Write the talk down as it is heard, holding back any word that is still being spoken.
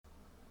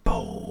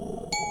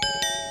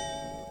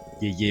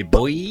Yeah, yeah,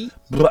 boy.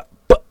 Blah,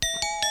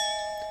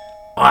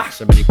 blah.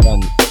 So many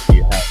guns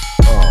you have.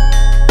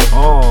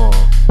 Oh.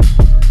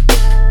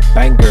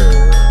 Banger.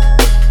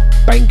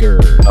 Banger.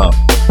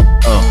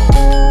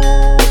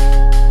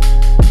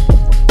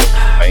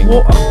 Bang.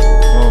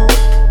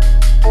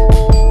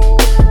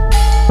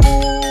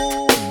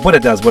 What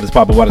it does, what is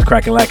poppin', what is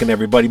crackin' lackin',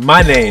 everybody.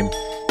 My name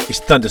is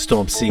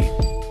Thunderstorm C.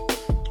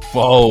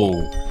 Whoa.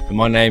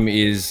 My name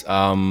is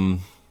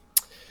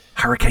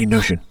Hurricane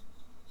Notion.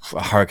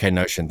 Hurricane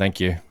Notion.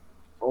 Thank you.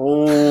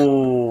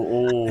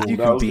 Oh, You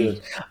that can was be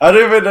good. I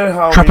don't even know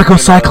how. Tropical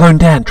Cyclone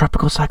Dan.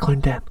 Tropical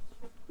Cyclone Dan.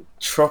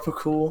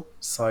 Tropical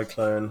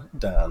Cyclone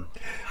Dan.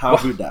 How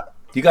good that?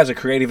 You guys are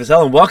creative as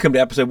hell, and welcome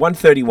to episode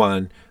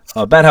 131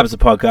 of Bad Habits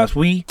of Podcast.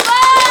 We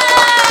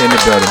in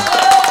the building.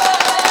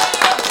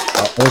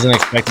 I wasn't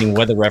expecting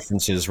weather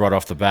references right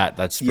off the bat.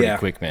 That's pretty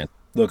quick, man.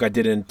 Look, I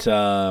didn't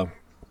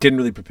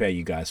really prepare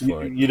you guys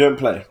for it. You don't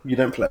play. You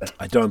don't play.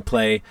 I don't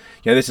play.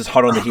 Yeah, this is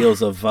hot on the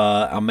heels of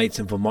our mates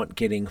in Vermont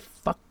getting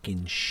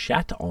fucking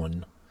shat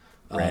on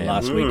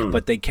last week.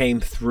 But they came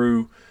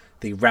through,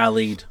 they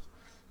rallied,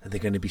 and they're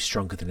going to be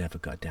stronger than ever.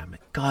 God damn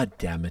it. God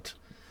damn it.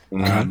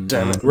 God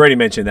damn it. We already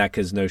mentioned that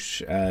because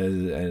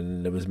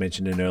and it was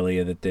mentioned in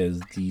earlier that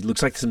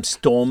looks like some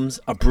storms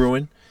are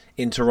brewing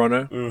in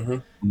Toronto.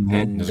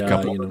 And There's a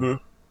couple.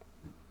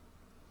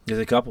 There's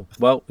a couple.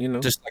 Well,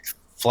 Just like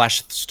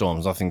flash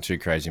storms, nothing too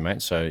crazy, mate.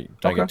 So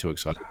don't get too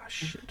excited. Ah,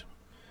 shit.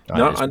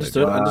 No,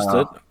 understood.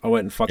 I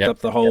went and fucked up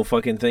the whole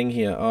fucking thing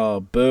here.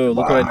 Oh, boo!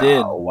 Look what I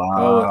did. Wow.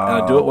 Oh,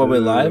 and I do it while we're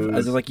live.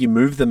 As it's like you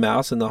move the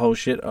mouse and the whole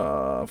shit.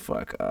 Oh,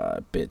 fuck.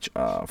 Bitch.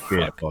 Oh,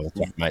 fuck.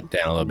 Mate,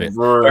 down a little bit.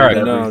 No,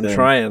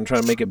 I'm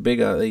trying to make it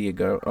bigger. There you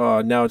go.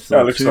 Oh, now it's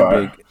not too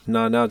big.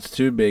 No, now it's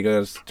too big. I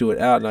gotta do it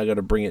out and I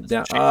gotta bring it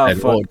down. Oh,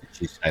 fuck.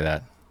 Did you say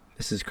that?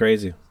 This is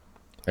crazy.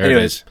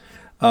 Anyways,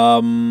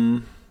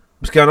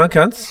 what's going on,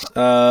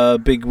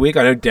 cunts? Big week.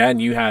 I know, Dan,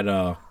 you had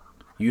a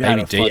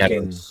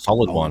fucking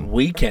solid one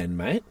weekend,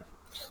 mate.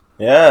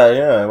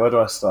 Yeah. Where do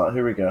I start?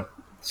 Here we go.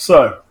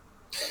 So,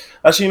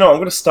 actually, I'm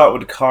going to start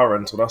with the car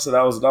rental.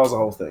 That was the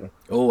whole thing.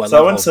 Oh,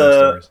 I went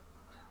to.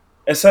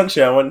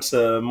 Essentially, I went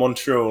to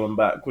Montreal and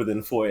back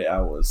within 48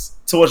 hours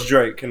to watch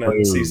Drake and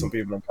then see some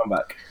people and come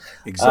back.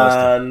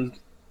 Exhausting. And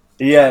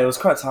yeah, it was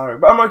quite tiring,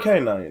 but I'm okay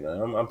now.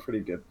 I'm pretty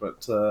good.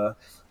 But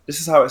this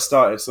is how it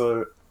started.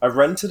 So I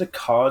rented a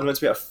car. It was meant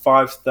to be at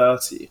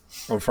 5:30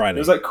 on Friday. It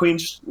was like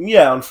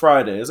on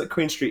Friday. It was like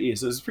Queen Street East.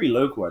 So it was pretty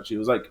local actually. It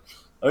was like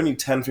only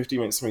 10-15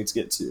 minutes for me to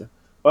get to.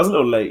 I was a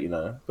little late,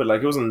 but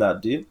like it wasn't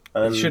that deep.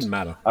 And it shouldn't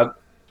matter.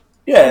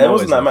 It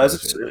wasn't that much.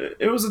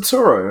 It was a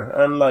Turo,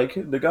 and like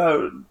the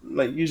guy,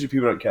 like usually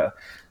people don't care.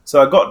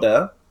 So I got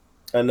there,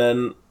 and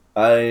then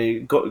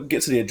I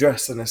get to the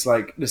address, and it's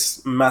like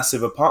this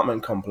massive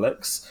apartment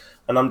complex,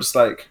 and I'm just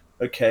like,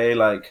 okay,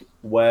 like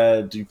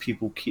where do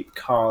people keep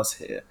cars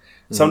here?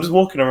 So I'm just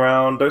walking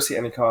around, don't see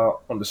any car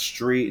on the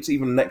street.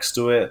 Even next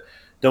to it,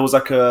 there was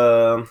like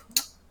a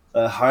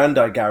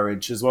Hyundai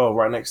garage as well,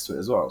 right next to it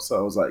as well. So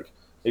I was like,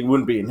 it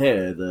wouldn't be in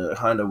here. The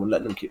Hyundai would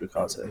let them keep the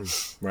cars here.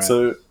 Right.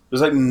 So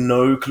there's like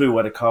no clue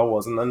where the car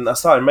was. And then I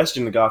started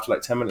messaging the guy after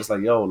like 10 minutes,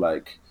 like, yo,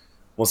 like,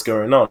 what's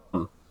going on?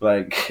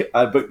 Like,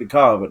 I booked the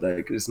car, but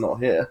like, it's not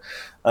here.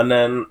 And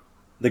then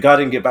the guy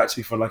didn't get back to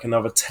me for like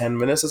another 10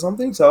 minutes or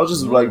something. So I was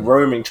just like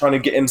roaming, trying to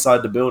get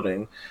inside the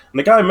building. And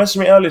the guy messaged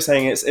me earlier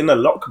saying it's in a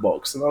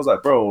lockbox. And I was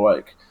like, bro,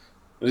 like,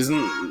 the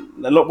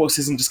lockbox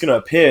isn't just going to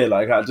appear.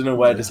 Like, I don't know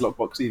where this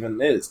lockbox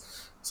even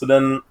is. So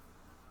then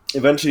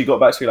eventually got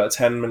back to me like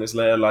 10 minutes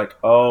later, like,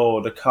 oh,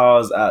 the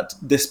car's at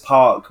this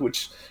park,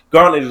 which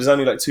granted is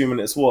only like 2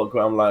 minutes walk, but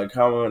I'm like,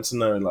 how am I meant to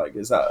know, like,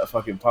 is that a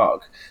fucking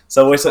park?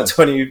 So I wasted like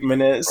 20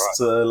 minutes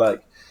to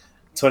like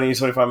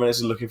 25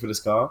 minutes looking for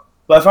this car.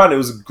 But I found it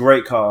was a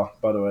great car,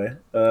 by the way.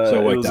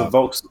 It was a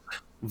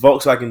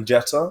Volkswagen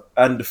Jetta,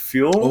 and the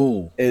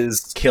fuel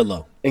is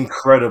killer,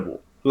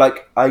 incredible.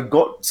 Like, I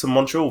got to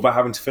Montreal without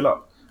having to fill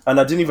up, and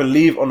I didn't even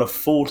leave on a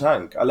full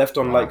tank. I left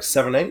on like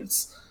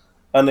 7/8,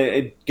 and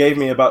it gave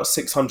me about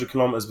 600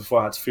 kilometers before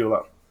I had to fuill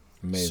up.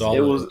 Amazing. It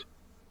was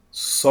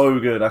so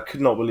good. I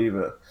could not believe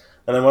it.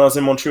 And then when I was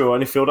in Montreal, I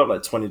only filled up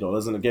like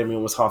 $20, and it gave me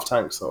almost half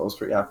tank, so I was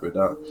pretty happy with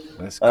that.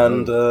 That's cool.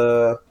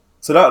 And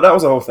so that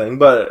was the whole thing,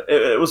 but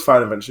it was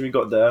fine eventually. We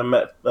got there,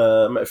 met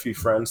a few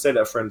friends, stayed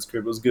at a friend's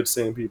crib. It was good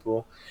seeing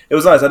people. It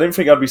was nice. I didn't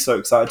think I'd be so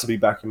excited to be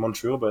back in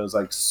Montreal, but it was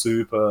like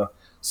super,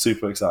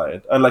 super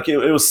excited. And like it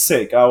was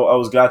sick. I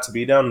was glad to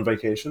be down on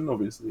vacation,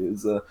 obviously.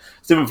 It's a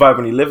different vibe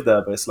when you live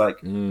there, but it's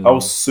like I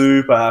was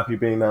super happy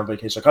being there on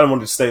vacation. I kind of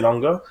wanted to stay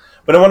longer.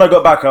 But then when I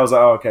got back, I was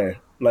like, oh, okay.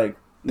 Like,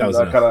 I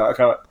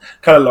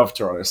kind of love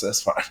Toronto, so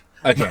that's fine.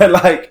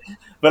 Okay.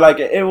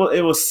 But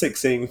it was sick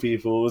seeing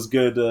people. It was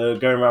good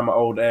going around my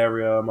old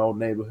area, my old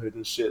neighborhood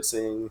and shit,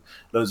 seeing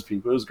loads of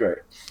people. It was great.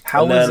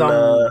 How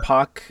was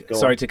Park?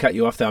 Sorry to cut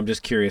you off there. I'm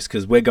just curious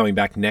because we're going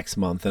back next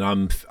month, and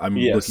I'm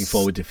looking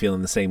forward to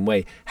feeling the same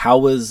way. How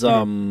was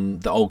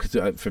the old?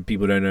 For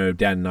people who don't know,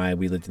 Dan and I,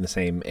 we lived in the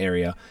same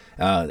area,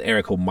 the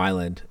area called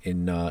Myland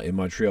in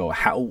Montreal.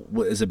 How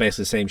is it?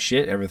 Basically the same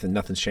shit.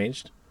 Nothing's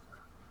changed.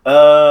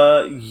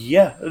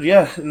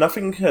 Yeah.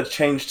 Nothing had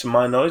changed to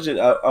my knowledge.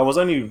 I was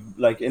only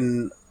like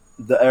in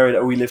the area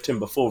that we lived in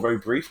before, very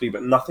briefly,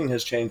 but nothing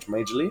has changed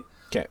majorly.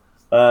 Okay, it's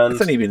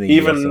And only been a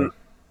year, so even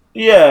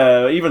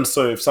yeah, even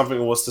so, if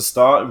something was to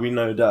start, we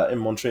know that in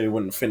Montreal it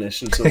wouldn't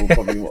finish until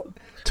probably what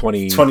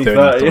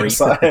 2030 or 2033.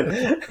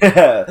 something.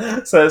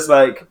 Yeah, so it's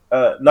like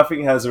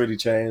nothing has really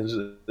changed.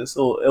 It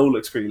all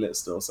looks pretty lit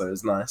still, so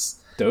it's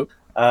nice. Dope.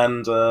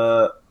 And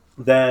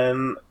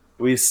then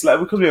we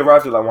slept because we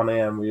arrived at like 1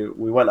 a.m.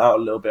 We went out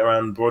a little bit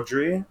around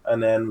Broadry,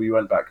 and then we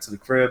went back to the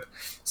crib,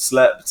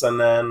 slept, and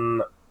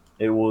then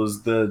it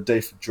was the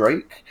day for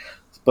Drake.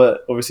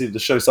 But obviously the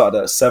show started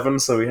at 7,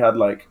 so we had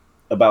like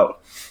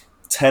about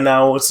 10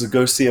 hours to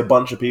go see a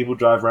bunch of people,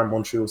 drive around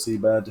Montreal, see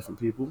bare different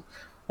people,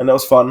 and that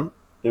was fun.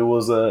 It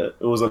was a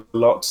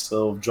lot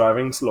of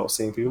driving, a lot of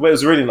seeing people, but it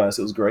was really nice.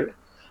 It was great.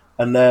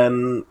 And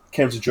then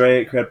came to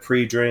Drake. We had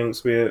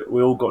pre-drinks. We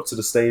all got to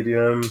the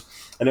stadium,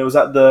 and it was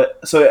at the.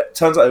 So it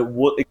turns out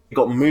it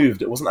got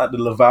moved. It wasn't at the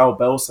Laval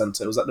Bell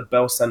Center. It was at the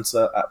Bell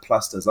Center at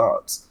Place des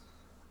Arts,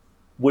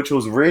 which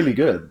was really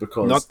good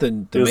because Not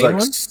the it was main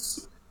like.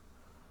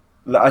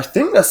 one. I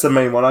think that's the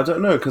main one. I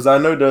don't know because I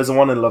know there's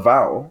one in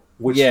Laval,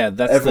 which Yeah,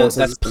 everyone says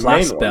that's is the main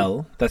Place one.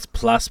 Bell. That's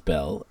Place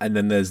Bell, and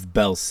then there's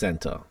Bell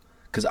Center.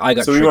 Because I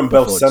got So we tricked went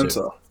Bell before Center.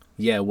 too.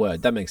 Yeah,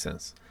 word. That makes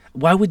sense.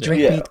 Why would Drake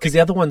be? Yeah. Because the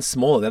other one's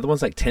smaller. The other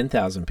one's like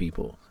 10,000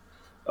 people.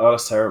 Oh,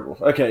 that's terrible.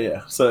 Okay,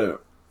 yeah. So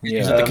Is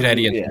Yeah, it the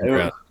Canadian yeah,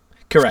 ground?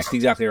 correct.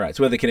 Exactly right. It's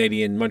where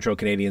the Montreal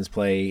Canadiens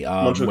play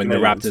Montreal when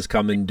Canadiens. the Raptors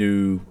come and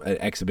do an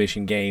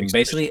exhibition game.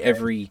 Basically,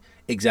 every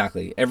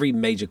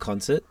major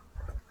concert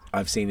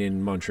I've seen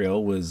in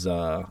Montreal was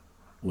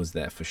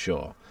there for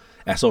sure.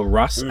 I saw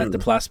Russ at the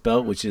Place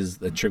Bell, which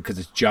is a trip because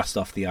it's just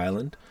off the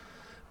island.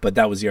 But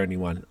that was the only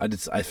one.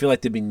 I feel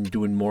like they've been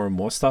doing more and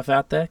more stuff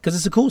out there because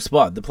it's a cool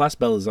spot. The Place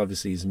Bell is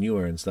obviously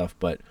newer and stuff,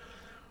 but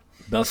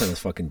Bell Center's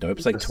fucking dope.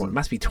 It's like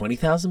must be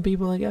 20,000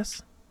 people, I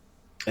guess.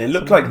 it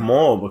looked like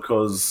more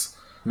because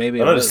Maybe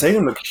I it know the was.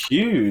 stadium looked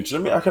huge.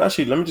 Let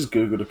me just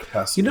Google the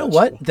capacity. You know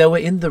what? They were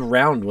in the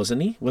round,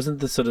 wasn't he? Wasn't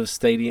the sort of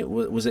stadium?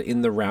 Was it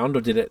in the round,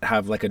 or did it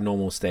have like a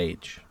normal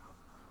stage?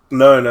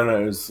 No.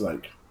 It was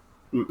like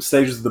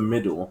stage was the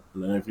middle,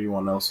 and then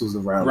everyone else was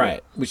around.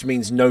 Right, which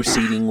means no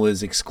seating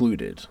was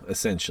excluded,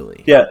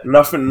 essentially. Yeah,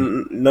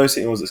 nothing. No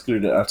seating was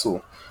excluded at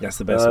all. That's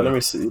the best Let way.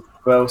 me see.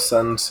 Bell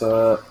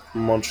Center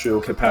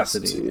Montreal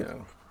capacity. Yeah.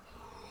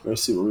 Let me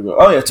see what we got.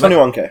 Oh yeah,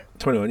 21K.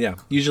 21, yeah.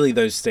 Usually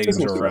those stadiums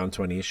Isn't are too around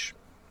 20-ish.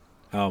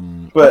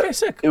 But Okay,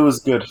 sick. it was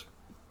good.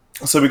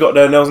 So we got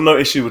there, and there was no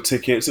issue with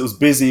tickets. It was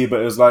busy, but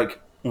it was like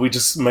we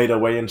just made our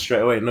way in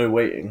straight away, no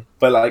waiting.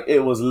 But like it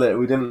was lit.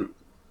 We didn't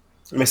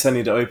miss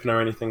any to open or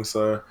anything.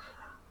 So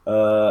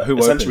Who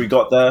essentially, we opened?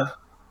 got there.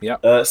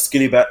 Yeah.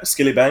 Skilly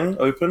Bang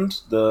opened,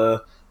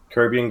 the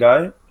Caribbean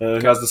guy who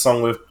has the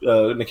song with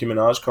Nicki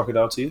Minaj,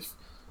 Crocodile Teeth.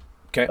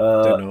 Okay,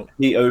 don't know.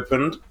 He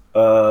opened,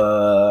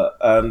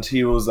 and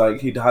he was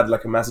like he'd had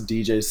like a massive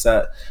DJ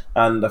set,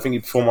 and I think he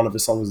performed one of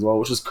his songs as well,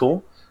 which was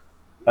cool.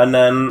 And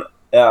then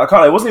I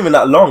can't. It wasn't even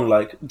that long.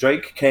 Like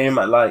Drake came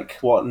at like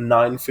what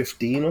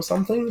 9:15 or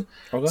something.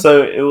 Okay.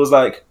 So it was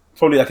like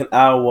probably like an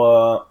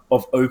hour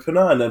of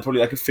opener, and then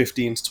probably like a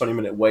 15 to 20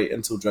 minute wait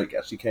until Drake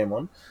actually came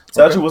on.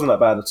 So it actually wasn't that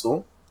bad at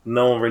all.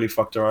 No one really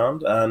fucked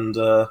around, and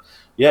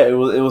yeah, it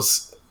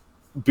was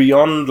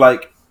beyond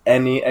like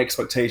any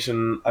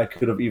expectation I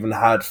could have even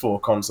had for a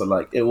concert.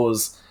 Like it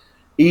was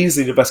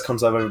easily the best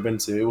concert I've ever been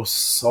to. It was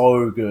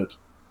so good.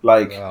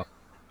 Like Wow.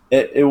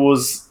 it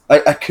was.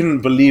 I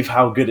couldn't believe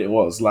how good it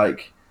was.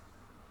 Like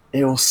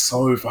it was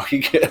so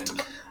fucking good.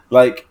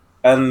 Like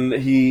and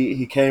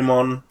he came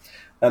on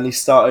and he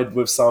started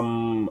with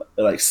some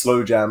like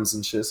slow jams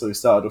and shit. So he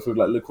started off with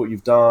like "Look What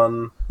You've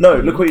Done." No,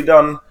 "Look What You've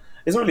Done."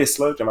 It's not really a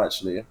slow jam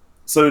actually.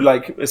 So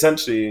like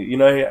essentially,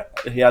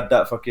 he had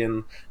that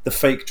fucking the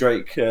fake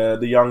Drake, the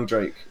young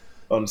Drake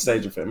on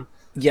stage with him.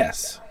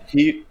 Yes.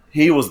 He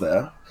was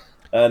there,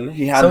 and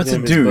he So handed it's a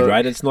him his dude, book.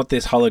 right? It's not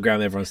this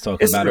hologram everyone's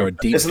talking about or a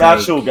deep It's an fake.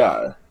 actual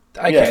guy.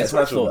 Okay, Yeah, it's an what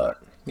I actual thought.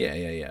 guy.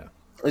 Yeah.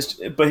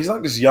 But he's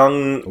like this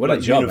young, What a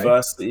like job, eh?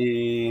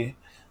 university.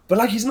 But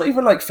like he's not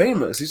even like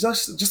famous. He's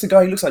just a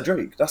guy who looks like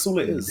Drake. That's all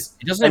it is.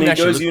 He doesn't And even he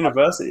actually goes to look like-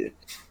 university.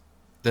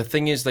 The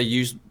thing is, they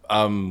use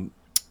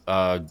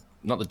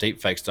not the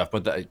deep fake stuff,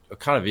 but it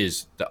kind of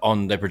is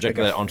they project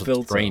Like a that onto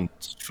filter. the screen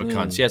for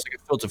cunts. Yeah, it's like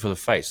a filter for the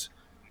face.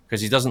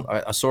 Because he doesn't.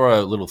 I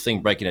saw a little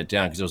thing breaking it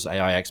down because it was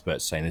AI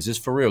experts saying, "Is this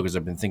for real?" Because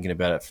I've been thinking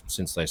about it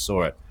since they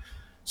saw it.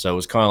 So it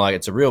was kind of like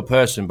it's a real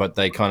person, but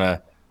they kind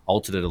of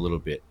altered it a little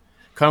bit.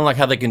 Kind of like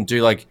how they can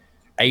do like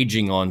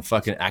aging on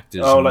fucking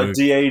actors. Oh, and like movies.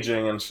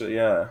 de-aging and shit.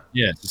 Yeah.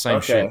 Yeah, it's the same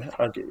Okay, shit.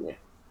 I get you.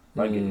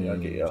 I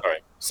get you. Sorry.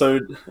 So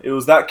it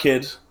was that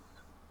kid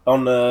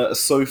on a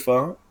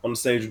sofa on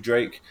stage with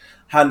Drake,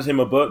 handed him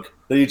a book.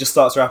 Then he just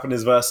starts rapping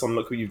his verse on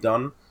 "Look What You've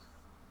Done,"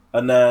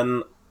 and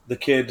then the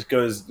kid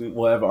goes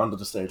whatever under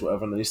the stage,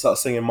 whatever, and then he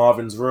starts singing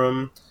Marvin's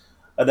Room,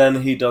 and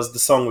then he does the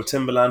song with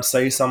Timberland,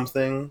 "Say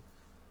Something,"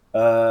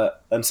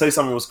 and "Say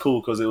Something" was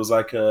cool because it was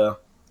like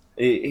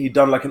he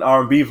done like an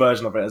R&B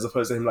version of it as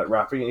opposed to him like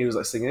rapping, and he was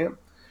like singing it.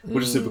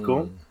 which is super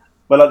cool.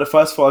 But like the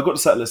first four, I got the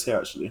set list here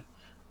actually.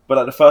 But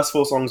like the first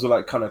four songs were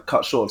like kind of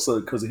cut short, so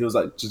because he was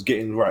like just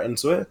getting right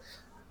into it,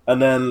 and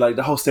then like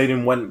the whole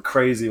stadium went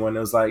crazy when it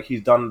was like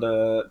he's done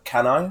the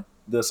 "Can I,"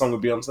 the song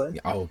with Beyonce.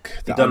 Oh, He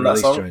the done that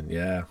unreleased song. joint.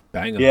 Yeah,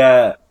 banger.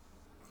 Yeah,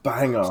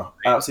 banger,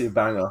 absolute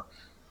banger.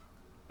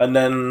 And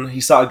then he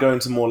started going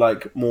to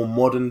more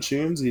modern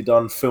tunes. He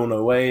done "Feel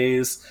No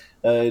Ways,"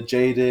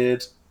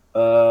 "Jaded,"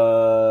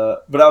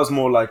 but that was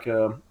more like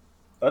I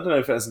don't know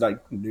if it's like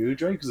new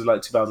Drake because it's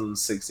like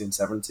 2016,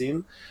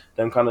 17,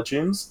 them kind of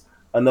tunes.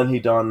 And then he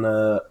done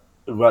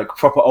like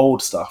proper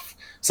old stuff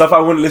I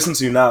wouldn't listen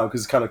to now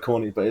because it's kind of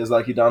corny. But it's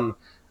like he done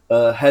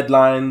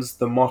Headlines,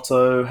 The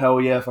Motto,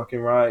 Hell Yeah, Fucking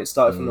Right,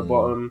 Started from the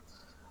Bottom,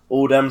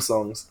 all them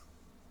songs.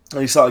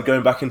 And he started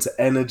going back into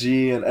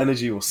Energy, and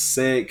Energy was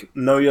sick.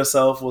 Know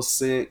Yourself was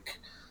sick.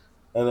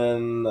 And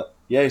then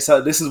yeah, he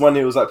started, this is when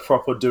he was like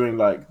proper doing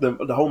like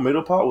the whole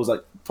middle part was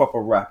like proper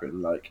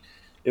rapping. Like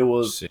it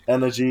was Sick.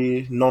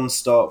 Energy,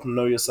 Non-Stop,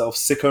 Know Yourself,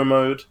 Sicko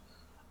Mode,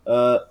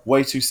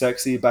 Way Too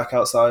Sexy, Back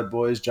Outside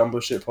Boys, Jumbo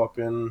Ship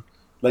Poppin',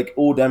 like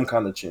all them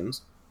kind of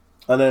tunes.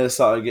 And then it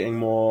started getting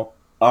more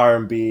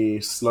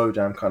R&B, slow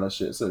jam kind of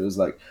shit. So it was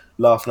like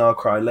Laugh Now,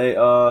 Cry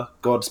Later,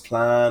 God's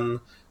Plan,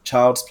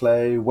 Child's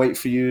Play, Wait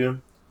For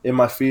You, In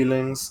My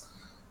Feelings.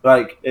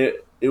 Like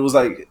it was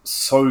like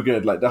so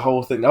good. Like the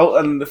whole thing.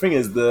 And the thing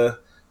is, the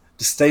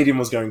stadium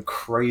was going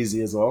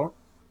crazy as well.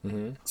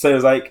 Mm-hmm. So it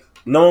was like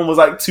no one was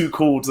like too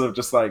cool to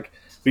just like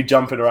be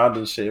jumping around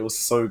and shit. It was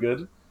so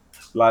good.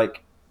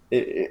 Like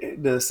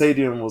the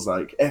stadium was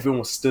like everyone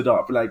was stood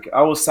up. Like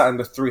I was sat in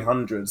the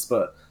 300s,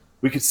 but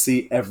we could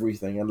see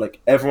everything, and like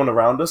everyone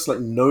around us, like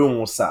no one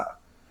was sat.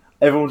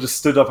 Everyone just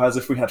stood up as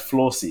if we had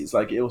floor seats.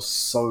 Like it was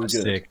so good.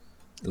 Sick.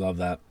 Love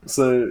that.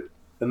 So,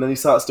 and then he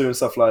starts doing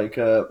stuff like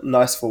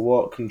Nice for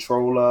What,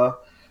 Controller.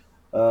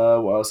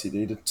 What else he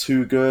did?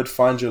 Too Good,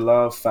 Find Your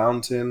Love,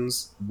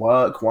 Fountains,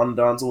 Work, One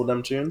Dance, all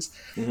them tunes.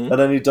 Mm-hmm. And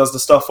then he does the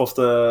stuff off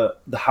the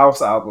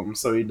House album.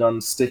 So he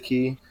done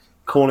Sticky,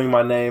 Calling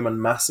My Name,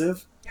 and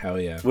Massive, Hell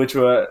yeah. which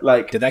were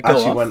like Did that go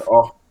actually off? went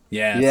off.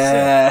 Yeah.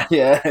 Yeah,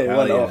 it Hell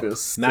went yeah. off. It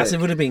was sick.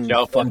 Massive would have been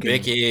Shelf and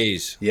fucking.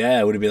 Bickies. Yeah,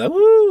 it would have been like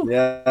woo.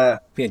 Yeah,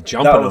 Being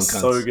jumping that on was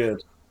cunts. so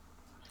good.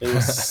 It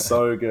was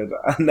so good.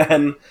 And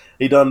then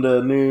he done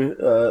the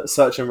new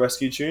Search and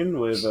Rescue tune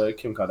with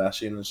Kim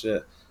Kardashian and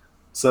shit.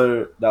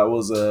 So that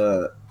was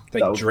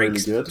Like that was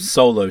Drake's really good.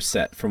 solo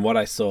set. From what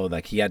I saw,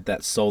 like he had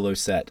that solo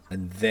set,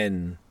 and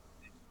then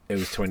it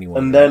was 21.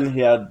 And right? then he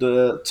had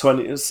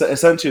 20.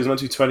 Essentially, it was meant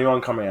to be 21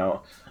 coming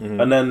out,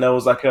 Mhm. and then there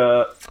was like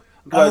a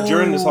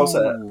during this whole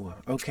set. Oh,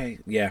 okay,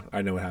 yeah,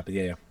 I know what happened.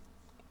 Yeah, yeah.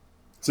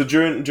 So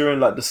during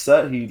like the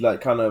set, he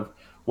like kind of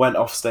went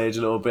off stage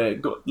a little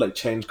bit, got like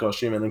changed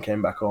costume, and then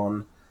came back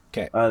on.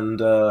 Okay. And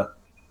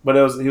but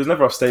he was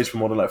never off stage for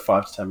more than like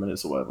 5 to 10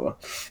 minutes or whatever.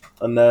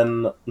 And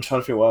then I'm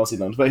trying to think what else he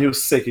done. But he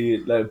was sick. He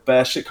like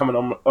bare shit coming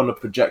on the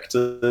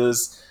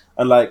projectors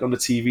and like on the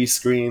TV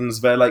screens.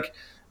 Where like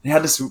he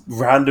had this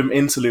random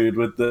interlude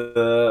with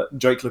the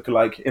Drake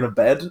lookalike in a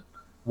bed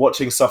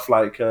watching stuff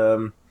like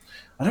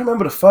I don't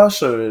remember the first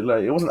show.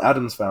 Like it wasn't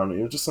Addams Family.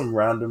 It was just some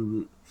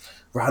random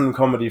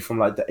comedy from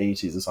like the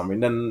 80s or something.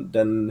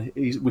 Then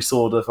we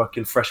saw the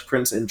fucking Fresh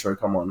Prince intro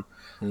come on,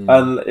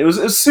 and it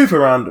was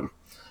super random.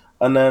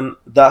 And then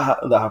that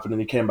happened,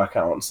 and he came back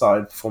out and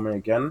started performing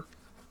again.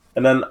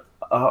 And then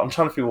I'm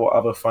trying to think what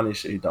other funny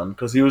shit he done,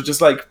 because he was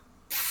just like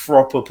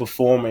proper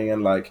performing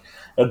and like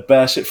had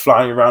bare shit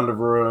flying around the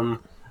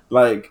room,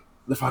 like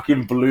the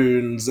fucking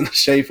balloons in the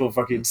shape of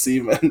fucking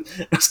semen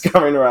just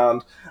coming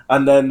around,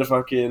 and then the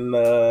fucking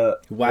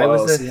Why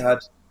was he had?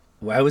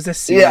 Why was there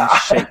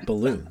semen-shaped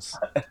balloons?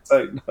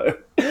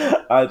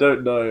 I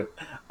don't know.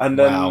 And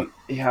then Wow.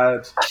 he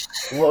had,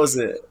 what was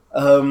it?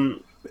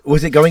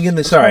 Was it going in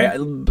the? Sorry,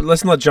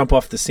 let's not jump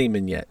off the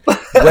semen yet.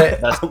 Where,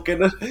 I'm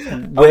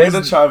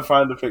gonna try and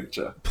find a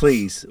picture.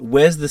 please,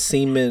 where's the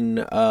semen?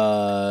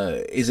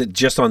 Is it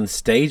just on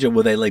stage, or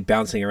were they like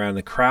bouncing around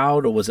the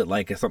crowd, or was it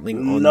like something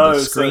on the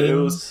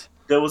screens? So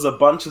there was a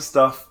bunch of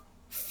stuff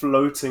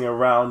floating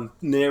around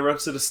nearer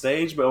to the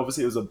stage, but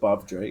obviously it was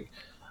above Drake,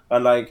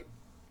 and like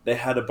they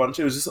had a bunch.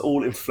 It was just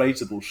all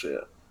inflatable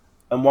shit,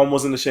 and one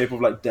was in the shape of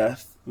like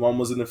death. One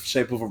was in the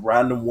shape of a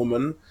random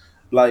woman.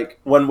 Like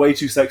when Way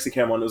Too Sexy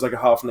came on, it was like a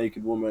half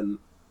naked woman,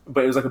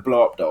 but it was like a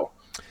blow up doll,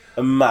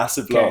 a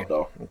massive blow up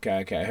doll.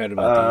 Okay, I heard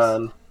about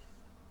these.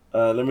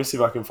 Let me see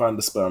if I can find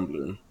the sperm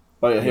balloon.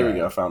 Oh yeah, here we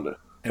go. I found it.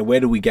 And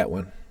where do we get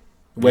one?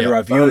 Where do our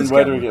And viewers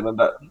where get do we one? get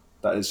that?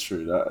 That is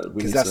true.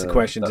 Because that's the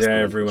question that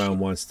everyone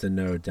wants to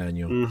know,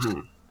 Daniel.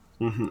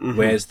 Mm-hmm.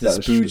 Where's the That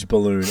is true. Spooge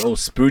balloon? Oh,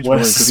 Spooge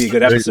balloon could be a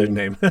good episode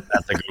name.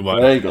 That's a good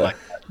one. There you go. I like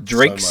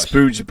Drake so much.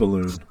 Spooge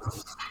balloon.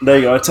 There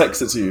you go. I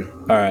text it to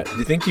you. All right. Do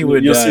you think you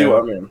would? You'll see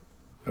what I mean.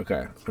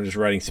 Okay, I'm just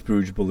writing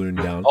Spooge balloon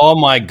down. Oh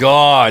my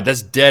god,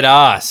 that's dead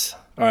ass.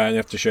 All right, I'm gonna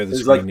have to share the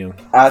It's screen like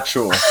now.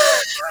 actual.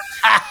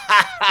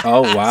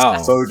 Oh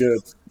wow. So good.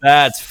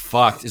 That's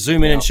fucked.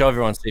 Zoom in and show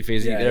everyone, Steve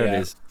Easy. Yeah, There yeah.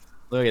 it is.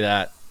 Look at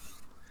that.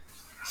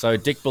 So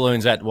Dick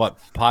Balloon's at what?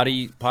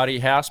 Party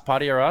house?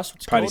 Party or us?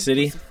 What's it Party called?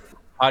 City.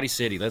 Party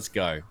City. Let's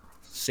go.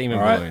 Semen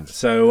All right. balloons.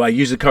 So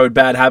use the code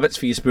Bad Habits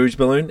for your Spooge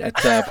balloon at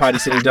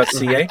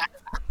partycity.ca.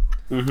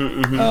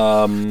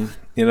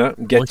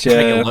 Get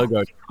your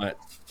logo tonight.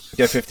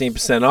 Get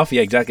 15% off.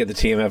 Yeah, exactly. Get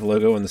the TMF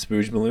logo on the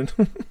Spooge balloon.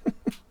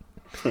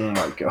 Oh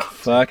my god!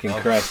 Fucking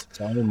Christ!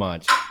 So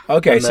much.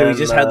 Okay, And so he then,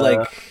 just had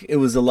it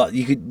was a lot.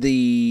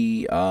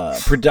 The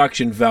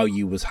production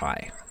value was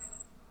high.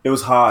 It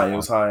was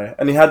high,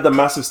 and he had the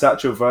massive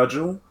statue of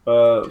Virgil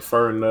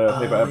throwing the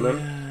paper emblem.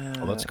 Yeah.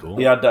 Oh, that's cool.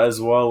 He had that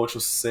as well, which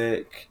was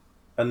sick.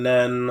 And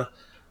then,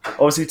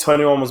 obviously,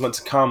 21 was meant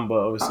to come, but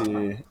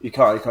obviously he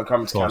can't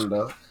come to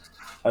Canada.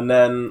 And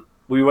then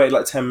we waited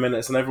like 10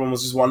 minutes, and everyone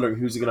was just wondering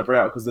who's he going to bring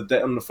out, because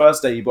on the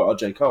first day he brought out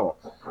J. Cole.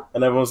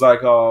 And everyone was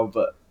like, oh,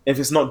 but if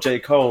it's not J.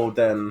 Cole,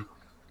 then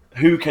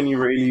who can you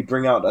really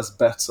bring out that's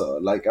better?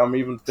 Like, I'm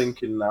even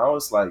thinking now,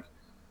 it's like,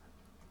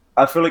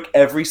 I feel like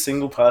every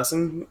single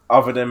person,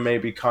 other than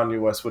maybe Kanye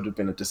West, would have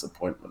been a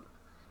disappointment.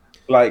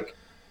 Like,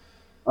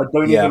 I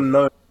don't even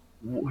know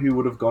who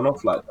would have gone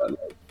off like that.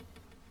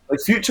 Like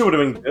Future would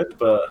have been good,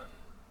 but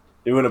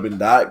it wouldn't have been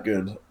that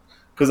good.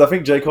 Because I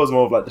think J. Cole's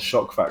more of like the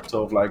shock factor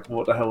of like,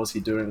 what the hell was he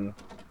doing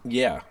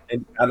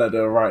in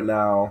Canada right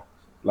now?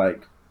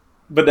 Like,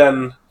 but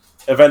then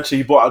eventually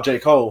he brought out J.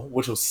 Cole,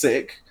 which was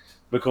sick,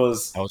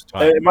 because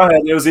in my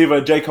head it was either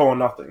J. Cole or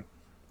nothing.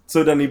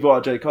 So then he brought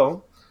out J.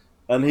 Cole,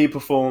 and he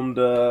performed.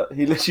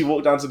 He literally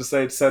walked down to the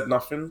stage, said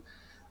nothing,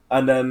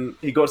 and then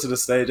he got to the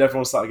stage.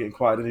 Everyone started getting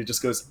quiet, and he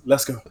just goes,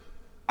 "Let's go,"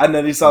 and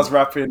then he starts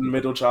rapping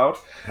Middle Child.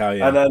 Hell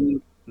yeah! And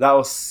then that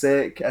was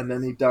sick. And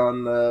then he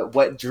done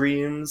Wet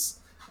Dreams.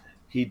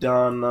 He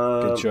done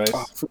good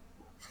choice.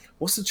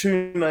 What's the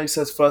tune that he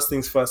says first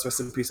things first, rest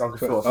in peace, Uncle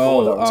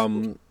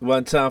Phil?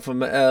 One time for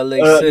my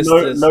LA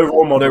sisters. No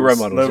role models.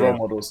 No role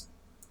models.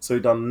 So he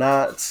done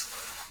that.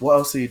 What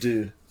else did he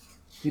do?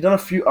 He done a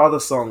few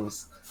other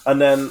songs. And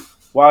then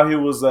while he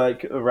was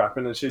like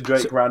rapping and shit,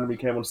 Drake randomly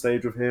came on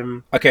stage with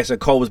him. Okay, so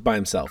Cole was by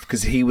himself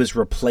because he was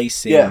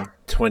replacing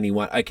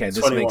 21. Okay, this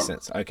 21. Makes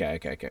sense. Okay.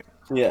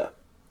 Yeah.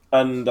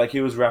 And like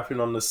he was rapping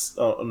on the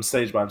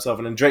stage by himself,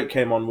 and then Drake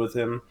came on with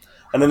him,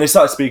 and then they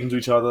started speaking to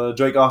each other.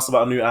 Drake asked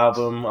about a new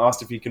album,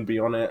 asked if he can be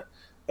on it,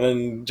 and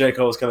then J.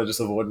 Cole was kind of just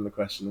avoiding the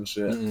question and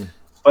shit. Mm-mm.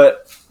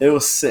 But it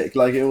was sick.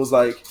 Like it was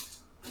like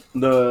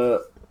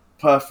the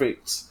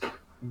perfect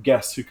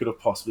guest who could have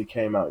possibly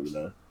came out. You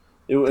know,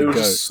 it was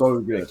just so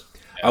good.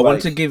 I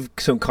want to give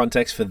some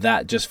context for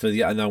that,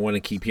 and I want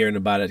to keep hearing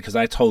about it because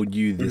I told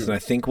you this, and I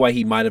think why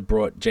he might have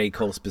brought J.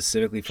 Cole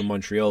specifically from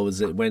Montreal was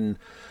that when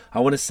I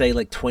want to say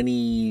like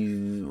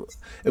 20,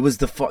 it was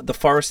the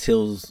Forest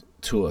Hills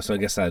tour. So I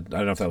guess I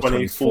don't know if that was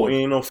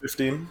 2014 or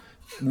 15.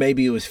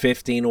 Maybe it was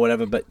 15 or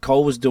whatever. But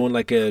Cole was doing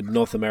like a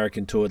North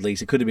American tour at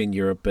least. It could have been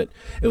Europe, but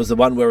it was the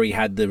one where he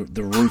had the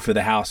roof of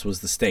the house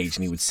was the stage,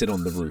 and he would sit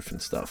on the roof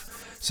and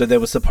stuff. So they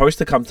were supposed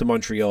to come to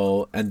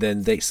Montreal, and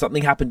then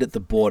something happened at the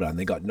border, and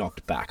they got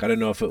knocked back. I don't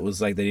know if it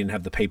was like they didn't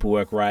have the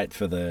paperwork right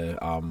for the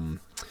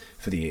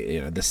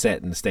the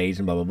set and the stage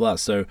and blah blah blah.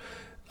 So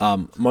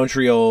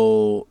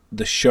Montreal,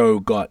 the show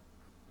got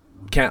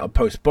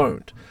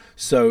postponed.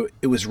 So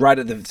it was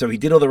so he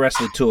did all the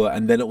rest of the tour,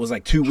 and then it was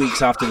like 2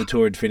 weeks after the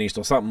tour had finished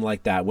or something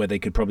like that, where they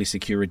could probably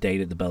secure a date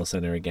at the Bell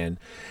Center again.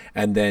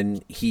 And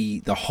then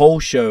the whole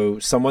show,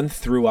 someone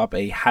threw up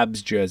a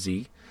Habs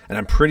jersey, and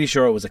I'm pretty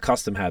sure it was a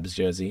custom Habs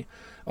jersey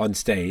on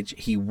stage.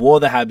 He wore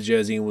the Habs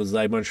jersey and was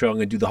like, Montreal, I'm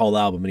going to do the whole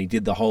album. And he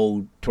did the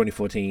whole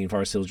 2014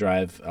 Forest Hills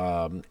Drive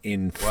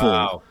in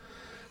full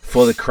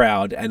for the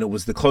crowd. And it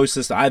was the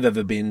closest I've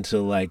ever been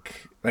to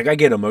like I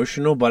get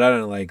emotional, but I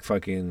don't like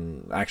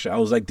fucking actually. I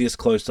was like this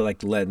close to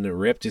like letting it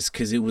rip just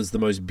because it was the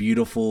most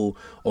beautiful,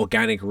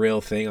 organic, real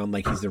thing. I'm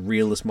like, he's the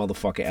realest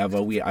motherfucker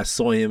ever. I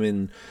saw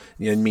him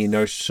me and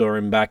Nosh saw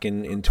him back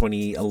in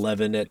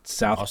 2011 at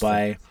South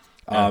by.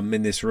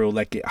 In this real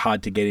like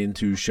hard to get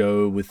into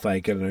show with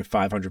like I don't know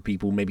 500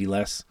 people, maybe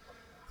less,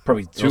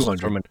 probably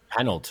 200 from a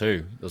panel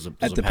too.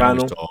 At the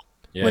panel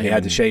when he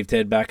had the shaved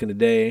head back in the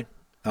day.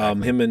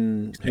 Him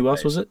and who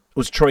else was it? It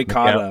was Troy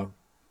Carter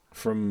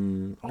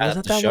from. Was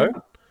that show?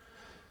 One?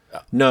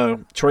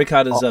 No, Troy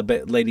Carter's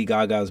Lady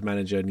Gaga's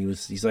manager, and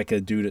he's like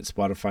a dude at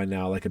Spotify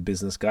now, like a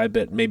business guy.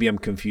 But maybe I'm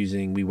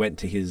confusing. We went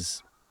to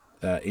his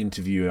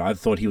interview. I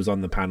thought he was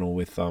on the panel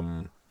with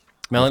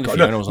Melanie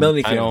Fiona was on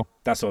the panel.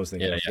 That's what I was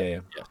thinking. Yeah.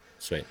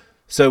 Sweet.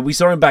 So we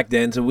saw him back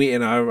then. So we've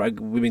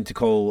been to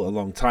Cole a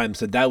long time.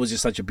 So that was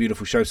just such a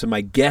beautiful show. So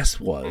my guess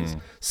was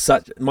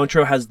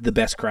Montreal has the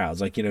best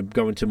crowds. Like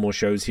going to more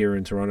shows here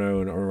in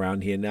Toronto and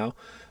around here now.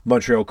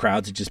 Montreal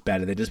crowds are just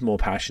better. They're just more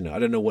passionate. I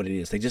don't know what it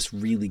is. They just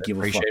really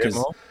give a fuck.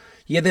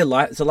 Yeah,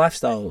 it's a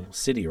lifestyle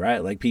city,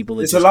 right? Like people.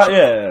 They're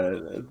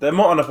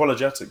more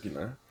unapologetic,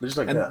 They're just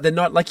like that. They're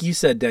not like you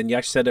said, Dan. You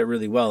actually said it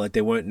really well. Like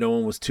no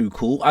one was too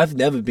cool. I've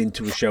never been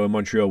to a show in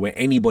Montreal where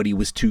anybody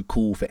was too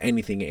cool for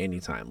anything at any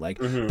time. Like,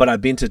 but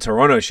I've been to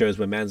Toronto shows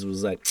where Mans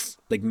was like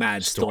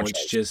mad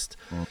staunch, just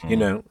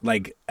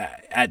like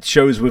at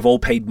shows we've all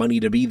paid money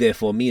to be there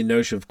for. Me and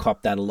Nosh have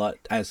copped that a lot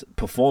as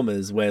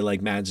performers, where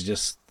like Mans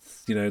just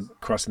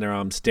crossing their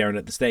arms, staring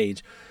at the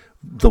stage,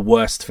 the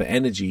worst for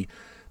energy.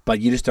 but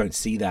you just don't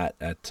see that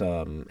at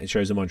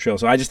shows in Montreal.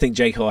 So I just think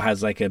J. Cole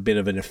has like a bit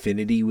of an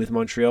affinity with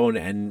Montreal,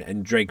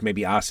 and Drake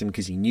maybe asked him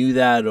because he knew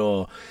that,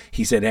 or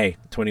he said, hey,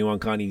 21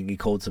 Connie, he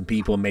called some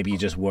people, and maybe it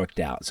just worked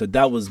out. So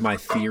that was my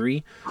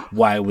theory,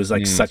 why it was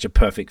like such a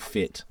perfect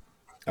fit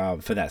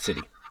for that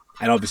city.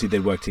 And obviously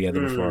they'd worked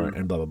together before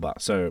and blah, blah, blah.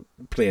 So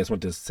please, I just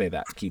want to say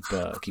that. Keep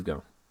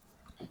going.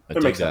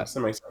 It makes sense. It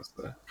makes sense.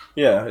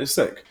 Yeah, it's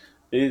sick.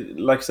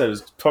 Like I said,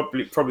 it's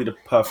probably the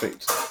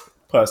perfect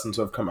person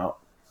to have come out,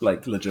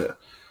 like legit.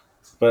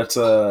 But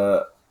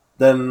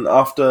then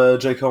after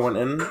J. Cole went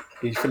in,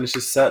 he finished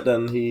his set.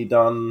 Then he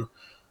done.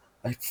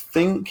 I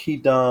think he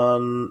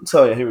done.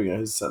 So yeah, here we go.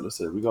 His set. Let's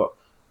see.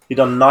 He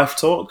done Knife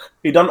Talk.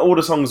 He done all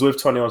the songs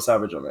with 21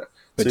 Savage on it.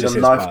 But so he just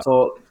done his Knife part.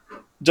 Talk.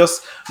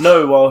 Just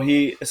no. Well,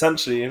 he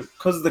essentially,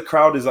 because the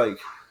crowd is like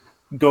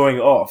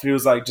going off, he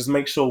was like, just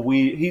make sure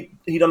he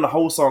done the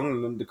whole song,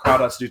 and then the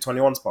crowd has to do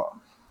 21's part.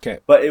 Okay.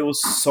 But it was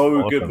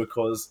so good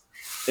because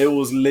it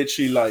was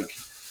literally like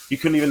you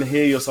couldn't even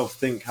hear yourself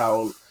think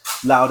how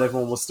loud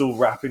everyone was still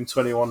rapping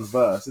 21's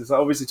verse. It's like,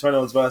 obviously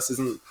 21's verse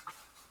isn't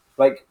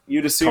like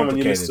you'd assume when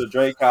you listen to a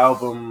Drake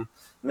album.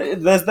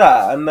 There's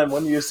that, and then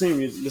when you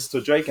assume you listen to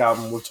a Drake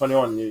album with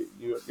 21,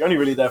 you're only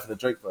really there for the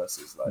Drake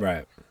verses, like,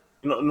 right?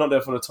 You're not there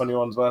for the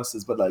 21's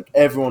verses, but like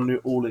everyone knew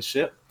all his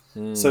shit,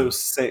 so it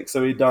was sick.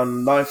 So he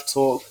done Knife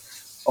Talk,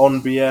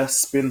 On BS,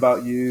 Spin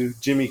About You,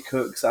 Jimmy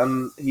Cooks,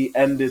 and he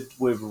ended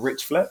with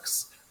Rich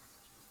Flex,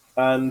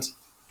 and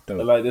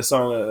like this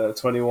song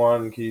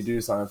 21. Can you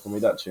do something for me?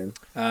 That tune.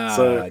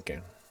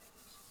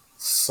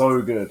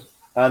 So good.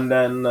 And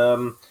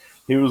then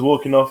he was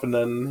walking off, and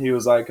then he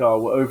was like,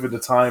 "Oh, we're over the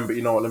time, but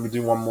you know what? Let me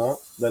do one more."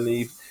 Then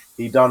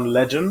he done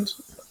Legend,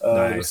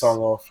 the song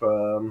off.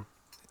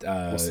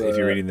 If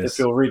you're reading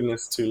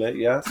this, too late.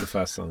 Yeah, it's the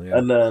first song. Yeah,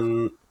 and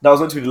then that was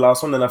meant to be the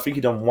last one. Then I think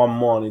he done one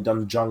more, and he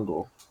done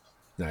Jungle.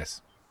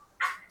 Nice.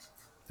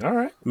 All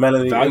right.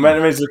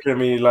 Melanie's looking at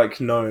me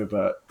like no,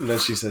 but then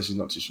she says she's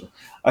not too sure.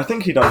 I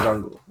think he done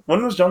Jungle.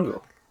 When was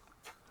Jungle?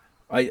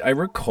 I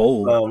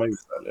recall. Maybe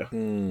it's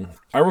earlier.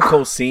 I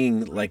recall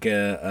seeing like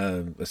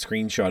a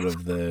screenshot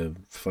of the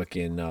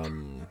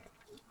fucking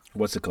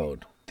what's it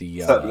called?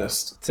 The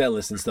set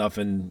list and stuff,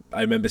 and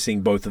I remember seeing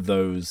both of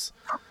those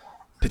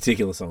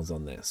particular songs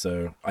on there.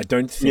 So I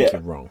don't think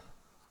you're wrong.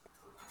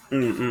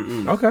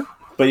 Okay.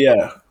 But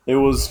yeah, it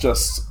was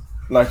just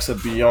like I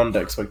said, beyond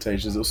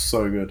expectations. It was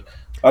so good.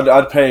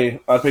 I'd pay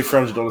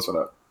 $300 for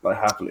that, like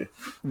happily. It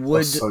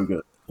was so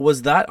good.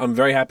 Was that? I'm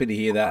very happy to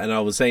hear that. And I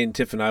was saying,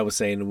 Tiff and I were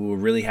saying, we were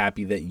really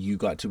happy that you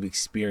got to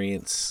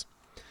experience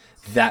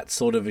that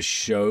sort of a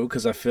show,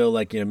 because I feel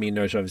like, me and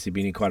Nosh obviously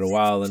been here quite a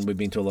while, and we've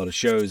been to a lot of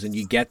shows, and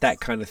you get that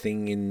kind of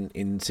thing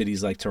in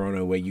cities like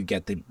Toronto where you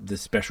get the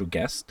special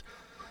guest.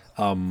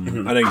 I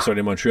know you saw it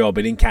in Montreal,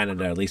 but in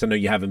Canada at least, I know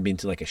you haven't been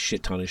to like a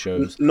shit ton of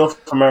shows.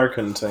 North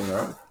American thing,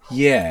 right?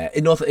 Yeah,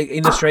 in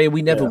Australia,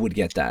 we never would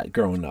get that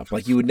growing up.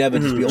 Like, you would never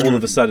just be all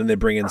of a sudden they're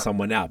bringing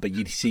someone out, but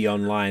you'd see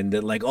online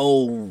that like,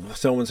 oh,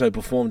 so and so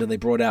performed and they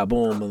brought out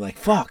boom, and like,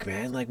 fuck,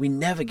 man, like we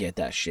never get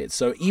that shit.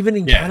 So even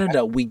in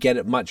Canada, we get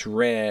it much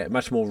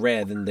more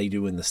rare than they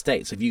do in the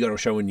States. If you go to a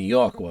show in New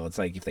York, well, it's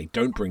like if they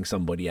don't bring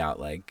somebody out,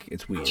 like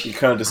it's weird. You're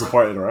kind of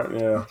disappointed, right?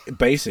 Yeah,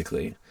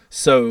 basically.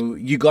 So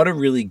you got a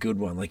really good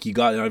one. Like you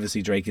got,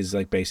 obviously Drake has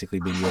like basically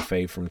been your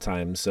fave from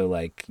time. So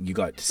like you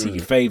got to see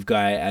your fave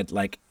guy at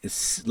like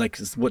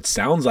what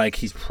sounds like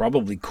he's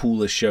probably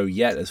coolest show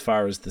yet as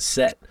far as the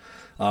set.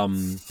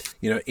 In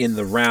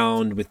the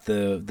round with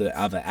the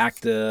other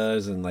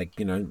actors, and like,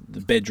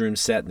 the bedroom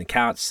set and the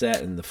couch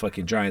set and the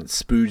fucking giant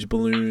Spooge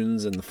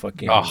balloons and the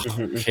fucking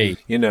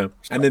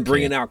and then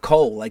bringing out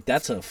Cole, like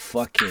that's a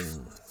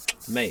fucking.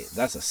 Mate,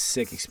 that's a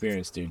sick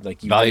experience, dude.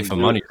 Like, value for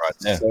money, right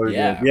there. So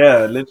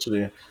yeah,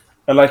 literally.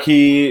 And like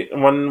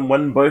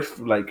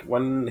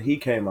when he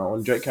came out,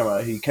 when Drake came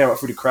out, he came out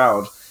through the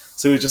crowd.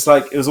 So it was just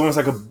like, it was almost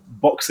like a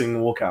boxing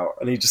walkout,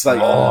 and he just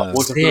like walked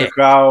up through the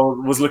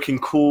crowd, was looking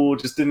cool,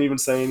 just didn't even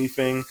say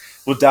anything,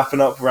 was dapping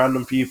up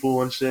random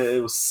people and shit.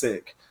 It was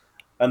sick.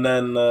 And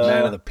then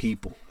man of the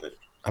people.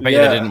 I bet you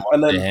they didn't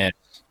want their hand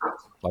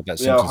like that.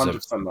 Yeah,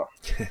 100% not.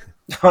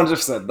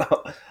 100%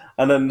 not.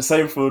 And then the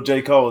same for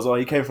J. Cole as well.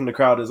 He came from the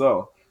crowd as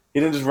well. He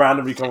didn't just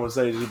randomly come on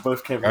stage. He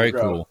both came from the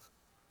crowd. Very cool.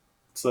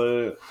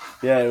 So,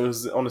 yeah, it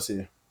was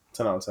honestly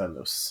 10 out of 10. It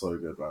was so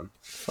good, man.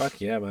 Fuck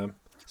yeah, man.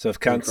 So if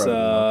cunts,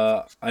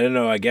 I don't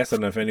know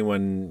if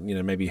anyone,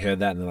 maybe heard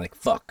that and they're like,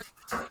 fuck,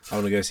 I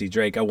want to go see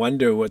Drake. I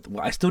wonder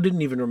I still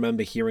didn't even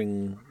remember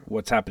hearing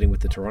what's happening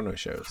with the Toronto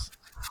shows.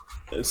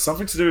 It's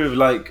something to do with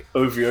like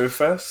OVO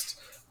Fest,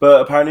 but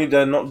apparently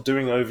they're not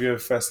doing OVO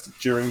Fest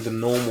during the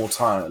normal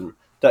time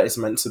that it's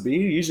meant to be.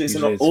 Usually it's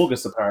in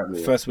August,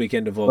 apparently. First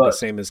weekend of August,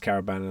 same as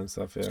Caravana and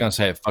stuff. Yeah. I was going to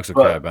say it fucks with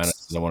Caravana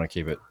because I want to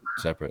keep it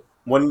separate.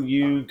 When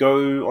you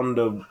go on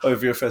the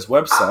OVO Fest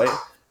website,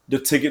 the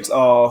tickets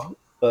are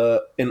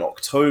in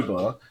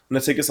October, and the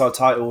tickets are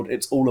titled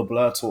 "It's All a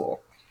Blur Tour."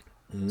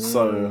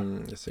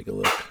 So let's take a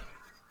look.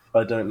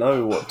 I don't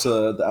know what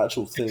the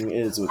actual thing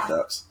is with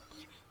that.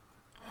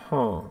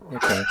 Huh.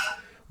 Okay.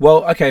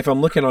 Well, okay, if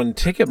I'm looking on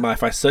Ticketmaster,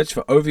 if I search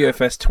for OVO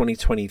Fest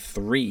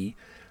 2023,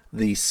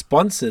 the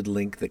sponsored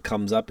link that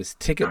comes up is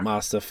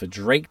Ticketmaster for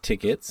Drake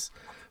tickets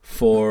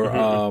for,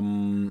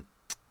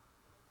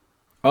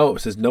 it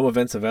says no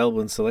events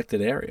available in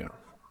selected area.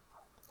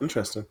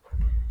 Interesting.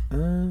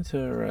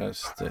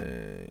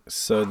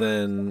 So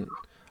then,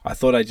 I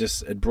thought I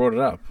just had brought it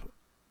up.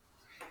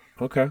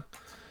 Okay.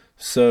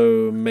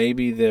 So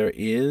maybe there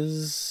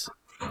is,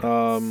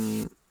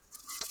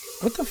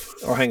 what the?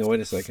 Hang on, wait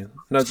a second.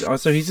 No,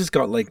 so he's just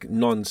got like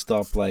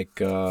non-stop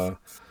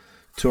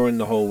touring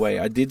the whole way.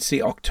 I did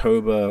see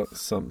October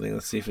something.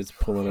 Let's see if it's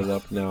pulling it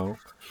up now.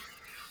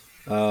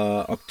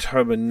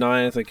 October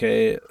 9th.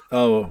 Okay.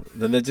 Oh,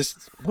 then they're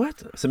just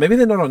what? So maybe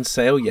they're not on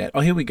sale yet. Oh,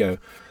 here we go.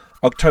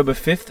 October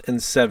 5th and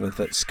 7th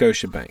at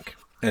Scotiabank.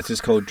 And it's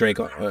just called Drake.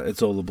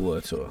 It's All the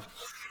Blur Tour.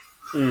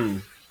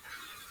 And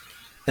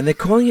they're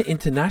calling it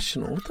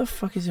international. What the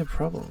fuck is your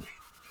problem?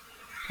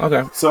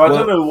 Okay. So I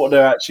don't know what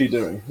they're actually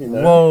doing. You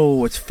know?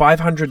 Whoa, it's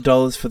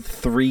 $500 for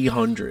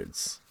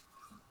 300s.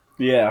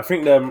 Yeah, I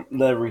think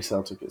they're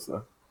resale tickets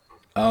though.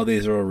 Oh,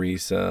 these are all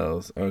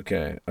resales.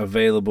 Okay.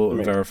 Available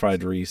and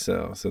verified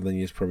resale. So then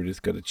you probably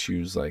just got to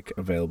choose like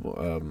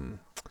available,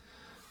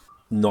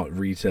 not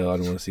retail. I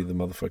don't want to see the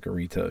motherfucking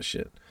retail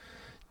shit.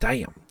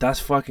 Damn,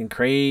 that's fucking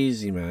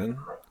crazy, man.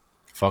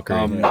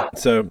 Fucker.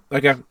 So,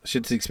 okay,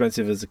 shit's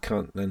expensive as a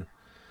cunt then.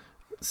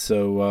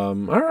 So, all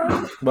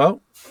right.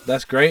 Well,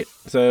 that's great.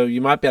 So you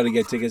might be able to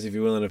get tickets if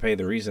you're willing to pay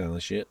the resale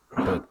and shit.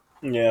 But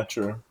yeah,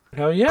 true.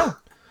 Hell yeah.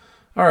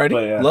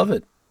 Alrighty, love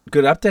it.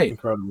 Good update.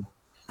 Incredible.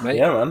 Mate.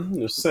 Yeah, man,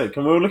 you're sick.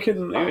 And we're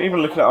even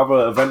looking at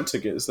other event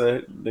tickets.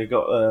 They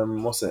got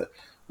what's it?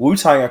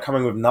 Wu-Tang are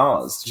coming with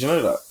Nas. Did you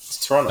know that?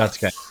 It's Toronto. That's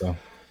okay. So.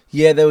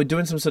 Yeah, they were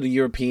doing some sort of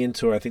European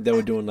tour. I think they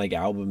were doing like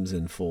albums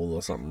in fall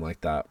or something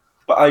like that.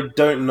 But I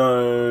don't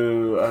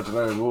know.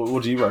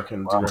 What do you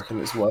reckon? Do you reckon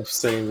it's worth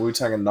seeing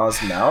Wu-Tang and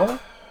Nas now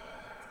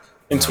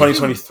in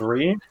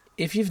 2023?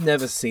 If you've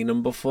never seen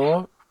them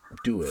before,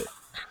 do it.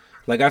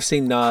 Like, I've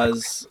seen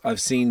Nas,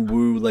 I've seen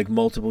Wu, like,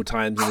 multiple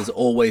times, and there's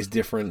always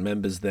different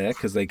members there,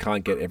 because they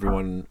can't get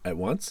everyone at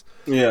once.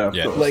 Yeah.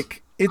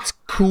 Like, it's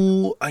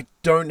cool. I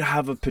don't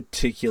have a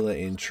particular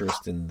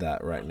interest in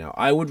that right now.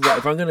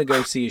 If I'm going to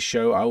go see a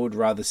show, I would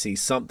rather see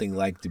something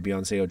like the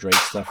Beyonce or Drake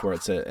stuff, where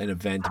it's an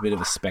event, a bit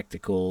of a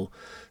spectacle,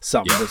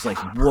 something that's like,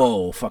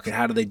 whoa, fucking,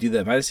 how do they do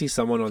that? If I see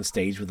someone on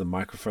stage with a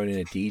microphone and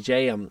a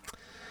DJ,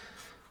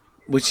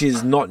 which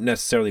is not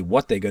necessarily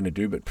what they're going to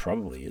do, but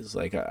probably is.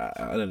 Like,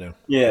 I don't know.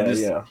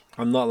 Yeah.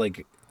 I'm not,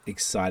 like,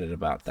 excited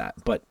about that.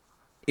 But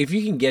if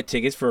you can get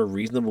tickets for a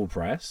reasonable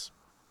price,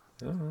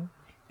 I don't know.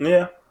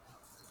 Yeah.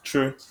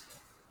 True.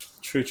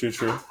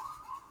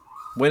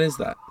 When is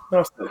that?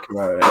 I'll think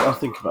about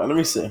it. Let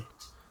me see. It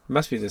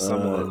must be this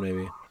summer, then,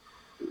 maybe.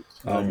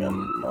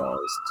 Toronto.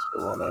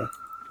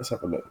 Let's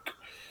have a look.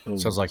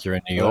 Sounds like you're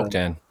in New York,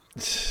 Dan.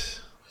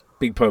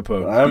 Big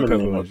Popo. I am in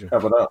New York. How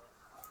about that?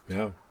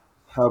 Yeah.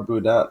 How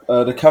about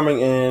that? They're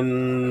coming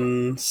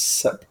in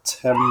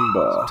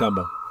September. Okay.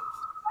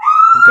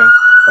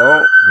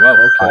 Oh, whoa.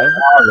 Okay.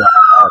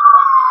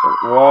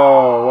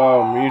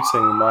 Whoa,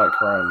 muting the mic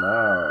right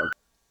now.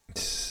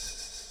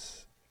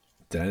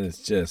 Dan,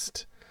 it's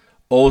just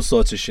all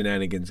sorts of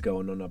shenanigans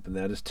going on up in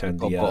there. Just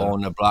turned the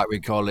on the block, we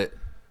call it.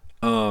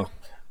 Oh.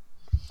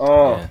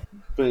 Yeah.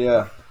 But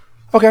yeah.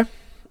 Okay.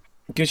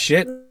 Good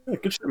shit. Yeah,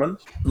 good shit, man.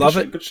 Love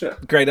it. Good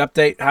shit. Great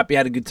update. Happy you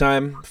had a good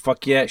time.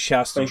 Fuck yeah.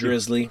 Shouts to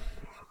Drizzly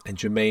and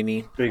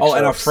Jermaine. And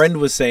our friend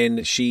was saying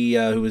that she,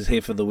 who was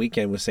here for the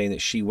weekend, was saying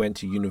that she went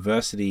to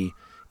university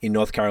in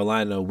North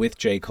Carolina with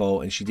J.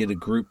 Cole, and she did a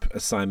group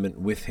assignment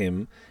with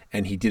him,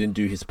 and he didn't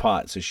do his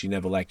part, so she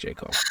never liked J.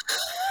 Cole.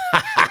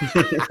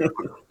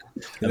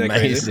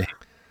 Amazing.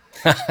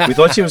 We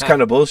thought she was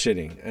kind of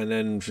bullshitting, and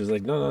then she was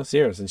like, no,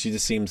 serious. And she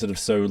just seemed sort of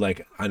so,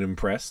 like,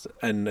 unimpressed.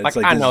 And it's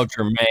like I know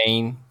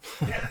Jermaine.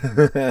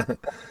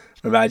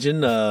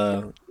 Imagine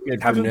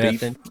having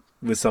beef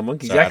with someone.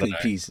 Exactly,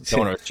 peace. Don't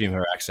want to assume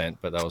her accent,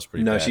 but that was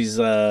pretty bad.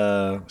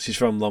 She's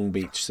from Long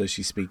Beach, so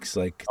she speaks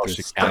like the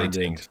she's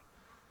standard.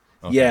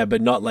 Okay. Yeah,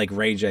 but not like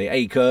Ray J.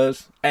 Hey,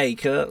 cuz. Like,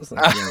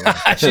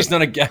 she's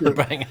not a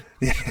gangbanger.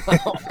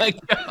 Oh my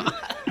god.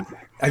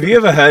 Have you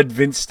ever heard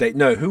Vince Staples?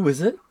 No, who was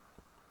it?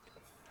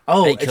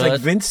 Oh, hey, it's like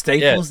Vince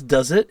Staples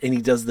does it, and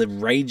he does the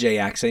Ray J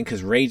accent,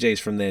 because Ray J's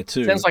from there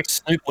too. Sounds like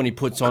Snoop when he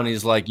puts on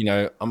his, like,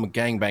 I'm a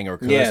gangbanger.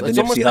 Yeah, it's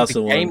the Nipsey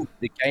Hussle one.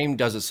 The game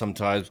does it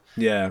sometimes.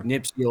 Yeah.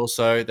 Nipsey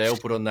also, they all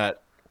put on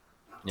that.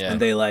 Yeah.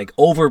 And they, like,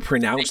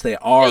 overpronounce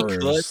their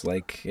R's.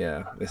 Like,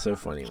 yeah, they're so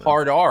funny. Man.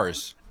 Hard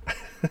R's.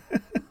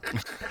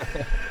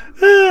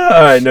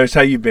 All right, Nose,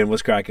 how you been?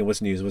 What's cracking?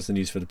 What's news? What's the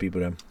news for the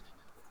people then?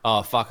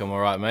 Oh, fuck, I'm all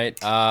right, mate.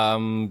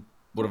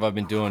 What have I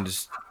been doing?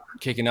 Just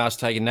kicking ass,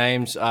 taking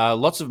names.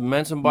 Lots of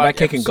momentum bike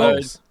kicking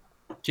goals.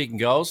 Kicking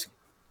goals?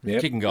 Yeah.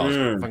 Kicking goals.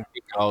 Fucking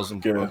kicking goals.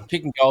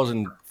 Kicking goals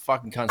and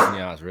fucking cunts in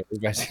the ass, really,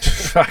 basically.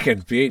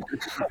 Fucking Pete.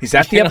 Is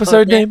that the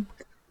episode name?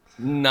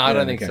 No, I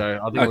don't think so.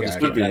 I think we'll just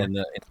keep that in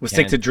the We'll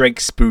stick to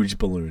Drake's Spooge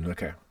balloon.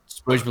 Okay.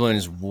 Spooge balloon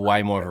is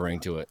way more of a ring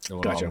to it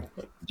than Gotcha.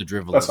 the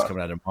drivel That's that's fine.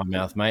 coming out of my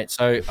mouth, mate.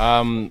 So,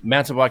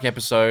 mountain bike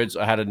episodes.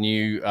 I had a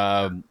new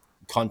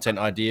content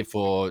idea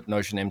for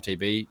Notion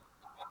MTB,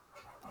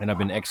 and I've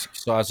been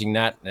exercising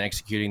that and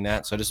executing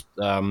that. So just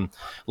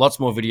lots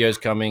more videos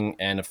coming,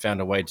 and I found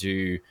a way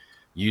to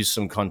use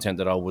some content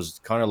that I was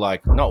kind of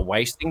like not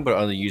wasting, but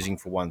only using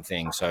for one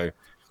thing. So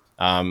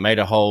made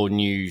a whole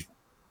new,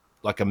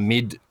 like a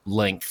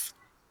mid-length,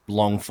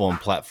 long-form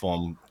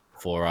platform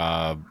for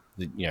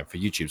for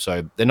YouTube.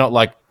 So they're not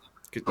like,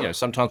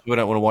 sometimes people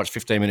don't want to watch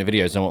 15-minute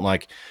videos. They want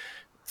like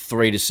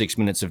 3 to 6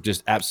 minutes of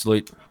just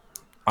absolute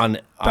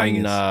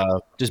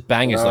Bangers. just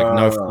bangers, like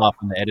no fluff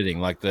in the editing,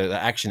 like the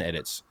action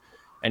edits.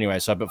 Anyway,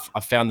 so I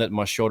found that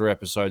one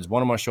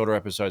of my shorter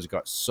episodes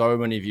got so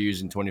many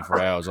views in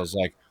 24 hours. I was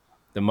like,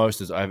 the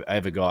most as I've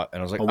ever got. And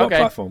I was like, On what okay,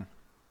 platform?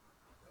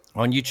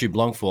 on YouTube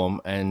long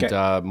form. And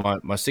Okay.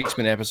 my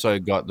 6-minute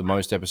episode got the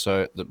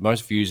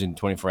most views in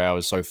 24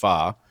 hours so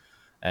far.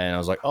 And I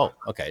was like, oh,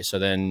 okay. So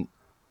then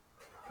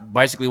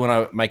basically when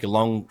I make a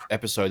long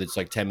episode that's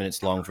like 10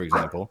 minutes long, for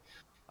example,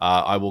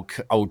 I will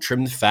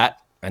trim the fat,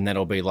 and then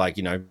it'll be like,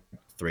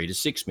 3 to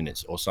 6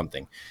 minutes or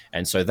something.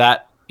 And so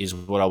that is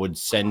what I would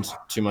send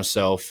to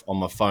myself on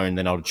my phone.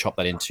 Then I would chop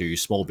that into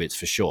small bits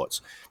for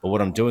shorts. But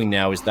what I'm doing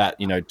now is that,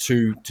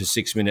 2 to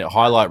 6 minute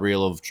highlight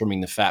reel of trimming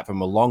the fat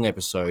from a long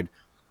episode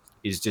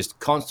is just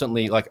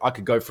constantly, like, I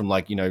could go from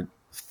like,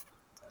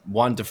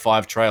 1 to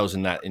 5 trails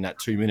in that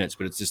 2 minutes,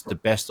 but it's just the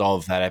best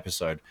of that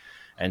episode.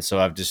 And so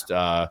I've just,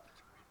 I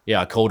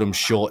called them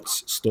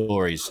shorts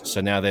stories.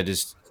 So now they're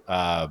just,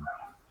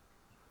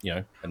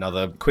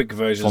 another Quick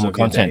versions form of of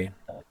your content, day.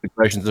 quick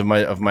versions of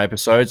my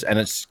episodes. And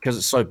it's because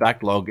it's so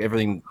backlogged,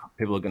 everything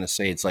people are going to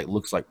see, it's like,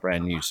 looks like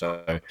brand new.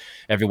 So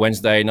every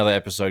Wednesday, another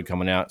episode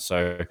coming out.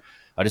 So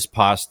I just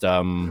passed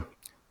 600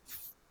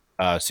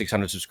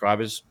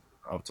 subscribers,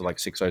 up to like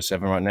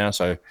 607 right now.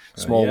 So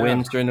small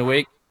wins during the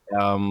week,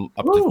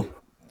 up to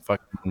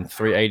fucking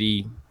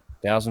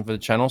 380,000 for the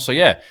channel. So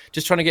yeah,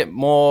 just trying to get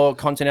more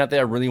content out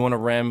there. I really want to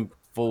ram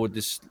forward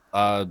this,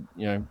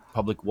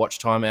 public watch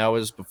time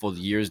hours before the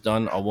year is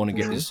done. I want to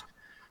get this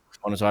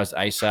monetized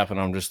ASAP, and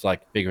I'm just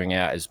like figuring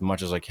out as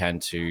much as I can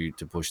to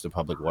push the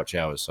public watch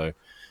hours. So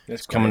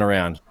That's it's coming great.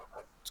 around.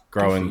 It's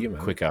growing you,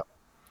 man. quicker.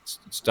 It's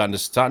starting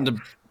to.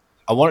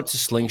 I want it to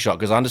slingshot,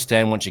 because I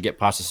understand once you get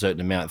past a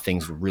certain amount,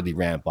 things really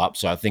ramp up.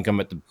 So I think I'm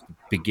at the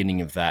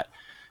beginning of that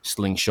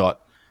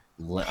slingshot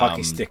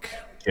Hockey stick.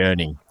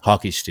 journey.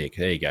 Hockey stick.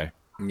 There you go.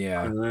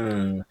 Yeah.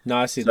 No,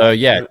 I see So that.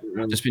 yeah,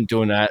 just been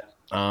doing that.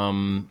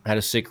 Had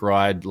a sick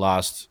ride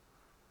last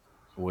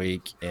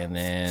week, and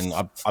then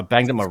I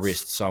banged up my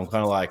wrist. So I'm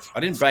kind of like, I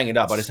didn't bang it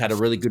up. I just had a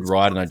really good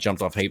ride, and I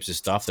jumped off heaps of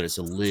stuff that it's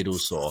a little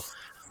sore.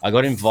 I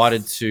got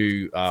invited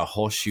to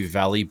Horseshoe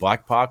Valley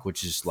Bike Park,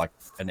 which is like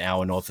an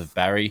hour north of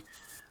Barrie,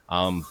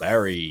 in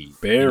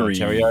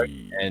Ontario.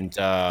 And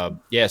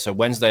so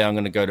Wednesday I'm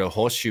going to go to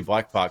Horseshoe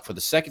Bike Park for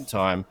the second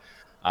time.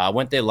 I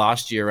went there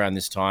last year around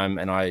this time,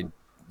 and I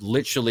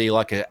literally,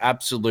 like an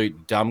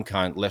absolute dumb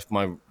cunt, left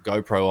my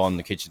GoPro on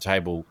the kitchen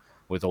table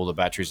with all the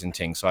batteries and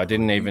things. So I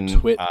didn't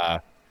even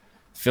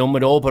film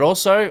it all. But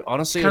also,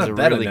 honestly, it was a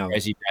really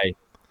crazy day.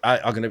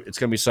 It's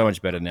gonna be so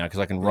much better now because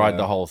I can ride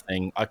the whole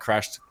thing. I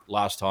crashed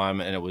last time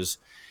and it was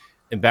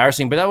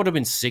embarrassing, but that would have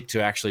been sick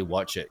to actually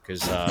watch it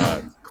because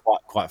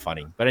quite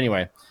funny. But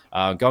anyway,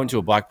 going to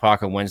a bike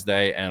park on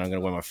Wednesday, and I'm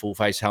gonna wear my full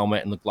face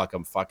helmet and look like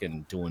I'm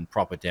fucking doing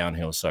proper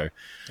downhill. So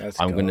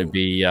I'm gonna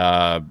be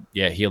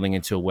healing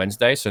until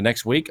Wednesday. So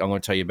next week I'm gonna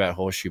tell you about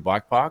Horseshoe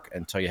Bike Park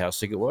and tell you how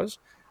sick it was.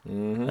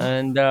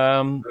 And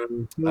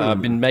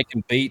I've been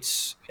making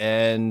beats,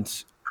 and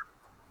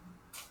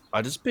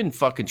I just been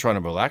fucking trying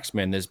to relax,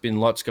 man. There's been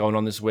lots going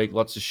on this week,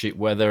 lots of shit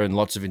weather and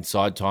lots of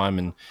inside time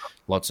and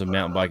lots of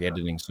mountain bike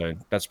editing. So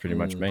that's pretty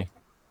much me.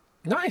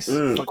 Nice.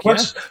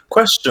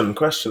 Question.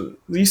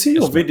 You see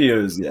your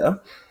videos, yeah?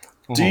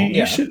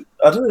 You should,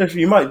 I don't know if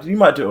you might do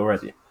it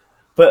already,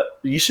 but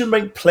you should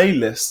make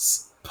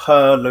playlists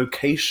per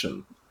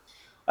location.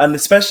 And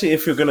especially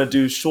if you're going to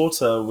do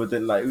shorter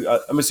within, like,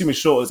 I'm assuming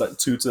short is like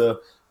 2 to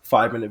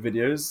 5 minute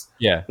videos.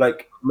 Yeah.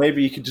 Like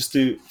maybe you could just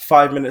do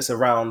 5 minutes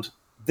around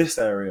this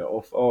area,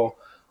 or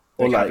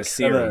like have a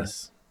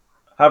series.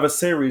 Have a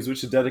series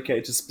which are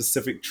dedicated to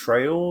specific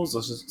trails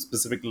or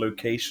specific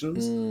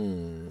locations.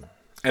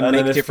 And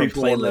make different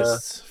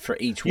playlists for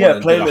each one.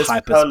 And playlists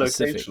hyper per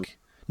specific. location.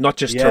 Not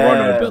just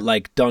Toronto, but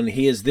like done,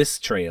 here's this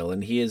trail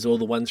and here's all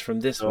the ones from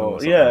this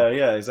one.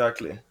 Yeah,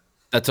 exactly.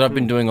 That's what I've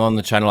been doing on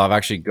the channel. I've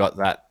actually got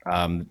that,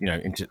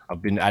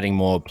 I've been adding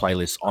more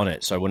playlists on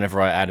it. So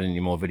whenever I add any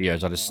more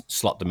videos, I just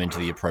slot them into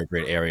the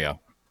appropriate area.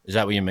 Is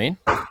that what you mean?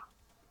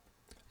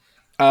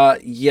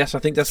 Yes, I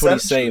think that's what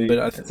he's saying, but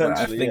I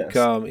think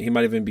he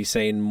might even be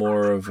saying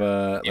more of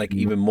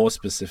even more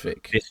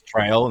specific. This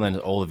trail, and then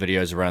all the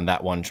videos around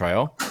that one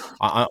trail.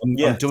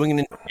 I'm doing it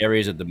in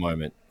areas at the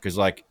moment because,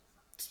 like,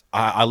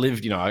 I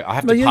live, I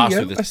have to pass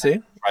through this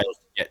trails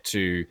yet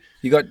to.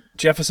 You got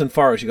Jefferson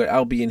Forest, you got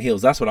Albion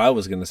Hills. That's what I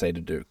was going to say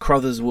to do.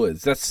 Crothers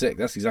Woods. That's sick.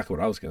 That's exactly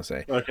what I was going to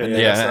say. Okay, And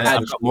yeah, And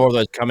I've got more of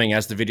those coming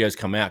as the videos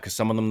come out because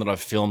some of them that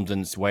I've filmed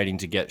and it's waiting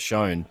to get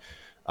shown,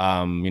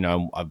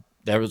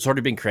 it's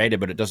already been created,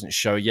 but it doesn't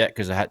show yet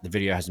because the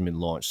video hasn't been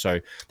launched. So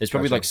there's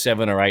probably like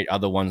 7 or 8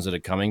 other ones that are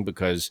coming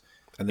because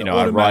and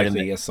I write in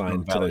automatically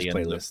assigned to those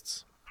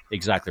playlists.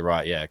 Exactly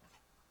right, yeah.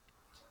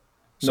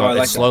 So No, I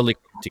like it's slowly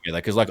together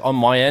because, like, on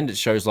my end, it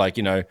shows like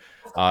in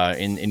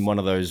one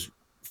of those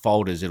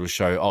folders, it'll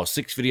show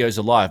 6 videos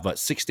are live, but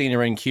 16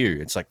 are in queue.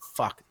 It's like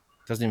fuck,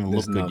 it doesn't even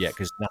look good yet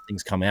because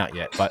nothing's come out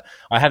yet. But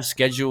I have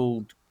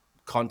scheduled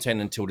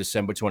content until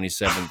December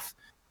 27th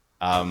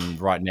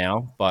right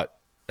now, but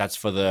that's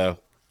for the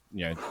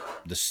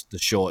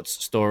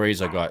shorts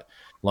stories. I got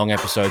long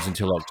episodes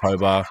until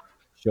October,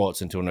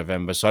 shorts until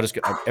November. So I just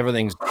got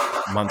everything's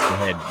months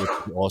ahead, which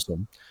is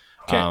awesome.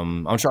 Okay.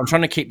 I'm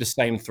trying to keep the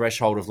same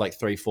threshold of like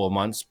 3-4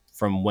 months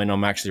from when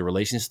I'm actually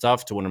releasing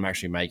stuff to when I'm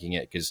actually making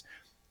it because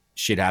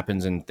shit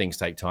happens and things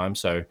take time.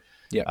 So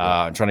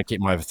I'm trying to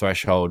keep my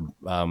threshold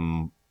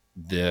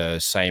the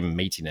same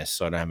meatiness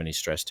so I don't have any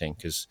stress thing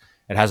because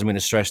it hasn't been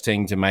a stress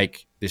thing to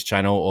make this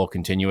channel or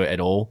continue it at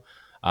all.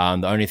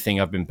 The only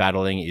thing I've been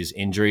battling is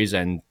injuries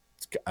and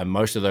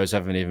most of those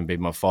haven't even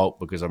been my fault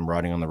because I'm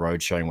riding on the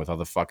road showing with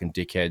other fucking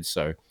dickheads.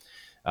 So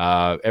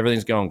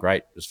everything's going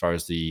great as far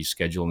as the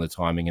schedule and the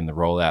timing and the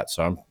rollout.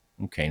 So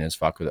I'm keen as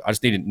fuck with it. I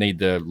just need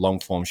the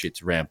long form shit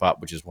to ramp up,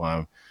 which is why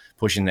I'm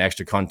pushing the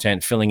extra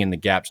content, filling in the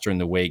gaps during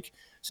the week.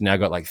 So now I've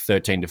got like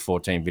 13 to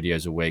 14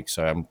 videos a week.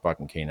 So I'm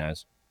fucking keen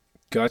as.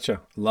 Gotcha.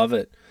 Love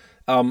it.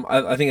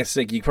 I think it's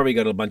sick. You probably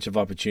got a bunch of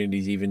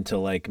opportunities even to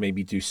like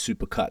maybe do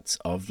super cuts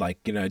of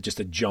like, just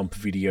a jump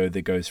video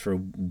that goes for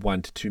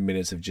 1 to 2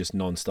 minutes of just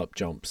non-stop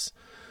jumps.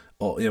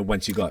 Or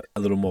once you got a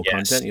little more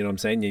content, you know what I'm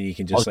saying? And you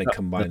can just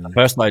combine. The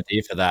first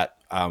idea for that,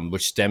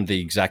 which stemmed to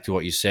exactly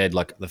what you said.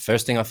 Like the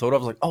first thing I thought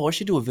of was like, I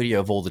should do a video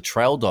of all the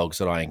trail dogs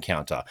that I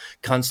encounter.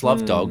 Cunts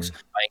love dogs.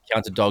 I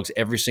encounter dogs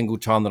every single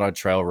time that I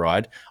trail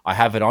ride. I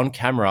have it on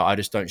camera. I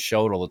just don't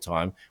show it all the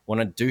time. When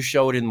I do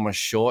show it in my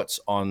shorts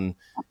on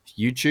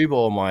YouTube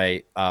or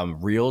my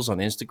reels on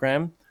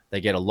Instagram, they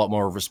get a lot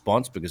more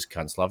response because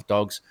cunts love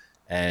dogs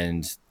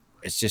and.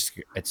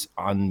 It's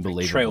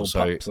unbelievable. Trail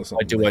pups or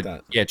something like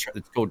that. Yeah,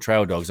 it's called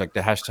trail dogs. Like the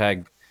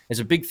hashtag is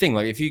a big thing.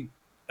 Like if you,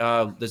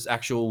 there's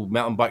actual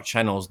mountain bike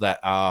channels that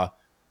are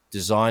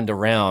designed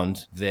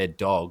around their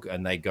dog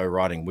and they go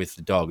riding with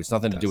the dog. It's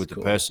nothing to do with the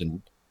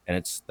person,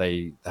 and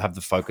they have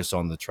the focus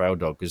on the trail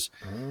dog because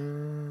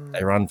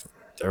they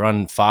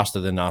run faster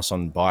than us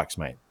on bikes,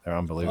 mate. They're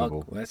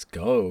unbelievable. Fuck, let's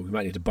go. We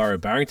might need to borrow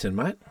Barrington,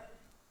 mate.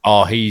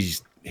 Oh,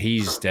 he's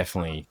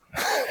definitely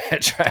a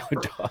trail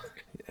dog.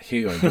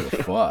 He gonna give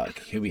a fuck.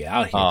 He'll be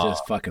out here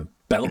just fucking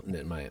belting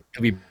it, mate.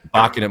 He'll be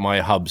barking at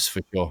my hubs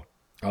for sure.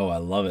 Oh, I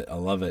love it.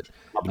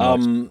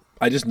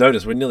 I just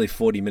noticed we're nearly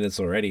 40 minutes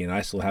already, and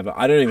I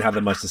don't even have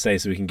that much to say,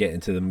 so we can get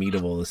into the meat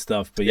of all this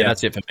stuff. But yeah,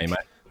 that's it for me, mate.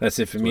 That's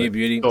it for me,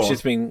 Beauty. It's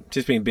just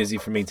been busy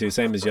for me too.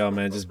 Same as y'all,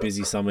 man. Just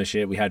busy summer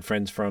shit. We had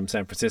friends from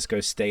San Francisco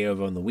stay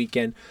over on the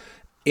weekend.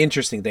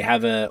 Interesting. They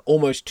have a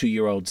almost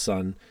 2-year-old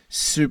son.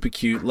 Super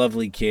cute,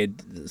 lovely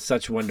kid.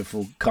 Such a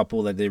wonderful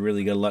couple that they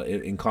really got a lot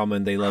in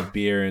common. They love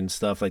beer and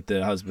stuff. Like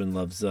the husband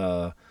loves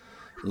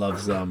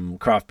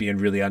craft beer and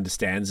really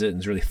understands it and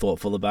is really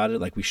thoughtful about it.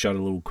 Like we shot a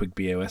little quick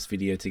BOS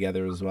video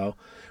together as well.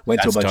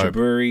 Went to a bunch of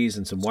breweries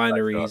and some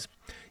wineries.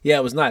 Yeah,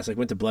 it was nice. Like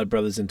went to Blood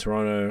Brothers in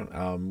Toronto,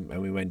 and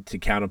we went to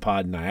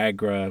Counterpart in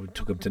Niagara. We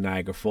took them to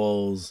Niagara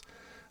Falls,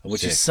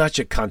 which is such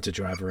a cunt to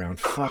drive around.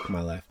 Fuck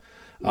my life.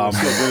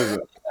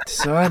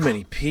 So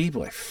many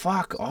people. Like,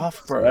 fuck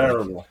off,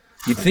 bro. Like,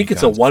 you'd think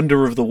it's a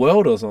wonder of the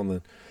world or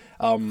something.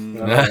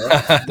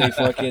 They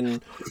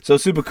fucking so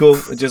super cool.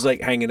 Just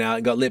like hanging out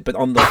and got lit. But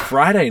on the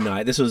Friday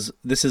night, this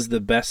is the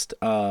best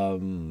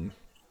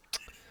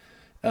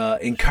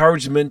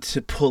encouragement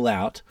to pull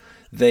out.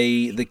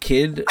 The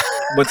kid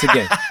once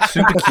again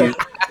super cute.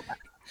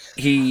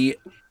 He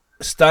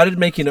started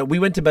making it. We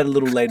went to bed a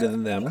little later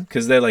than them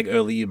because they're like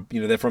early.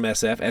 They're from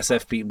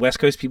SF. West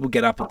Coast people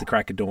get up at the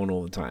crack of dawn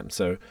all the time.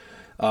 So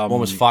one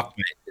was fucked,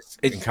 mate.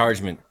 It's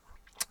encouragement.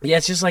 Yeah,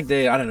 it's just like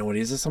I don't know what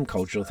it is. There's some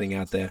cultural thing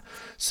out there.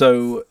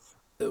 So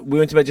we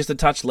went to bed just a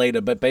touch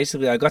later, but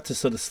basically I got to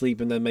sort of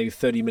sleep, and then maybe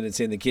 30 minutes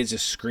in, the kids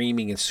just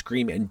screaming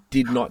and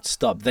did not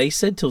stop. They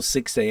said till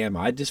 6 a.m.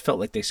 I just felt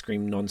like they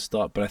screamed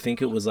nonstop, but I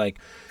think it was like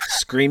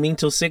screaming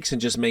till 6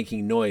 and just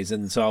making noise.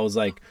 And so I was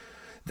like,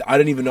 I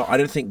don't even know. I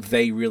don't think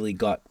they really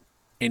got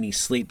any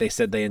sleep. They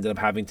said they ended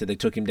up they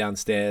took him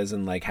downstairs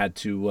and like had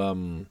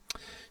to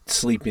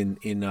sleep in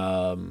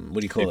what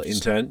do you call it?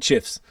 Intern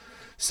shifts.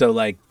 So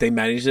like they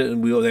managed it,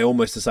 and they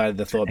almost decided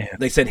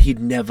they said he'd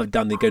never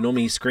done. They go,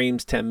 normally he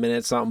screams 10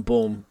 minutes, something,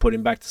 boom, put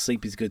him back to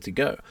sleep, he's good to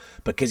go.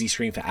 Because he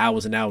screamed for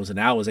hours and hours and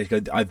hours, they go,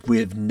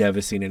 we've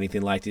never seen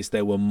anything like this.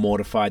 They were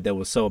mortified. They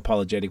were so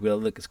apologetic. We were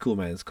like, look, it's cool,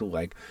 man, it's cool.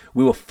 Like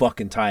we were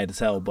fucking tired as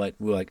hell, but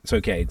we were like, it's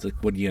okay. It's like,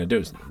 what are you gonna do?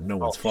 It's no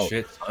one's fault.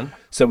 Shit, son.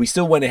 So we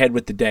still went ahead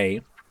with the day,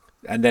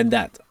 and then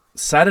that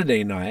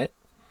Saturday night,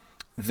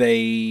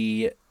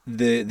 they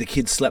the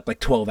kid slept like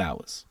 12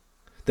 hours.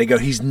 They go,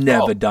 he's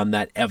never done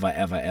that ever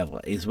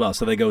as well.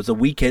 So they go, it's a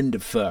weekend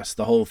of first.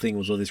 The whole thing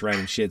was all this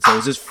random shit. So it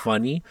was just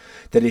funny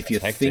that if you're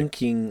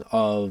thinking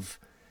of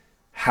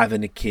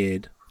having a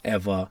kid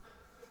ever,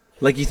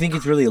 like you think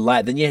it's really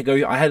light, then you go,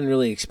 I hadn't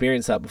really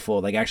experienced that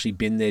before. Like actually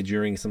been there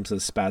during some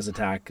sort of spaz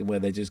attack where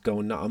they're just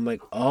going, no. I'm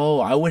like, oh,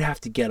 I would have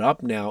to get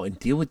up now and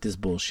deal with this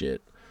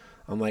bullshit.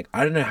 I'm like,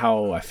 I don't know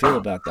how I feel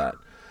about that.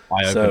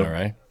 Eye-opener,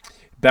 right?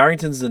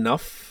 Barrington's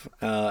enough,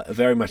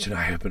 very much an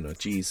eye-opener,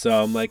 geez.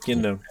 So I'm like,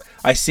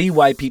 I see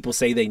why people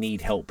say they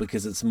need help,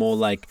 because it's more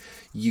like,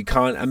 you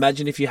can't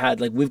imagine if you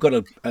had, like, we've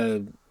got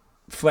a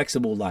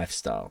flexible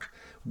lifestyle.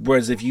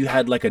 Whereas if you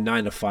had like a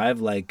 9 to 5,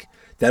 like,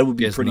 that would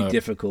be pretty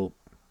difficult.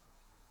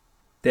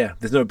 Yeah,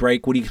 there's no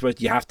break. What are you supposed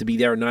to, you have to be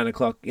there at 9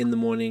 o'clock in the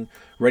morning,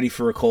 ready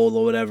for a call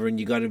or whatever, and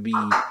you got to be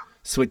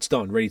switched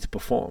on, ready to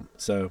perform.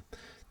 So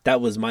that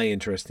was my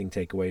interesting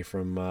takeaway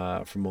from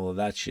all of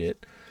that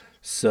shit.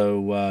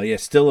 So,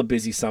 still a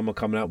busy summer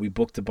coming out. We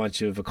booked a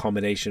bunch of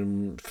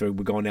accommodation we're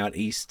going out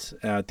east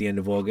at the end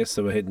of August.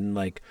 So we're hitting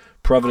like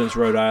Providence,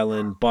 Rhode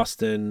Island,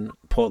 Boston,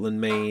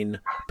 Portland, Maine,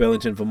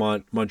 Burlington,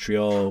 Vermont,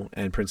 Montreal,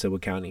 and Prince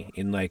Edward County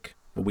in like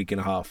a week and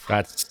a half.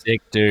 That's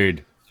sick,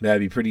 dude. That'd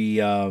be pretty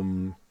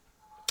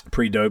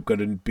dope.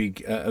 Got a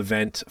big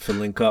event for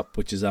Link Up,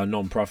 which is our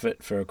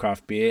non-profit for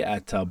craft beer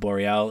at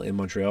Boreal in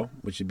Montreal,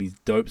 which would be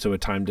dope. So we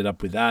timed it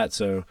up with that.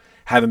 So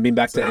haven't been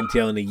back to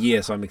MTL in a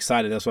year, so I'm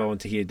excited. That's why I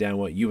want to hear down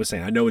what you were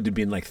saying. I know it had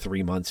been like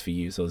 3 months for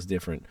you, so it's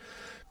different.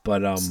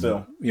 But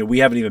still, we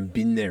haven't even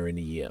been there in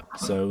a year.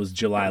 So it was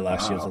July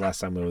last year was the last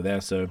time we were there.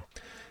 So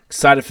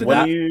excited for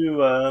that. When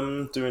are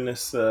you doing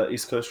this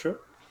East Coast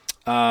trip?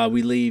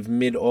 We leave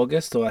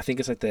mid-August, or I think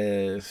it's like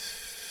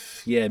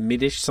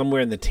mid-ish,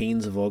 somewhere in the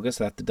teens of August.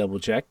 I have to double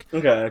check.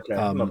 Okay.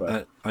 Not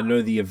bad. I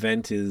know the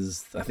event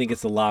is, I think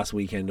it's the last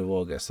weekend of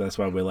August. So that's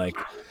why we're like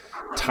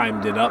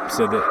timed it up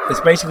so that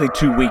it's basically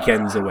 2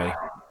 weekends away.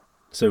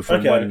 So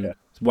from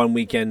one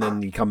weekend,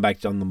 and you come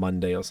back on the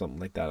Monday or something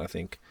like that, I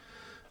think.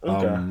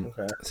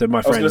 Okay. So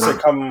my friend, I was going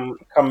to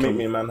say, come meet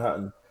me in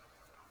Manhattan.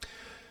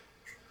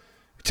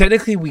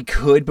 Technically, we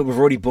could, but we've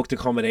already booked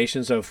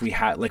accommodation. So if we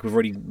had, like, we've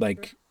already,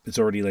 like, it's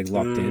already like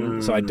locked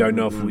in. So I don't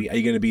know if are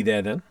you going to be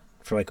there then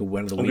for like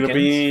one of the weekends? I'm going to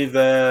be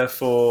there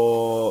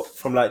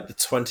from like the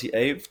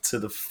 28th to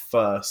the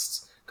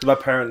 1st. Because my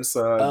parents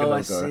are going to go.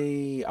 I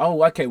see.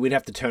 Oh, okay. We'd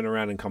have to turn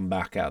around and come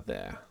back out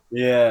there.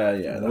 Yeah.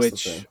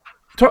 That's the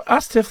thing.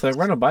 Ask Tiff, though.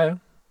 Run a bio.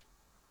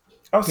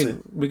 I'll see.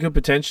 We could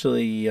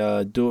potentially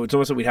do it. It's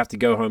almost like we'd have to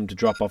go home to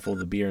drop off all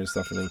the beer and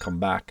stuff and then come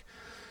back.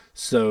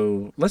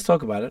 So let's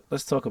talk about it.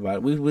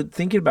 We were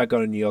thinking about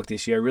going to New York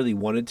this year. I really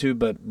wanted to,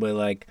 but we're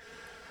like,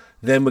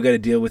 then we're going to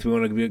deal with, we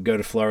want to go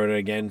to Florida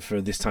again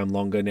for this time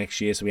longer next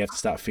year. So we have to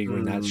start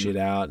figuring that shit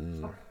out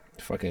and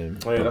fucking.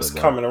 Oh, yeah, that's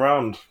coming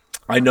around.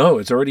 I know,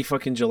 it's already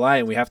fucking July,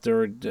 and we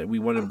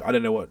want to, I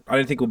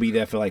don't think we'll be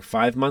there for like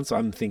 5 months.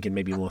 I'm thinking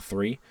maybe more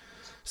 3.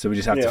 So we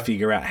just have to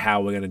figure out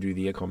how we're going to do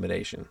the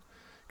accommodation.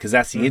 Because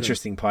that's the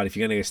interesting part. If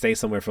you're going to stay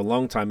somewhere for a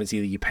long time, it's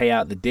either you pay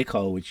out the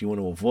dickhole, which you want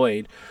to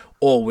avoid,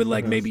 or with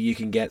like maybe you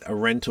can get a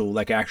rental,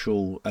 like a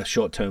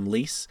short-term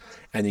lease,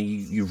 and then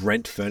you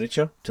rent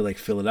furniture to like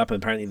fill it up.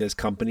 And apparently there's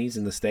companies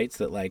in the States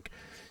that like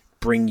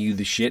bring you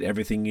the shit,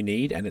 everything you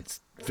need, and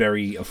it's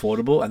very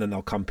affordable, and then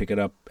they'll come pick it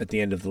up at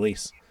the end of the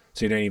lease.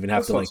 So you don't even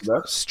have to like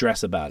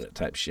stress about it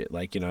type shit.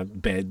 Like,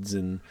 beds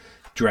and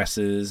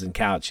dresses and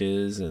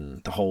couches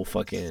and the whole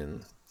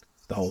thing.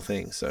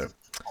 So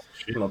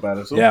not bad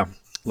at all. Yeah.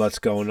 Lots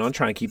going on.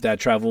 Try and keep that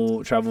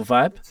travel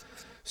vibe.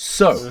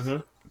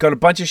 So, got a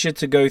bunch of shit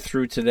to go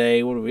through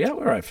today. What are we at?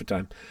 We're all right for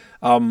time.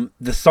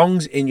 The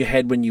songs in your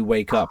head when you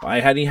wake up. I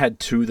only had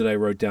 2 that I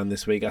wrote down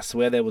this week. I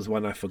swear there was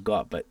one I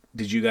forgot, but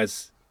did you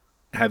guys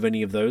have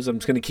any of those? I'm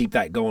just going to keep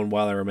that going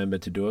while I remember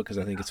to do it because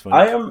I think it's funny.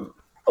 I am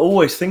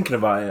always thinking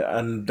about it,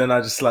 and then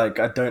I just I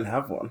don't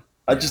have one.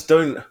 I just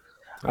don't.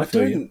 I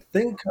don't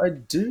think I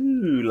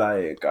do.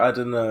 Like, I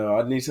don't know.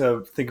 I need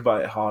to think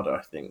about it harder,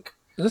 I think.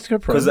 That's a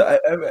good problem.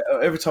 Because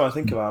every time I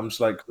think about it, I'm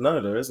just like,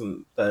 no, there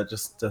isn't. There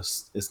just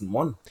isn't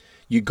one.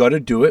 You got to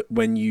do it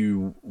when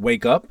you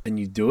wake up and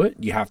you do it.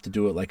 You have to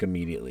do it like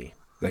immediately.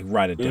 Like,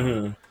 write it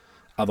down.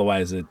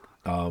 Otherwise it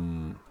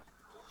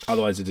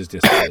just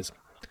disappears.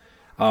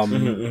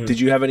 Did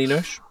you have any,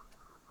 Nosh?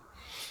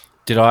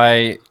 Did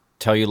I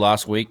tell you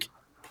last week?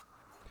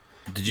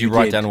 Did you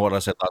write down what I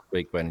said last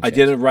week? I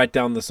didn't write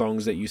down the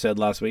songs that you said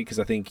last week because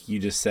I think you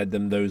just said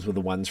them. Those were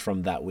the ones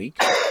from that week.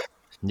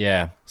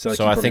 Yeah. So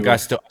I think I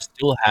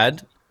still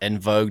had En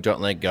Vogue, Don't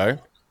Let Go.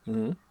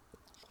 Because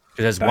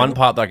there's one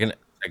part that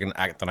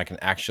I can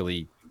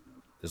actually.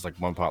 There's like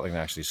one part that I can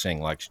actually sing.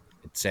 Like,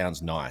 it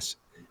sounds nice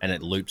and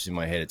it loops in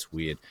my head. It's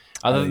weird.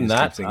 Other than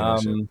that,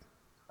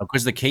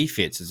 because the key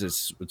fits,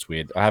 it's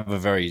weird. I have a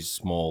very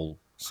small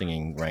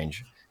singing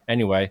range.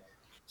 Anyway,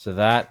 so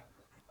that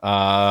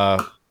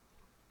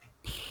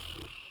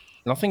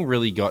nothing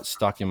really got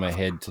stuck in my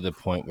head to the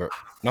point where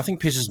nothing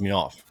pisses me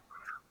off.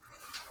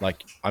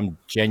 Like, I'm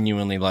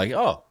genuinely like,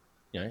 oh,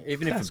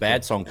 even if a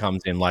bad song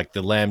comes in, like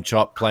the Lamb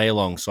Chop play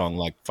along song,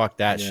 like fuck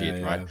that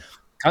shit, right?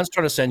 Cunt's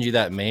trying to send you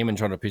that meme and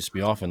trying to piss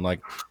me off. And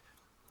like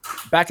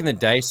back in the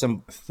day,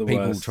 some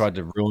people tried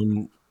to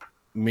ruin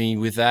me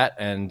with that.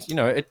 And, you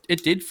know,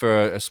 it did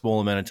for a small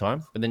amount of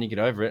time, but then you get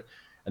over it.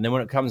 And then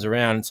when it comes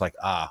around, it's like,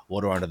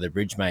 water under the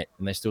bridge, mate.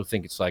 And they still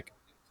think it's like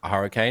a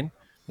hurricane.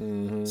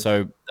 Mm-hmm.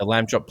 So the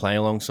Lamb Chop Play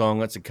Along song,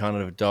 that's a kind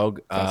of a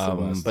dog.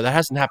 But that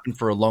hasn't happened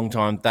for a long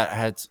time. That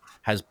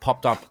has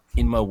popped up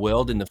in my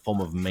world in the form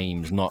of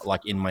memes, not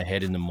like in my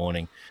head in the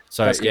morning.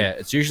 So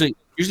it's usually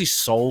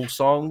soul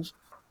songs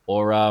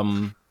or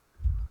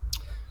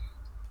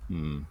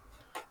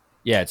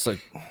it's like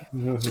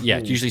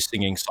it's usually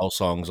singing soul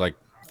songs, like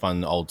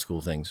fun old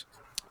school things.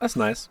 That's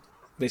nice.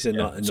 They said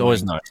not. It's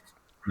always nice.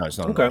 No, it's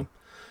not. Okay. Annoying.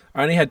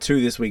 I only had 2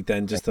 this week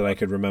then, just that I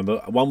could remember.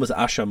 One was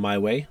Usher My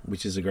Way,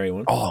 which is a great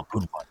one. Oh,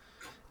 good one.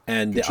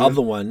 And the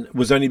other one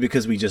was only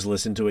because we just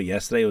listened to it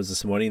yesterday. It was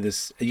this morning.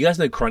 You guys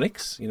know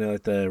Chronics? You know,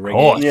 like the reggae.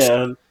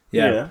 Oh,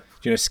 yeah.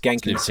 Do you know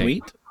Skank and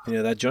Sweet? You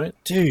know that joint?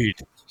 Dude.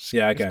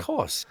 Yeah, okay. Of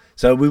course.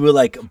 So we were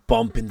like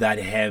bumping that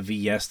heavy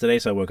yesterday,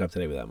 so I woke up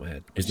today with that in my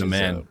head. He's the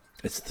man.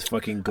 It's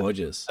fucking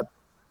gorgeous.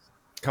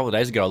 A couple of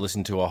days ago, I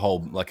listened to a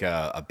whole, like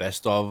a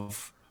best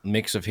of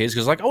mix of his,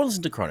 because like I want to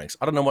listen to Chronics.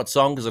 I don't know what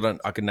song, because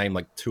I can name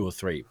like 2 or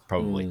 3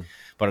 probably,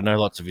 but I know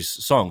lots of his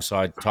songs. So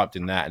I typed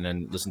in that and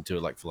then listened to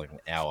it like for like an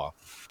hour.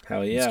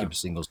 Hell yeah! Skip a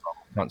single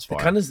song. The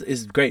kind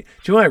is great.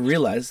 Do you know what I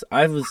realized?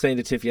 I was saying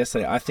to Tiff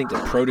yesterday, I think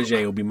that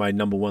Protégé will be my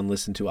number 1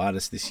 listened to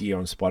artist this year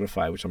on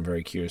Spotify, which I'm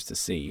very curious to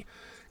see,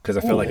 because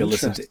I feel like I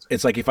listen to.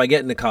 It's like if I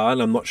get in the car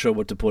and I'm not sure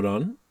what to put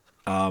on,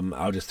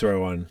 I'll just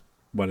throw on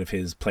one of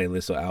his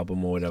playlists or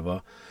album or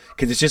whatever,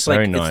 because it's just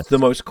like it's the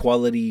most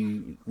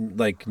quality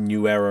like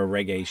new era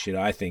reggae shit.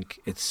 I think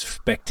it's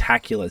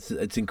spectacular.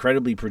 It's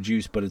incredibly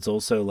produced, but it's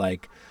also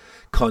like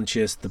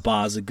conscious. The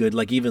bars are good.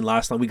 Like even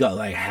last night, we got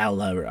like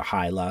hella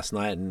high last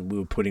night, and we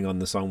were putting on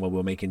the song while we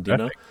were making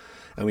dinner. Perfect.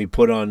 And we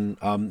put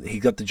on he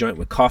got the joint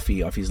with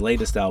Coffee off his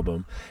latest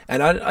album,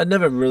 and I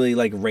never really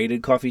like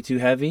rated Coffee too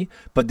heavy,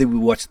 but then we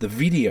watched the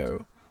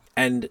video,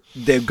 and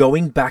they're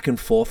going back and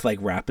forth like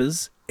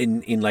rappers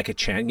in like a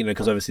chant, you know,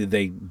 because obviously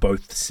they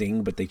both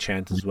sing but they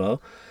chant as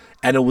well.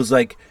 And it was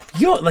like,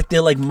 like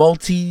they're like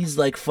multis,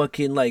 like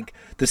fucking like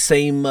the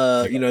same,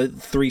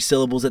 3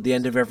 syllables at the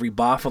end of every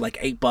bar for like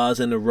 8 bars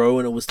in a row.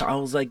 And I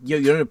was like,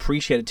 you don't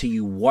appreciate it till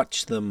you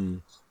watch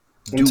them.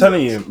 I'm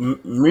telling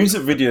you,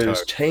 music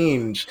videos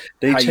change.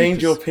 They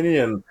change your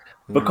opinion.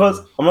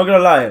 Because I'm not gonna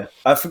lie,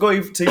 I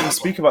forgot to even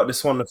speak about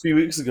this one a few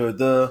weeks ago.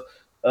 The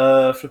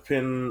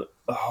flipping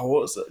what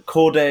was it?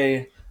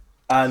 Corday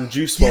and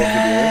Juice WRLD video.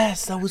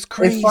 Yes, that was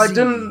crazy.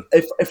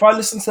 If I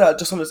listen to that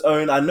just on its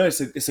own, I know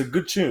it's a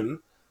good tune,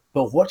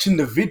 but watching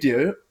the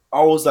video,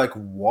 I was like,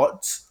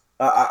 what?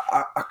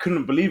 I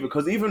couldn't believe it,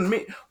 because even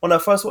me, when I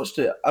first watched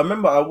it, I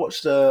remember I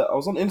was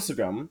on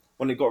Instagram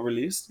when it got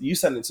released. You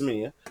sent it to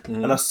me,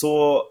 and I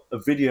saw a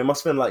video. It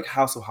must have been like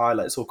House of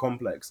Highlights or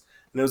Complex,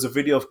 and there was a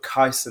video of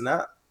Kai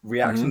Cenat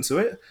reacting to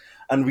it,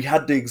 and we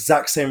had the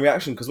exact same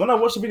reaction. Because when I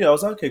watched the video, I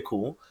was like, okay,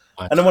 cool.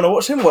 And then when I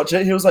watched him watch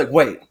it, he was like,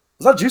 wait,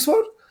 was that Juice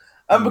WRLD?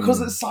 And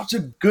because it's such a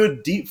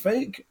good deep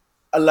fake,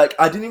 like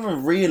I didn't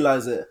even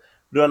realize it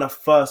when I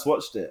first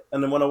watched it.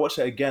 And then when I watch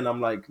it again, I'm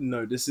like,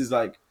 no, this is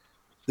like,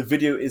 the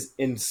video is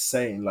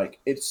insane. Like,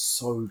 it's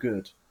so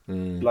good.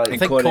 Like, I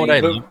think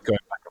Corday going back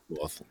and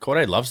forth.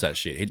 Corday loves that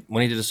shit.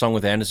 When he did a song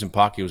with Anderson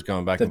 .Paak, he was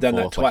going back and forth.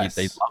 They've done that twice.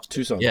 They love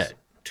 2 songs. Yeah.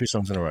 2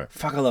 songs in a row.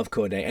 Fuck, I love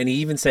Corday. And he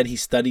even said he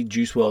studied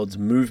Juice WRLD's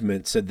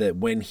movement so that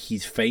when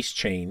his face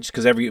changed,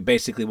 because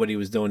basically what he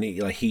was doing,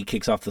 he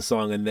kicks off the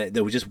song, and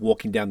they were just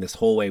walking down this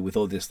hallway with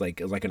all this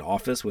like an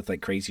office with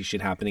like crazy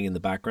shit happening in the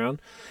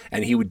background,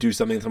 and he would do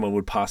something. Someone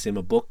would pass him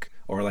a book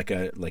or like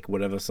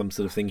whatever, some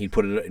sort of thing. He'd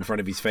put it in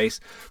front of his face,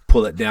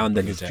 pull it down,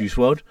 then it's Juice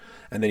WRLD,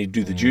 and then he'd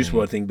do the Juice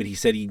WRLD thing. But he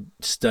said he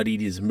studied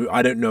his move.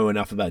 I don't know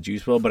enough about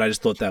Juice WRLD, but I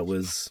just thought that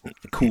was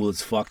cool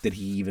as fuck that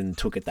he even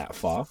took it that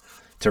far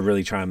to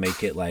really try and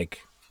make it like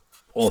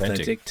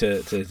authentic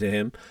to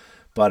him.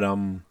 But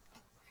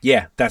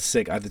yeah, that's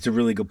sick. It's a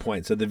really good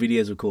point. So the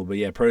videos are cool, but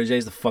yeah, Protégé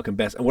is the fucking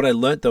best. And what I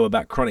learned though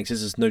about Chronics,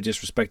 this is no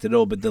disrespect at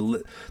all, but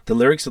the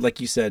lyrics are,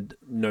 like you said,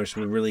 Nosh,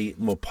 were really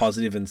more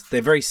positive, and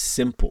they're very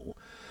simple.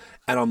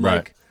 And I'm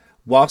like,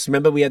 whilst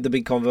remember we had the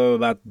big convo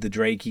about the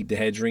Dre Keep the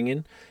Heads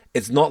Ringing,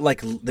 it's not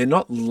like they're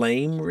not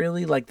lame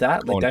really like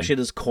that. Like that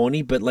shit is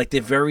corny, but like they're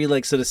very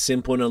like sort of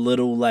simple and a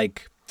little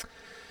like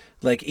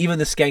even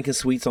the Skank and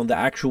Sweet song, the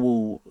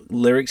actual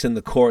lyrics in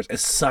the chorus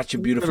is such a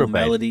beautiful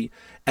melody.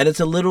 And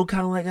it's a little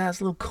kind of like, it's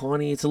a little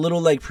corny. It's a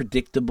little like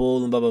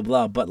predictable and blah, blah,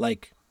 blah. But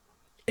like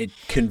it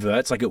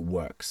converts, like it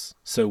works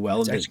so well.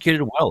 It's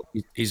executed well.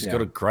 He's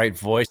got a great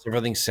voice.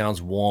 Everything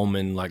sounds warm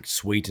and like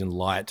sweet and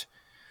light.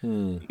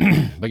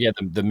 But yeah,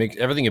 the mix,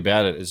 everything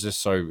about it is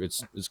just so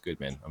it's good,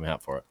 man. I'm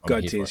out for it.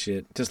 God tier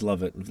shit. Just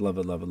love it. Love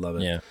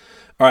it. Yeah.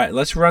 All right,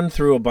 let's run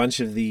through a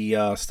bunch of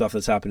the stuff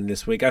that's happening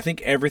this week. I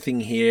think everything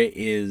here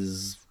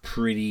is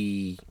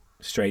pretty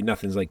straight.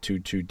 Nothing's like too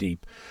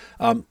deep.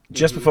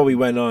 Just before we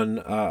went on,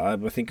 I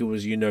think it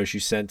was you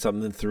sent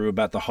something through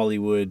about the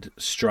Hollywood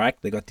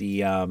strike. They got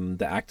the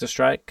actor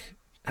strike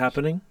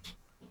happening.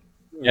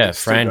 Yeah, It's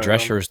still Fran going on.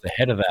 Drescher is the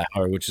head of that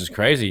hoe, which is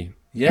crazy.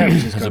 Yeah, which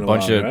is There's a kind of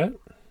bunch wild, of right?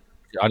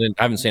 I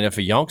haven't seen her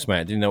for yonks,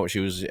 man. I didn't know what she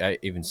was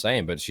even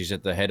saying, but she's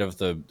at the head of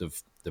the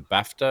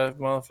BAFTA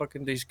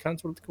motherfucking these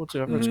cunts.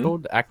 Whatever it's Mm-hmm.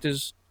 called, the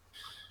Actors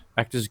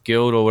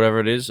Guild or whatever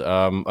it is.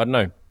 I don't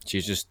know.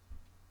 She's just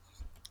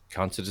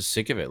cunts are just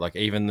sick of it. Like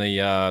even the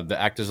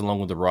actors along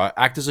with the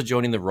actors are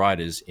joining the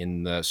writers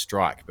in the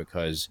strike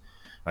because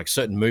like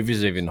certain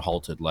movies have been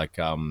halted. Like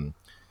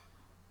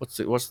what's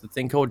the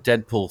thing called?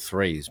 Deadpool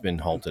 3 has been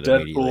halted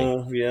immediately.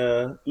 Deadpool,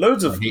 yeah,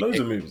 loads Like, of loads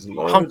of movies,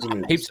 loads of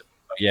movies. heaps of,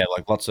 yeah,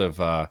 like lots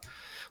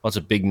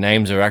of big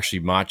names are actually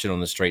marching on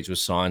the streets with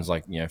signs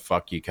like,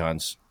 fuck you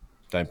cunts,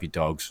 don't be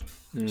dogs,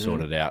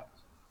 sort it out.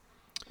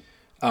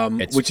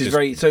 It's Which is just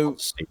very so.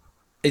 such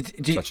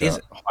Is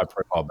a high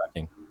profile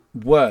backing.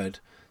 word.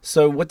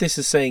 So what this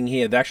is saying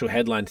here, the actual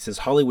headline says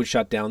Hollywood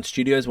shut down.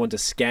 Studios want to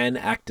scan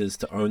actors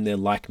to own their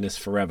likeness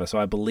forever. So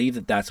I believe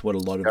that that's what a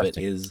lot of it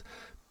Disgusting. is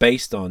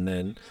based on.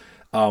 Then,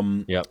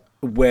 Yep.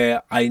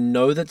 where I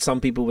know that some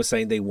people were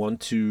saying they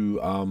want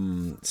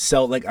to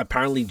sell, like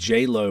apparently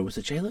J Lo, was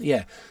it J Lo?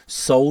 Yeah,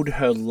 sold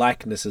her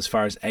likeness as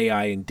far as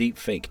AI and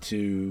deepfake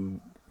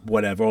to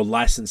whatever, or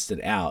licensed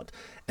it out.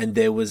 And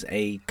there was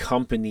a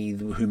company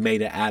who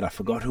made an ad. I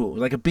forgot who it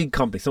was, like a big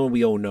company, someone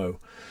we all know.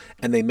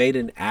 And they made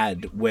an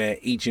ad where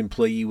each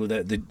employee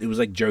it was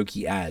like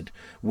jokey ad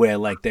where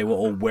like they were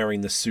all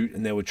wearing the suit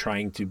and they were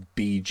trying to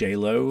be J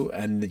Lo,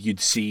 and you'd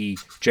see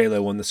J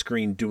Lo on the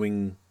screen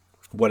doing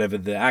whatever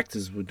the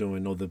actors were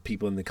doing or the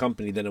people in the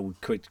company. Then it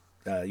would quick,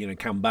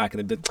 come back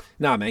and they'd be,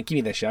 nah, man, give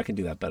me that shit. I can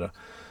do that better.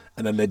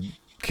 And then they'd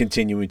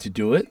continuing to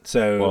do it.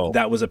 So Whoa.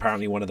 that was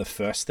apparently one of the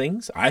first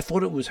things. I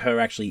thought it was her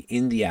actually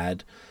in the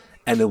ad,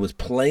 and it was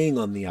playing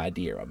on the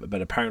idea of it,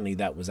 but apparently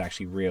that was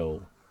actually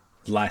real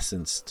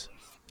licensed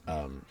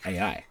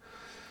AI.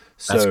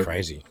 That's So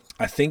crazy.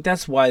 I think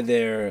that's why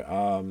they're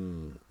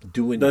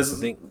doing this. I There's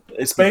think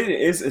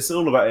it's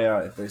all about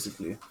AI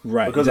basically,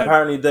 right. Is because that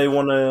apparently they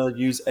want to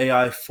use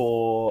AI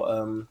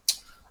for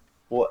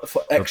for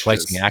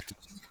Replacing extras. actors.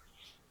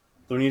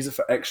 They want to use it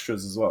for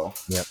extras as well.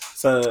 Yep.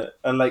 So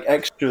and like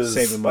extras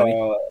saving money?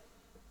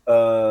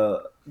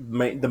 are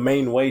the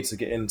main way to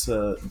get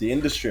into the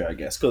industry, I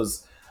guess.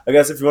 Because I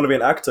guess if you want to be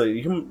an actor,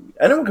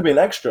 anyone can be an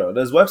extra.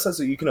 There's websites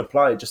that you can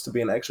apply just to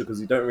be an extra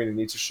because you don't really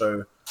need to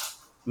show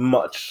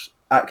much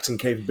acting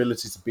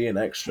capability to be an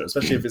extra,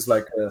 especially if it's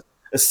like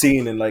a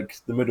scene in like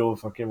the middle of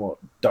fucking what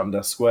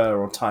Dundas Square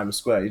or Times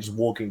Square. You're just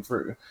walking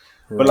through,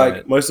 but Right.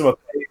 like most of them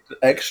are paid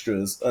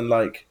extras, and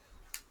like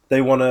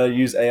they want to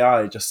use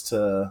AI just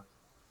to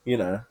you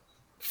know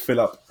fill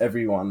up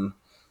everyone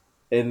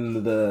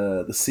in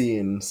the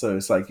scene. So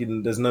it's like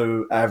there's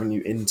no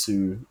avenue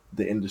into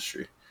the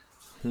industry.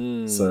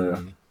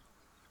 So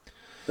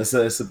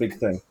it's a big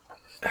thing.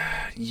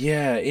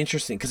 Yeah,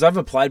 interesting. Because I've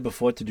applied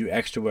before to do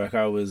extra work.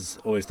 I was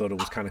always thought it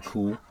was kind of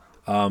cool.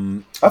 I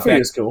think Back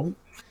it's cool.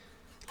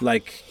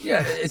 like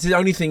yeah, it's the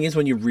only thing is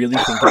when you really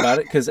think about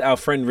it. Because our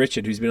friend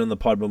Richard, who's been on the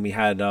pod when we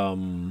had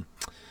what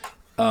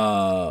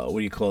do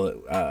you call it?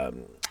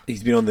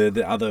 He's been on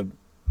the other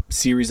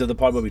series of the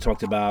pod where we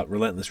talked about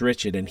Relentless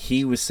Richard, and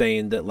he was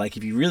saying that like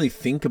if you really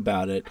think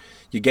about it,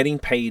 you're getting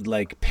paid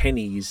like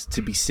pennies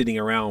to be sitting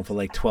around for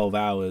like 12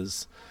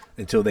 hours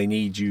until they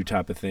need you,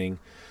 type of thing.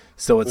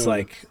 So it's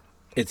like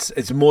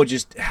it's more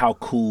just how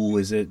cool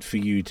is it for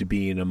you to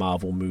be in a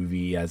Marvel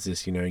movie as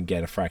this, and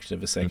get a fraction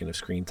of a second of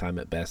screen time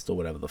at best or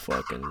whatever the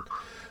fuck. And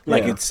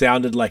like Yeah. it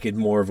sounded like it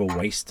more of a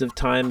waste of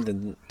time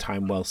than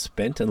time well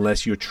spent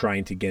unless you're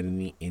trying to get in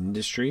the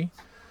industry.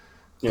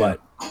 Yeah. But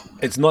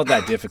it's not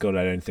that difficult,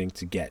 I don't think,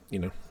 to get,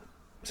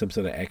 some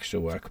sort of extra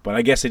work. But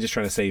I guess they're just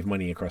trying to save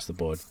money across the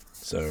board.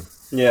 So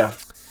Yeah.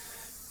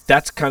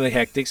 that's kind of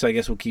hectic. So I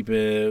guess we'll keep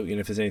it,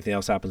 if there's anything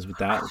else happens with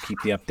that, we'll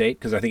keep the update.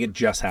 Because I think it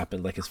just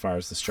happened, like, as far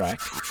as the strike.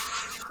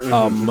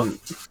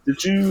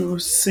 Did you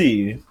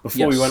see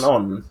before we Yes. went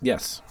on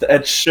Yes. the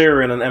Ed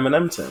Sheeran and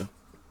Eminem thing?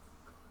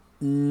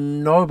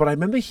 No, but I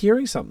remember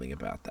hearing something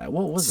about that.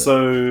 What was it?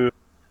 So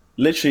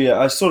literally,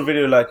 I saw a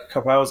video like a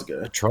couple hours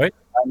ago. Detroit?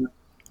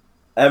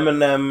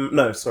 Eminem,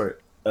 no, sorry,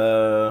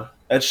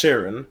 Ed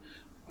Sheeran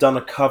done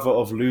a cover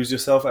of "Lose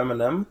Yourself"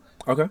 Eminem,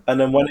 Okay. and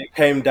then when it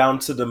came down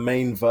to the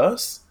main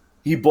verse,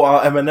 he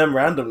brought out Eminem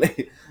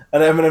randomly,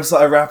 and Eminem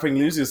started rapping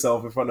 "Lose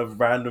Yourself" in front of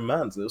random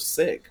man. So it was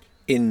sick.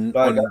 Like,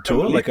 I On couldn't tour,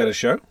 believe like at it. a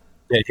show?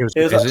 Yeah, It was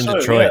he was that in show,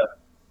 Detroit.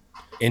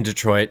 yeah. In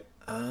Detroit.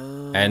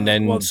 And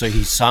then Well, so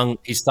he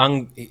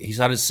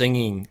started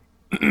singing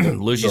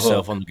Lose the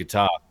Yourself hook. on the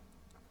guitar.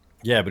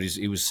 Yeah, but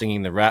he was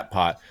singing the rap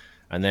part.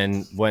 And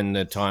then when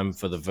the time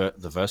for the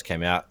verse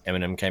came out,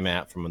 Eminem came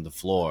out from the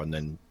floor and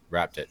then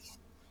rapped it.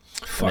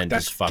 And Fuck, then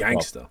that's just fucked off.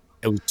 gangster.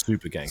 It was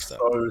super gangster.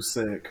 So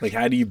sick. Like,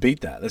 how do you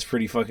beat that? That's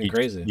pretty fucking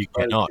crazy. You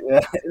Like, cannot.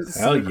 yeah, it's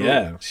Hell so cool.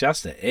 yeah.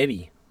 Shouts to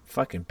Eddie.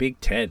 Fucking Big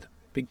Ted.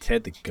 Big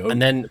Ted the GOAT.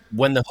 And then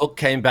when the hook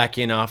came back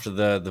in after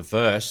the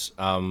verse,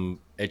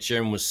 Ed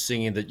Sheeran was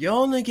singing that you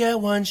only get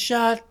one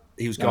shot.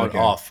 He was going Okay.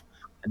 off,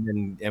 and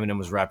then Eminem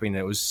was rapping.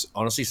 And it was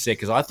honestly sick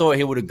because I thought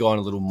he would have gone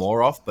a little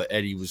more off, but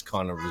Eddie was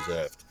kind of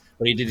reserved.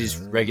 But he did his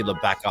regular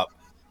backup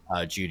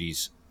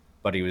duties.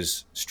 but he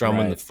was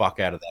strumming the fuck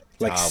out of that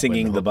guitar, like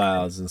singing when the hook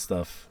bars and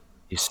stuff.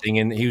 He was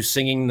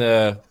singing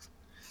the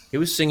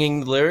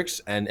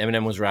lyrics, and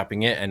Eminem was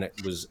rapping it, and it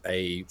was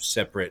a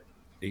separate.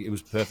 It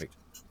was perfect.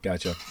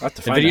 Gotcha. I have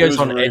to The find video's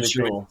that. on really Ed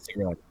Sheeran. cool.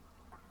 Instagram.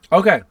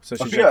 Okay, so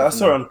I forget. I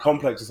saw it on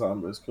Complex or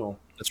something, but it's cool.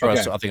 That's right.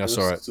 Okay. I think I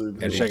saw it. super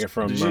Let's cool. check it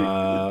from Did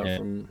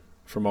you-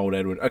 from old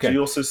Edward. Did Okay, you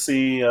also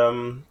see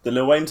the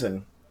Lil Wayne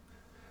thing?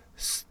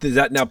 is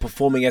that now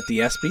performing at the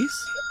ESPYs?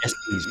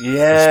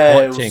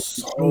 Yeah, it was The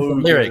so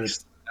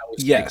lyrics. That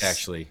was Yes. sick,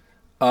 actually.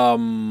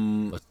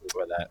 Let's talk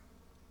about that.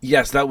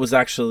 Yes, that was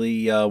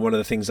actually one of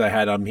the things I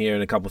had on here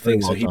and a couple of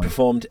things. So he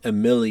performed a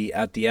Millie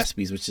at the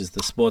ESPYs, which is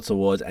the sports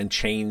awards, and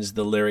changed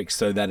the lyrics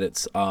so that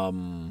it's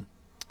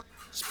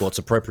sports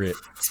appropriate.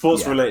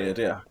 Sports related,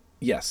 yeah.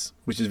 Yes,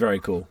 which is very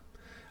cool.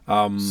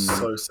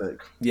 So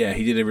sick. Yeah,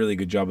 he did a really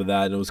good job of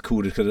that, and it was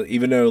cool because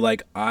even though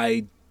like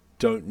I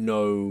don't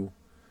know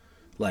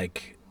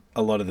like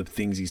a lot of the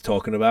things he's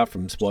talking about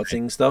from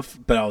sportsing stuff,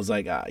 but I was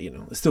like,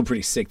 it's still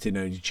pretty sick to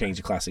know you change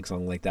a classic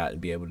song like that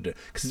and be able to do it.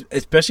 Because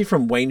especially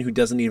from Wayne, who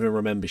doesn't even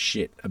remember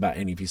shit about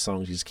any of his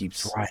songs, he just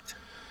keeps right.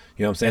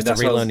 You know what I'm saying? He has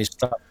to relearn his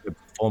stuff for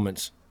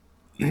performance.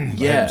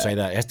 Yeah, say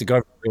that he has to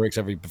go for lyrics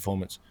every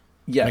performance.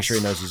 Yes. Make sure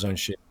he knows his own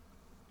shit.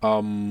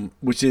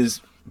 Which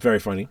is very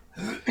funny.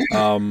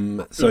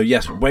 So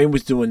yes, Wayne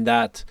was doing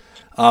that.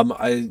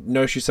 I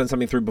know she sent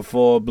something through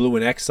before. Blue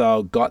and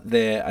Exile got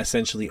their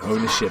essentially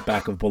ownership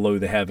back of Below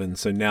the Heavens,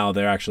 so now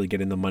they're actually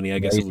getting the money. I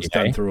guess it was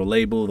done through a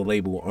label. The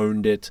label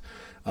owned it,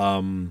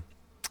 and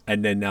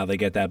then now they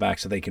get that back,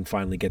 so they can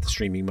finally get the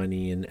streaming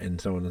money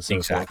and so on and so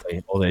forth.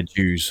 Exactly, all their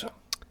dues.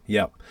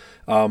 Yep,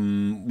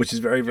 which is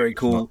very, very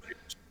cool.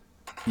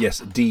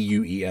 Yes,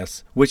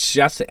 DUES. Which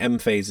shouts to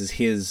M-Phase is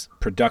his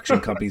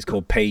production company is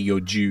called Pay Your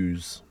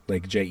Dues,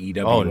 like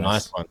JEWS. Oh,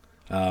 nice one.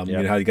 You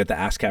know how you got the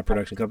ASCAP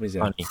production companies?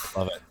 Yeah. Funny.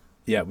 Love it.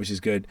 Yeah, which is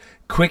good.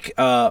 Quick,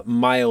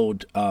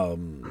 mild, what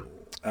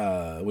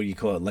do you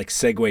call it? Like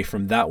segue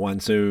from that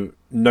one. So,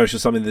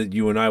 notice something that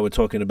you and I were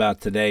talking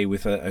about today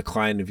with a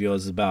client of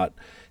yours about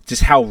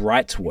just how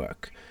rights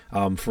work.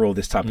 For all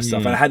this type of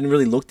stuff. And I hadn't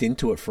really looked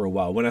into it for a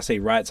while. When I say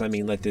rights, I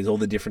mean like there's all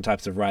the different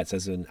types of rights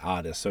as an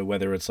artist. So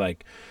whether it's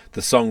like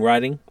the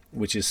songwriting,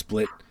 which is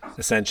split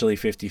essentially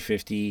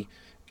 50-50,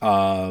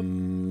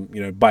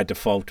 by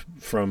default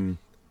from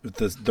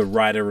the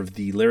writer of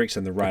the lyrics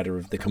and the writer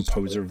of the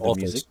composer of the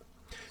music,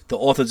 the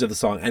authors of the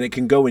song. And it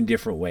can go in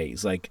different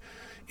ways. Like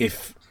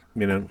if,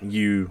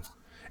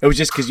 it was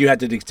just because you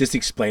had to just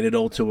explain it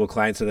all to a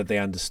client so that they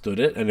understood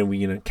it, and then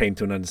we came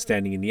to an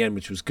understanding in the end,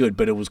 which was good.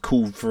 But it was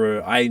cool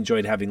I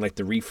enjoyed having like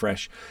the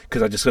refresh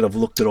because I just sort of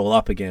looked it all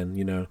up again.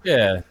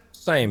 Yeah,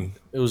 same.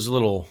 It was a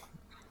little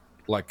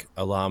like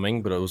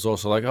alarming, but it was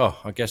also like, oh,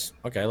 I guess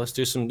okay, let's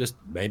do some.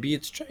 Maybe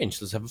it's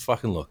changed. Let's have a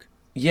fucking look.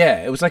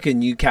 Yeah, it was like a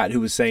new cat who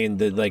was saying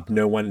that like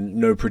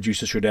no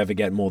producer should ever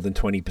get more than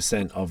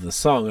 20% of the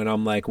song, and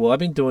I'm like, well, I've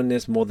been doing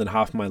this more than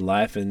half my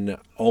life, and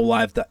all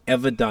I've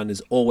ever done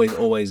is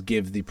always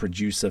give the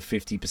producer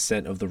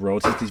 50% of the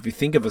royalties. Because if you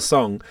think of a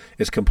song,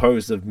 it's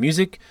composed of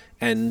music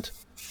and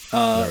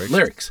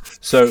lyrics.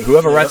 So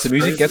whoever writes the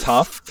music gets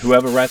half.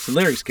 Whoever writes the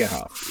lyrics get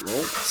half.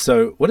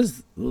 So what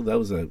is? Ooh, that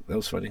was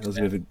funny. That was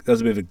a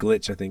bit of a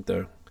glitch, I think,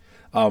 though.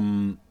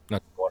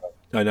 Not water.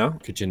 I know.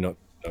 Kitchen not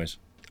noise.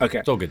 Okay,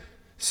 it's all good.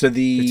 So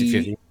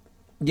 50-50.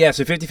 Yeah,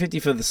 so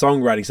 50-50 for the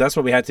songwriting. So that's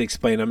what we had to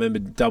explain. I remember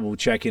double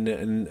checking it,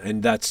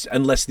 and that's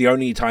unless the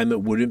only time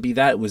it wouldn't be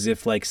that was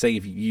if, like, say,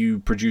 if you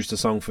produced a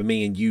song for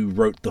me and you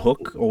wrote the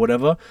hook or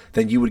whatever,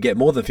 then you would get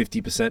more than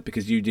 50%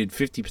 because you did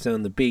 50%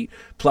 on the beat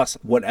plus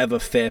whatever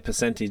fair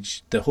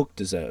percentage the hook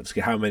deserves,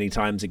 how many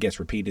times it gets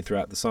repeated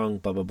throughout the song,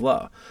 blah, blah,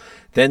 blah.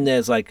 Then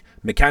there's, like,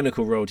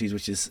 mechanical royalties,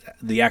 which is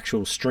the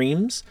actual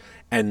streams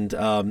and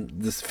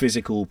the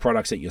physical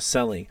products that you're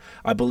selling.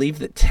 I believe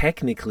that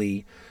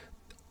technically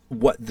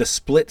what the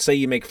split, say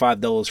you make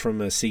 $5 from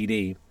a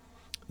CD,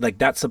 like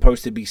that's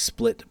supposed to be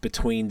split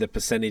between the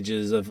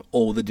percentages of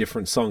all the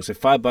different songs. So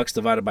 $5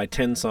 divided by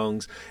 10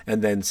 songs,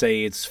 and then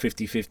say it's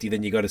 50-50,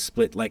 then you got to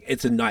split. Like,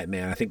 it's a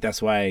nightmare. I think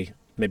that's why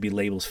maybe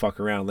labels fuck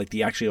around. Like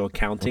the actual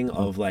accounting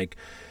of like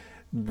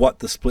what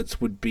the splits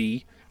would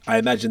be. I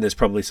imagine there's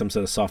probably some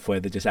sort of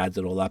software that just adds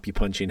it all up. You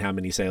punch in how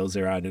many sales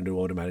there are and it'll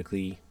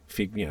automatically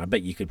figure, I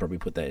bet you could probably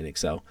put that in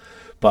Excel.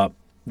 But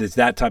there's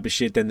that type of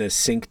shit. Then there's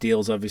sync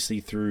deals,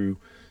 obviously, through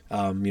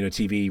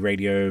TV,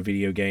 radio,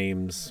 video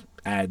games,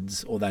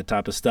 ads, all that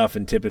type of stuff.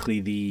 And typically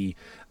the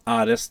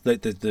artist,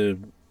 the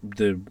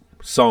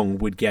song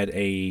would get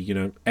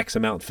a X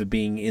amount for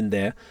being in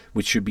there,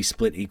 which should be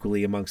split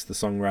equally amongst the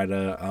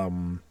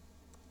songwriter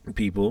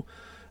people.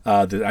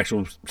 The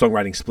actual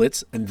songwriting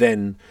splits, and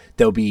then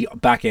there'll be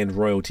back-end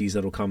royalties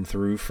that'll come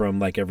through from,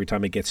 like, every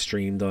time it gets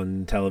streamed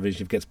on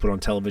television. If it gets put on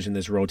television,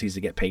 there's royalties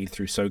that get paid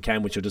through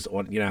SOCAN, which will just,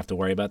 you don't have to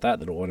worry about that.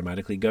 That'll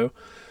automatically go.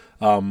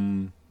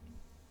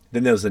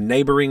 Then there's the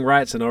neighboring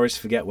rights, and I always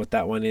forget what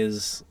that one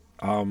is.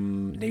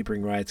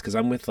 Neighboring rights, because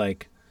I'm with,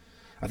 like,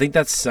 I think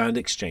that's Sound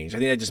Exchange. I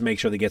think I just make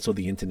sure they gets all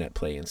the internet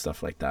play and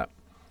stuff like that.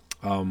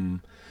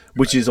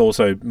 which is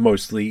also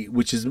mostly,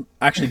 which is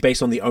actually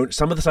based on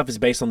some of the stuff is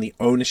based on the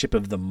ownership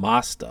of the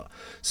master.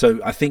 So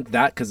I think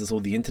that, because it's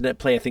all the internet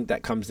play, I think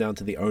that comes down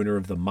to the owner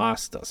of the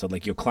master. So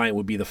like your client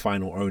would be the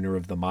final owner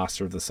of the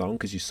master of the song,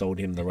 because you sold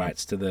him the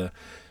rights to the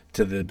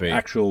beat.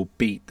 Actual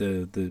beat,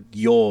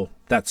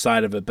 that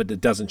side of it, but it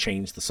doesn't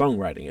change the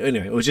songwriting.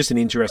 Anyway, it was just an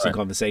interesting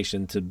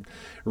conversation to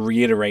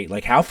reiterate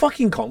like how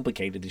fucking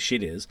complicated this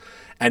shit is,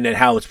 and then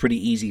how it's pretty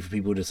easy for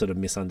people to sort of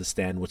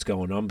misunderstand what's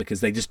going on because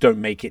they just don't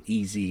make it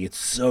easy. It's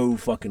so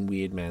fucking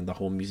weird, man, the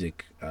whole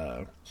music.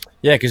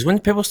 Yeah, because when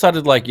people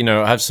started, like,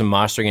 I have some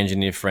mastering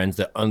engineer friends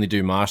that only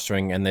do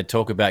mastering, and they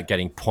talk about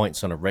getting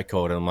points on a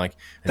record, and I'm like,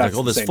 that's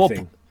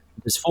like,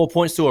 there's 4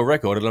 points to a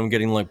record, and I'm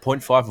getting like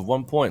 0.5 of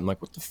 1 point. I'm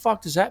like, what the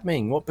fuck does that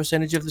mean? What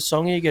percentage of the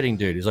song are you getting,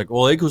 dude? He's like,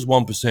 well, it equals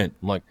 1%.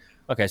 I'm like,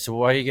 okay, so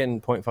why are you getting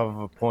 0.5 of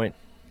a point?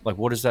 Like,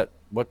 what is that?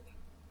 What,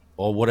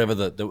 or whatever.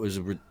 That was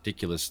a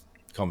ridiculous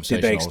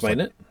conversation. Did they explain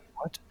it?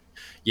 What?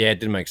 Yeah, it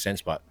didn't make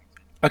sense, but.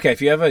 Okay,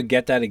 if you ever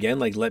get that again,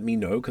 like, let me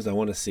know, because I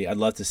want to see. I'd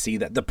love to see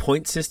that. The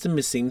point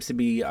system seems to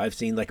be. I've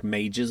seen like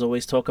majors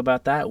always talk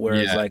about that,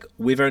 whereas like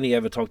we've only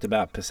ever talked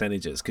about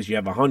percentages, because you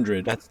have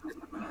 100,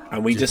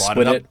 and we just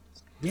split it.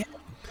 Yeah.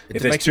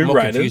 If there's two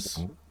writers,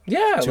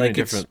 like it's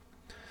different.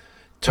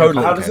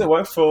 Totally. How does it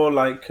work for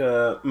like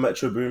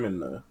Metro Boomin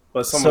though?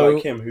 Or someone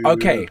like him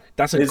who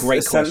that's a great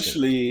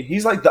essentially question.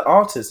 He's like the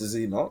artist, is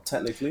he not?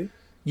 Technically,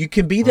 you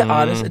can be the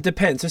artist. It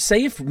depends. So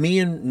say if me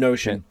and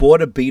Notion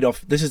bought a beat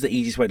off. This is the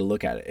easiest way to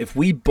look at it. If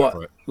we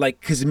bought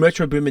because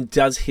Metro Boomin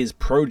does his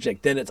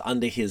project, then it's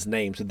under his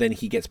name. So then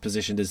he gets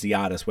positioned as the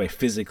artist, where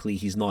physically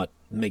he's not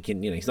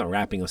making. He's not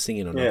rapping or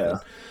singing or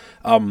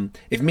nothing.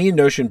 If me and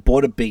Notion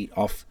bought a beat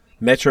off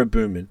Metro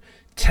Boomin,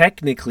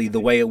 technically the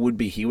way it would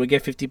be, he would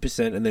get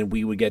 50% and then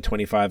we would get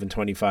 25 and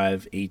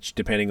 25 each,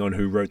 depending on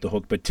who wrote the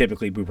hook. But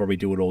typically we probably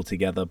do it all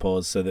together,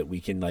 so that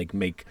we can like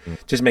make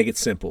it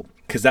simple,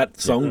 because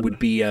that song would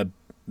be a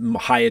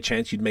higher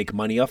chance you'd make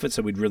money off it.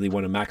 So we'd really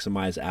want to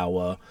maximize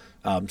our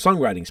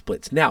songwriting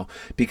splits. Now,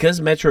 because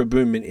Metro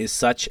Boomin is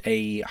such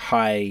a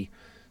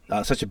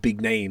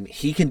big name,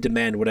 he can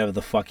demand whatever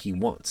the fuck he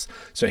wants.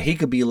 So he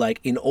could be like,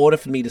 in order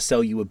for me to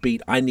sell you a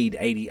beat, I need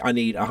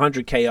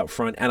 100K up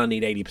front, and I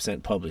need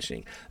 80%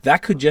 publishing.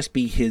 That could just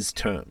be his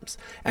terms.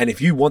 And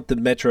if you want the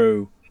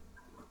Metro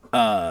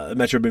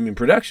Boomin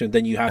production,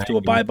 then you have to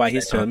abide by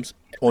his terms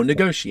or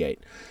negotiate.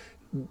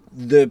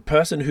 The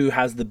person who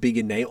has the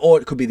bigger name,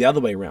 or it could be the other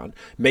way around.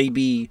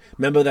 Maybe,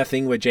 remember that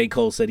thing where J.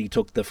 Cole said he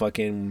took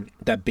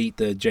that beat,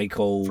 the J.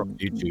 Cole from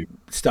YouTube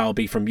style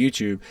beat from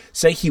YouTube.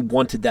 Say he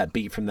wanted that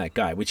beat from that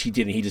guy, which he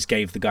didn't. He just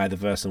gave the guy the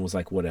verse and was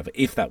like, whatever.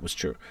 If that was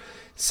true,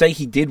 say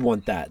he did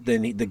want that,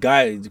 then the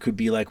guy could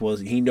be like, well,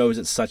 he knows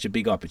it's such a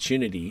big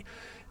opportunity.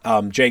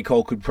 J.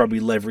 Cole could probably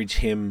leverage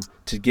him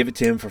to give it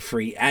to him for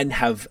free and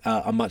have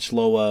a much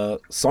lower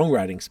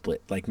songwriting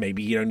split. Like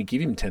maybe he'd only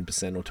give him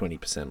 10% or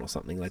 20% or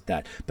something like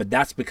that. But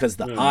that's because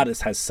the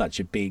artist has such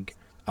a big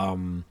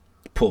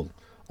pull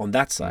on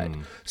that side.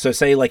 So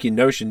say like in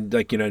Notion,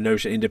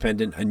 Notion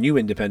independent, a new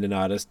independent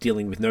artist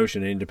dealing with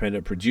Notion, an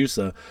independent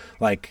producer,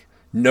 like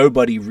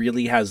nobody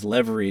really has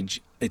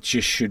leverage. It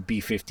just should be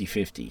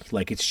 50-50.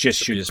 Like it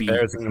just should be as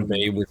fair as it can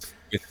be with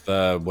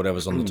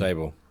whatever's on the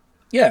table.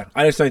 Yeah,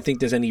 I just don't think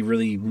there's any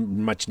really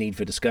much need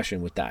for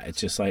discussion with that. It's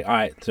just like, all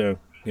right, so,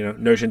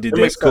 Notion did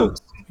this, cool.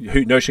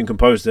 Notion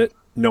composed it,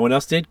 no one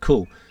else did,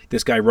 cool.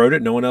 This guy wrote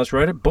it, no one else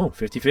wrote it, boom,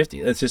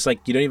 50-50. It's just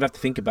like, you don't even have to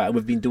think about it.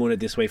 We've been doing it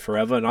this way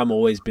forever, and I've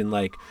always been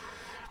like,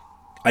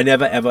 I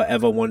never, ever,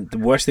 ever want, the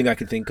worst thing I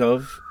could think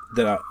of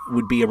that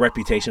would be a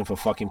reputation for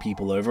fucking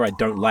people over. I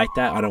don't like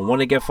that. I don't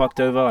want to get fucked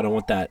over. I don't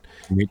want that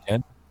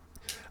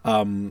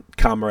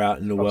karma out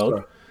in the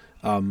world.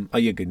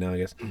 You're good now, I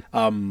guess.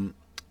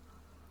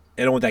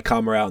 I don't want that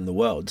karma out in the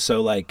world.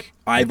 So, like,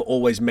 I've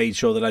always made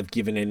sure that I've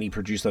given any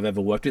producer I've ever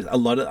worked with, a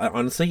lot of,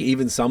 honestly,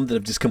 even some that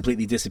have just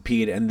completely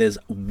disappeared, and there's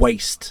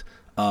waste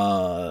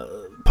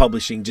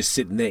publishing just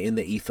sitting there in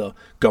the ether,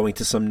 going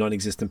to some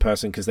non-existent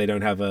person because they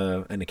don't have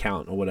an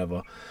account or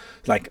whatever.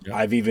 Like,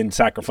 I've even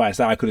sacrificed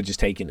that. I could have just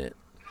taken it.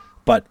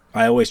 But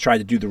I always try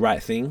to do the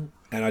right thing.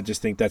 And I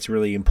just think that's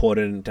really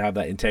important to have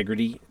that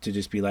integrity, to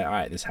just be like, all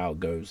right, this is how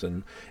it goes.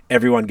 And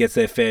everyone gets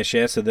their fair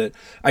share so that,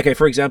 okay,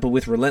 for example,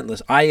 with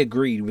Relentless, I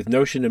agreed with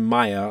Notion and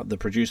Maya, the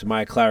producer,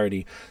 Maya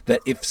Clarity,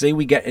 that if, say,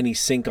 we get any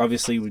sync,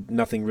 obviously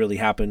nothing really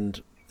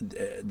happened.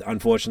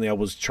 Unfortunately, I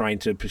was trying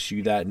to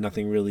pursue that.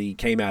 Nothing really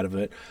came out of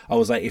it. I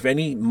was like, if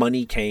any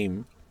money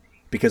came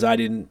because I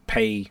didn't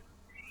pay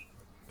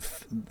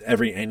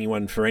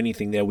anyone for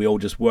anything there, we all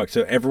just worked,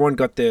 so everyone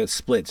got their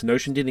splits.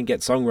 Notion didn't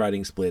get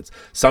songwriting splits.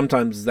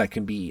 Sometimes that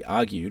can be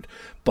argued,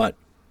 but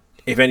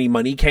if any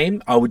money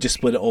came, I would just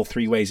split it all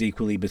three ways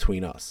equally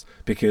between us,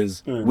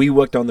 because we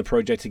worked on the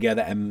project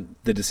together, and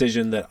the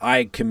decision that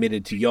I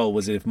committed to y'all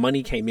was that if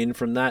money came in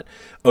from that,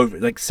 over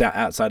like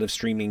outside of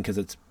streaming, because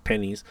it's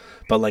pennies,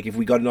 but like if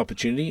we got an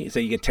opportunity,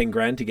 say you get 10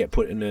 grand to get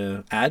put in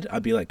an ad,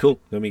 I'd be like, cool,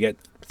 then we get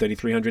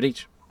 3,300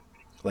 each,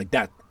 like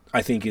that.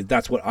 I think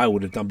that's what I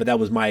would have done, but that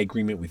was my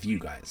agreement with you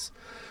guys.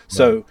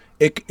 So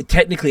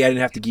technically, I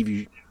didn't have to give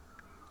you.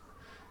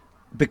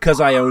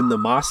 because I own the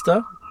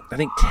master, I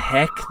think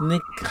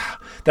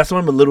that's what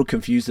I'm a little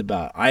confused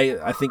about.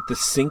 I think the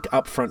sync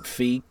upfront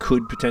fee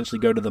could potentially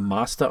go to the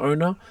master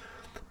owner,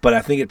 but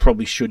I think it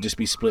probably should just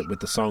be split with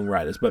the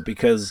songwriters. But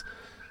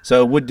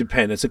so it would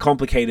depend. It's a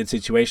complicated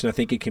situation. I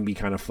think it can be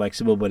kind of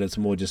flexible, but it's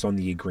more just on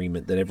the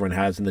agreement that everyone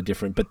has and the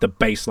different. But the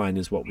baseline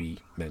is what we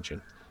mentioned.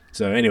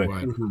 So anyway,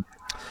 Right.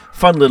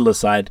 fun little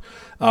aside.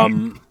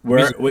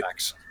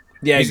 Facts.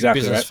 Yeah,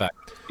 exactly. Business Right?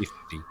 fact. 50.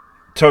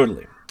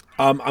 Totally.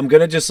 I'm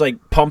gonna just like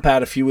pump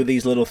out a few of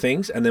these little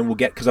things, and then we'll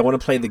get because I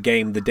want to play the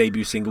game, the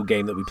debut single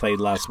game that we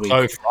played last week.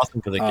 So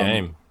fucking for the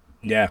game.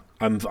 Yeah,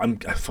 I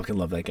fucking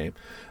love that game.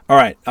 All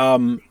right,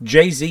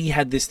 Jay-Z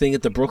had this thing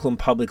at the Brooklyn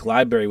Public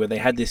Library where they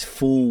had this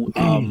full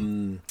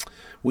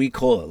we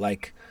call it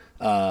like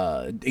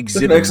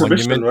exhibit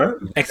exhibition, right?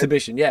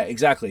 exhibition. Yeah,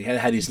 exactly.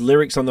 Had his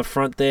lyrics on the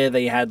front there.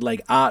 They had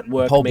like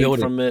artwork Whole made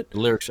building, from it. the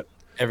lyrics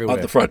everywhere.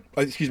 At the front.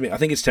 Excuse me. I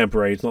think it's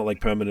temporary. It's not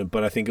like permanent,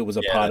 but I think it was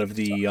a part of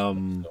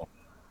the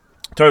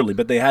totally.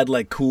 But they had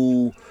like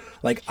cool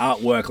like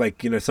artwork,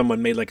 like, you know,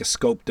 someone made like a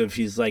sculpt of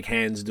his like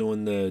hands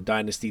doing the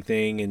Dynasty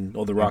thing and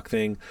or the Rock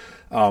thing.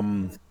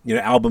 You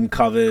know, album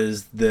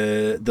covers,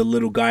 the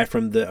little guy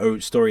from the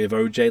story of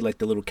OJ, like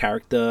the little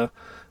character,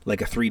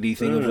 like a 3D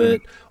thing of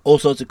it. All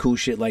sorts of cool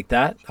shit like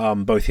that.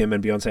 Both him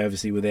and Beyonce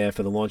obviously were there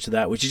for the launch of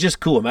that, which is just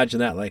cool. Imagine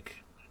that, like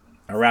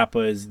a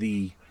rapper is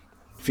the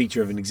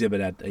feature of an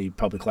exhibit at a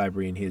public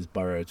library in his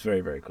borough. It's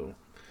very, very cool.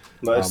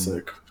 Nice,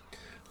 sick.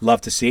 Love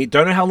to see it.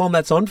 Don't know how long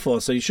that's on for,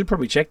 so you should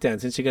probably check down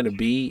since you're going to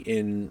be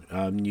in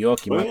New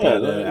York. You might be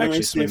able to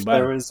actually swing by.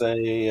 If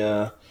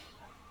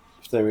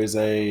there is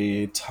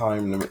a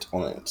time limit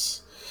on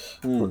it.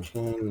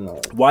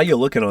 While you're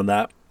looking on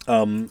that,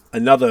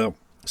 another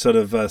sort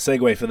of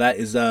segue for that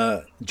is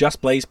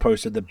Just Blaze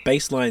posted that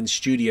Baseline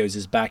Studios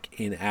is back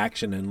in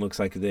action and looks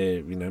like they're,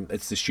 you know,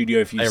 it's the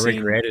studio. If you've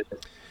seen,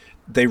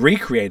 they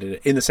recreated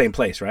it in the same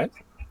place, right?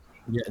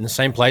 Yeah, in the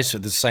same place,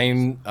 with the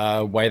same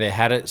way they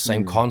had it,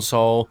 same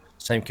console,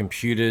 same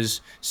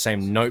computers,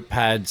 same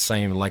notepad,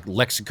 same like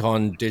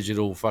lexicon,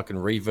 digital fucking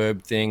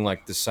reverb thing,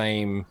 like the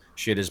same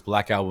shit as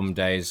Black Album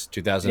days,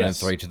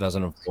 2003,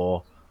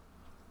 2004.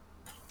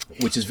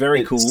 Which is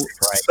very cool.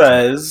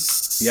 It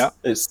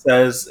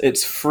says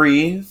it's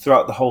free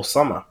throughout the whole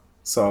summer,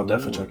 so I'll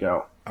definitely check it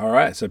out. All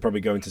right, so probably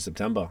go into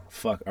September.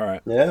 Fuck, all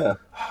right. Yeah.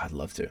 I'd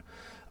love to.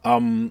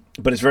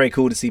 But it's very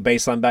cool to see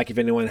Baseline back. If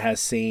anyone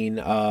has seen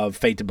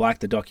Fade to Black,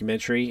 the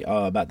documentary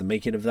about the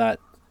making of that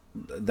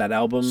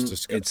album,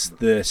 it's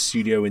the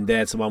studio in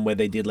there. It's the one where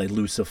they did like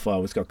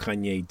Lucifer. It's got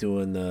Kanye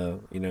doing the,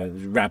 you know,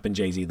 rapping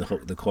Jay-Z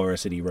the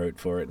chorus that he wrote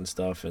for it and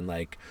stuff, and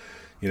like,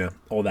 you know,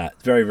 all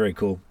that. Very, very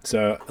cool.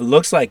 So it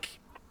looks like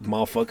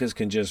motherfuckers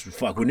can just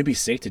fuck. Wouldn't it be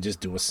sick to just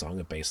do a song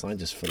at Baseline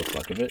just for the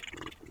fuck of it?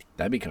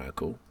 That'd be kind of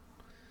cool.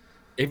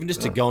 Even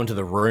just to go into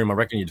the room, I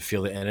reckon you'd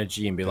feel the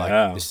energy and be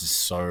like, "This is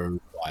so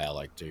fire!"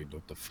 Like, dude,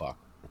 what the fuck?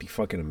 It'd be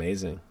fucking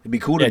amazing. It'd be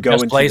cool to go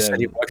into. Place said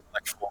he worked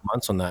like 4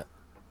 months on that.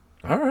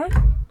 All right.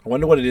 I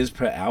wonder what it is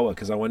per hour,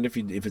 because I wonder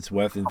if it's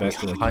worth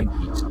investing.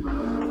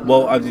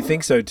 Well, I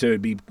think so too.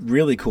 It'd be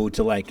really cool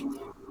to like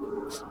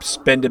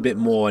spend a bit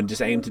more and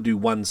just aim to do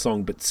one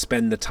song, but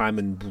spend the time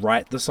and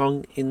write the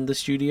song in the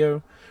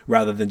studio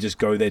rather than just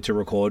go there to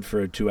record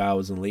for 2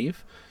 hours and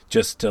leave.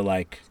 Just to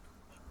like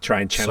try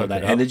and channel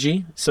that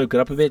energy, soak it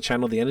up a bit,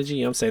 channel the energy.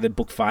 You know what I'm saying? They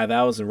book 5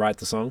 hours and write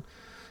the song.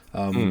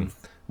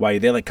 While you're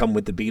there, like come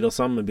with the beat or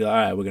something and be like, all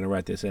right, we're going to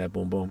write this. Yeah,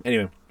 boom, boom.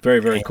 Anyway, very,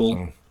 very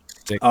cool.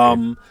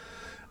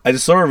 I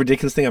just saw a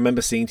ridiculous thing I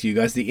remember seeing to you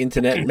guys. The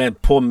internet, man,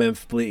 poor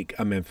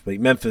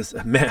Memphis,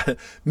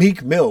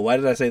 Meek Mill. Why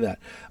did I say that?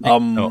 Oh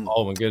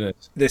my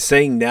goodness. They're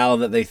saying now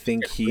that they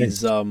think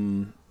he's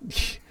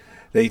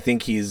they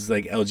think he's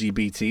like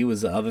LGBT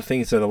was the other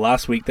thing. So the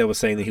last week they were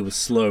saying that he was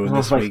slow, and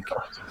this week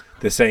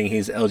they're saying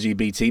he's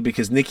LGBT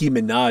because Nicki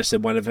Minaj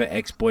said one of her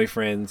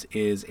ex-boyfriends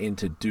is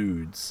into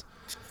dudes.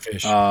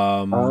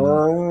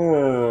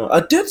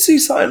 I did see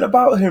something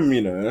about him,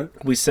 you know.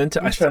 We sent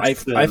it.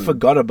 I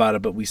forgot about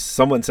it, but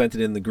someone sent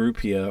it in the group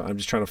here. I'm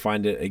just trying to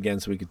find it again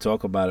so we could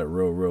talk about it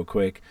real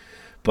quick.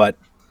 But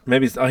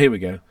maybe here we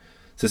go.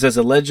 So it says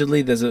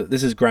allegedly this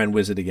is Grand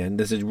Wizard again.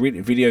 There's a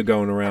video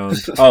going around.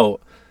 Oh,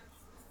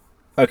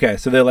 okay.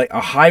 So they're like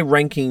a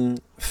high-ranking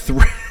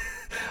throat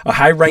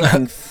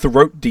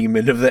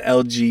demon of the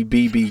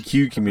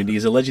LGBTQ community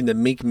is alleging that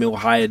Meek Mill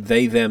hired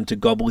them to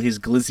gobble his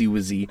glizzy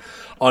wizzy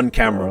on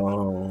camera.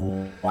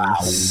 Oh, wow.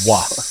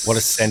 What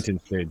a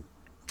sentence, dude.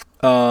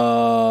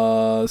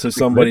 So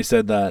somebody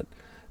said that.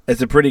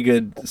 It's a pretty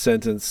good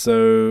sentence.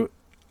 So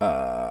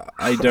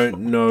I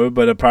don't know,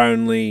 but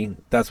apparently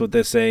that's what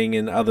they're saying,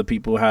 and other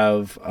people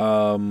have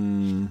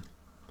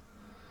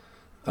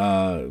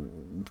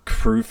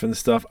proof and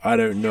stuff. I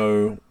don't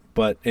know.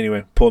 But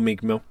anyway, poor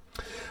Meek Mill.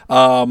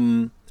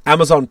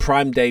 Amazon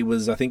Prime Day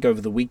was, I think, over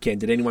the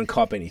weekend. Did anyone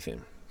cop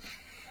anything?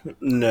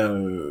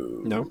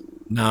 No.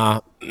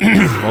 Nah.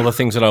 All the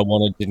things that I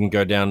wanted didn't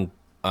go down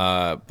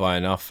by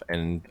enough,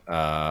 and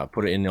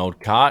put it in the old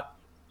cart,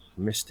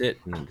 missed it,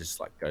 and it just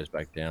like goes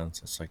back down.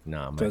 So it's like,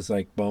 nah, man. So it's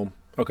like, boom.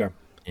 Okay.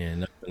 Yeah,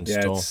 nothing in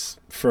Yeah, store. it's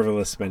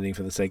frivolous spending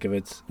for the sake of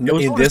it. It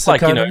was In all this just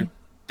like, economy,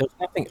 there was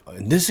nothing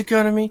in this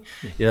economy.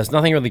 Yeah, there's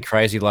nothing really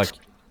crazy. Like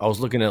I was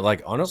looking at,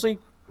 like, honestly,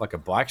 like a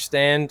bike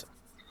stand,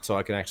 so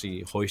I can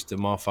actually hoist the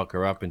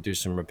motherfucker up and do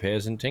some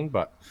repairs and thing.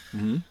 But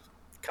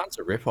cunts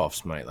are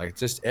rip-offs, mate. Like,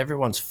 just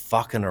everyone's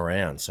fucking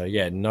around. So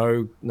yeah,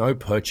 no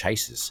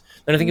purchases.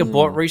 The only thing I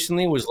bought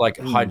recently was like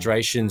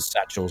hydration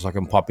satchels I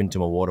can pop into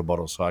my water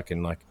bottle, so I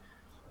can, like,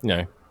 you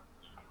know,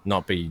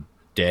 not be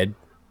dead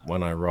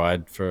when I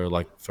ride for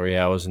like 3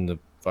 hours in the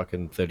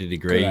fucking 30 good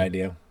degree,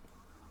 idea.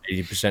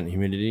 80%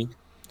 humidity.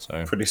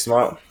 So Pretty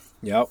smart.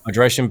 Yep.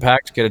 hydration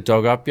packs, get a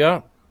dog up,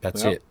 yeah.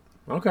 That's Yep. it.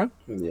 Okay.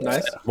 Yeah.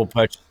 Nice. We'll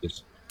purchase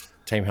this.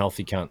 Team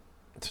healthy cunt.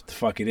 That's what the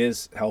fuck it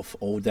is. Health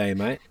all day,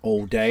 mate.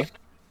 All day.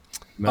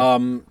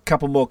 Mate.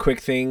 Couple more quick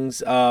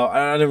things.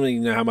 I don't really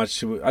know how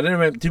much. I don't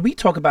remember. Did we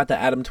talk about the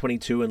Adam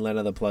 22 and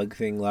Lena the Plug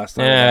thing last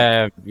time?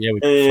 Yeah, we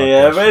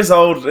Yeah, fucked but it's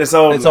old. It's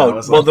old. It's now. old.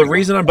 It's Well, old the now.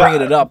 reason I'm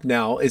bringing it up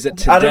now is that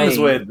today Adam is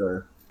weird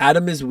though.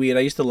 Adam is weird.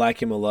 I used to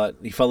like him a lot.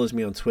 He follows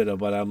me on Twitter,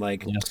 but I'm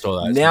like, Yeah, I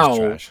saw that. It's now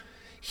trash.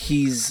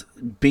 he's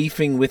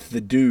beefing with the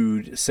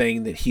dude,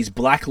 saying that he's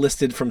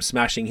blacklisted from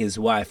smashing his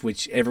wife,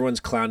 which everyone's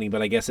clowning,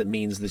 but I guess it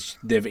means that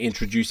they're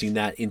introducing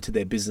that into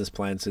their business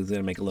plan, so they're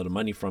going to make a lot of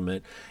money from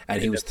it.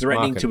 And he was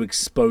threatening to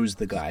expose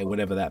the guy,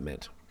 whatever that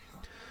meant.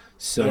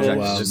 So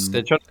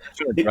They're trying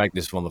to drag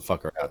this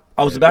motherfucker out.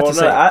 I was about to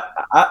say,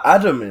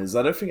 Adam is.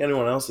 I don't think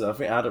anyone else is. I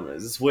think Adam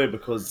is. It's weird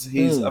because I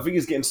think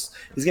he's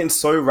getting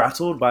so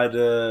rattled by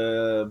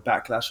the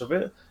backlash of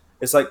it.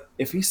 It's like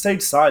if he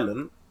stayed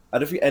silent, I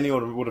don't think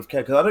anyone would have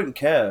cared. Because I don't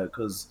care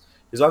because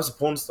his wife's a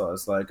porn star.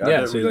 It's like I yeah,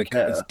 don't so really like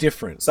care. it's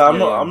different. So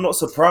Yeah. I'm not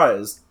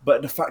surprised.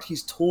 But the fact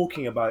he's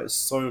talking about it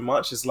so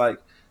much is like,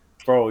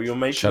 bro, you're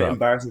making it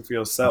embarrassing for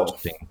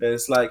yourself.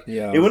 It's like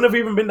it wouldn't have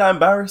even been that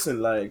embarrassing.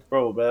 Like,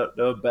 bro,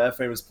 there were bare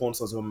famous porn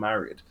stars who were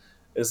married.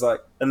 It's like,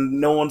 and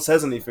no one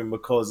says anything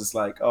because it's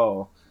like,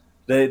 oh,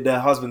 their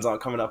husbands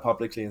aren't coming out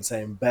publicly and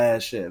saying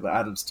bare shit, but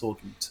Adam's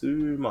talking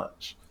too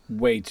much.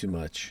 Way too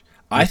much.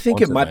 I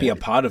think it might be a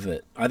part of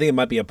it. I think it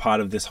might be a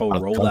part of this whole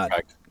rollout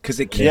because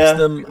it keeps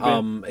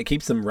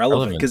them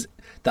relevant. Because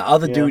the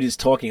other dude is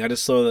talking. I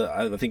just saw that.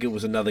 I think it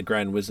was another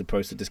Grand Wizard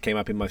post that just came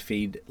up in my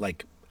feed,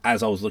 like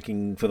as I was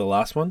looking for the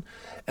last one,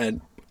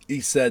 and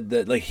he said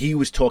that like he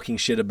was talking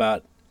shit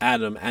about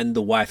Adam and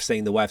the wife,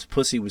 saying the wife's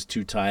pussy was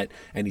too tight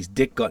and his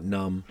dick got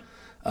numb,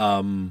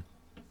 and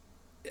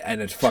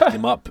it fucked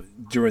him up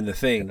during the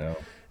thing,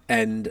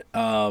 and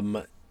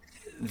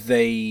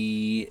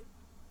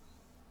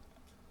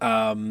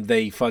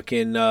they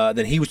fucking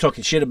then he was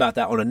talking shit about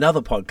that on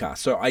another podcast.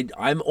 So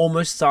I'm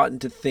almost starting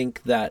to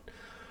think that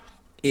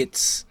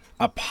it's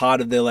a part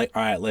of their like,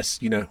 all right, let's,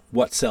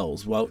 what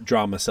sells? Well,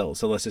 drama sells,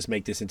 so let's just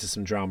make this into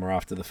some drama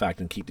after the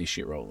fact and keep this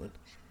shit rolling.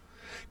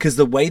 Because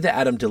the way that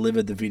Adam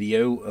delivered the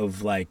video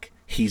of like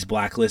he's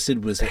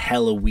blacklisted was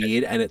hella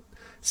weird, and it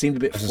seemed a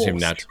bit forced. Seem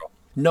natural.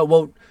 No,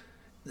 well,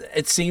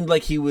 it seemed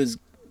like he was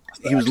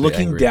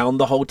looking down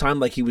the whole time,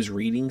 like he was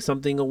reading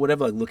something or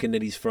whatever, like looking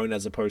at his phone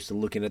as opposed to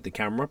looking at the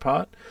camera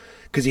part,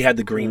 because he had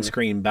the green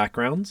screen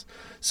backgrounds.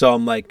 So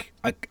I'm like,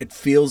 it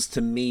feels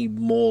to me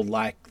more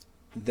like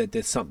that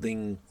there's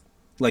something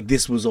like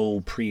this was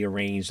all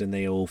pre-arranged and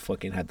they all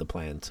fucking had the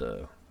plan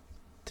to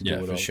do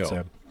it all. Sure.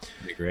 So,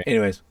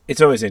 anyways,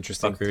 it's always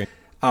interesting.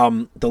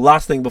 The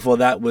last thing before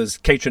that was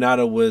Kate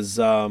Renata was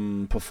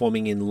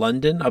performing in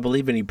London, I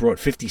believe, and he brought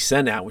 50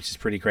 Cent out, which is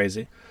pretty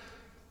crazy.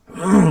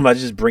 By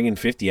just bringing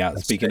 50 out.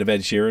 That's Speaking of Ed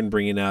Sheeran,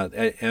 bringing out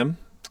M.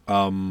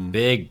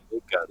 Big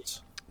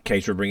guns.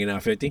 Keitra bringing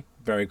out 50.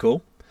 Very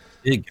cool.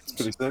 Big. It's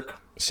pretty sick.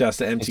 Shouts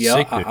to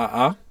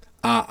MTL.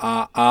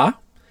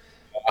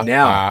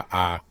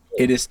 Now,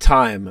 it is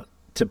time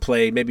to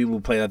play. Maybe we'll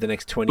play the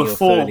next 20 or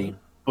 30.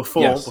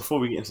 Before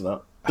we get into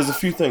that, there's a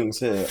few things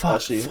here,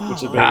 actually,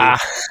 which have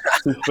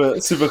been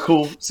super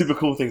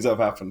cool things that have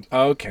happened.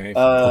 Okay.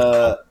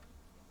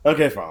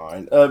 Okay,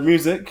 fine.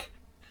 Music.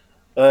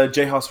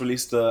 J House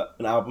released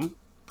an album.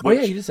 Oh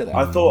yeah, you just said that.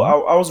 I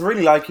thought I was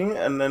really liking it,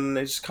 and then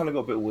it just kind of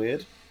got a bit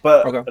weird.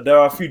 But there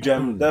are a few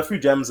gems. There are a few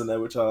gems in there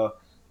which are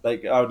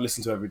like I would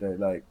listen to every day.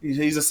 Like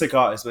he's a sick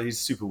artist, but he's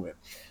super weird,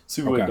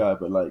 weird guy.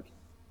 But like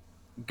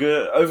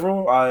good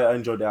overall, I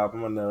enjoyed the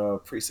album, and there are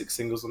pretty sick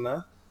singles on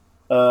there.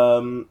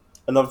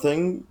 Another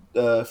thing,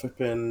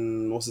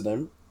 flipping what's his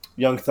name?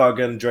 Young Thug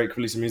and Drake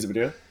released a music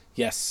video.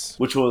 Yes,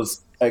 which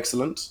was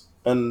excellent,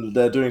 and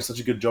they're doing such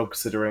a good job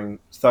considering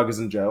Thug is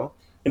in jail.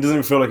 It doesn't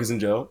even feel like he's in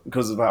jail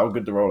because of how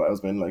good the rollout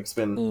has been. Like it's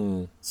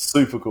been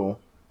super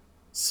cool,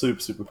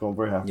 super cool. I'm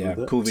very happy with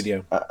it. Cool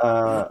video.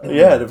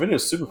 Yeah, the video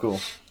is super cool.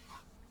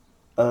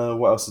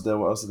 What else is there?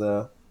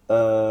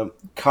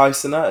 Kai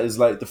Cenat is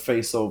like the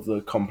face of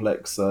the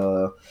Complex.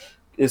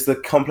 Is the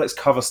Complex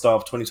cover star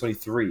of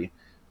 2023,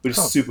 which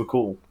is super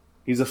cool.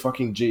 He's a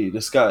fucking G.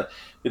 This guy,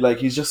 like,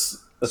 he's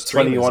just a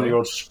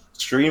 21-year-old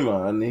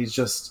streamer, and he's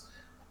just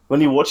when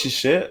you watch his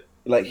shit.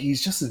 Like,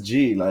 he's just a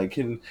G. Like,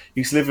 he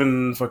used to live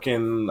in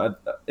fucking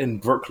in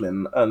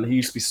Brooklyn, and he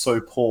used to be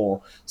so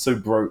poor, so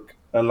broke,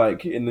 and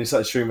like, and he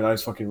started streaming. Now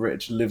he's fucking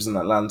rich. Lives in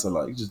Atlanta,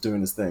 like, just doing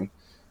his thing.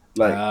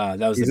 Like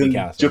that was the he's big in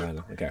house.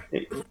 Okay.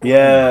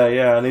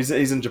 yeah, and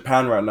he's in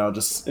Japan right now,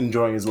 just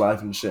enjoying his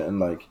life and shit. And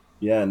like,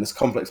 yeah, and this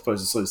complex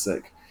pose is so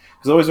sick.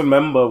 Because I always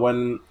remember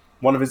when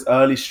one of his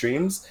early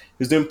streams, he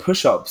was doing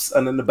push-ups,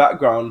 and in the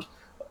background,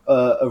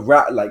 a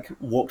rat like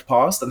walked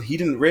past, and he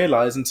didn't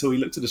realize until he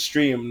looked at the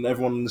stream, and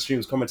everyone in the stream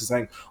was commenting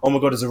saying, "Oh my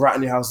god, there's a rat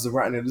in your house! There's a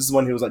rat in here." This is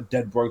when he was like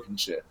dead broke and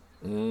shit.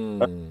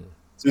 So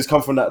he's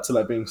come from that to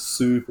like being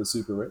super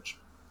super rich.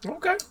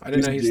 Okay, I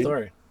didn't know his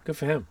story. Good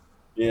for him.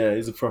 Yeah,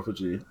 he's a proper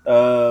G.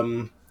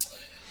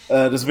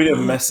 There's a video of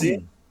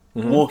Messi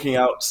walking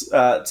out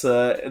at,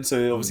 and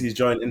so obviously he's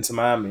joined Inter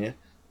Miami,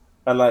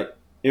 and like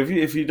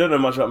if you don't know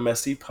much about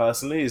Messi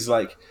personally, he's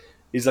like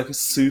a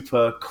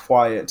super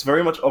quiet,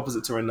 very much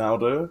opposite to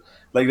Ronaldo.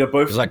 Like they're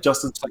both like,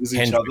 just as good as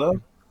each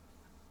other.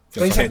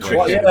 He's like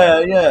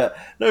Yeah.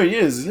 No, he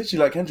is. He's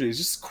literally like Kendrick. He's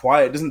just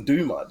quiet, doesn't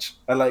do much.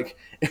 And like,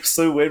 it's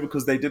so weird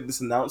because they did this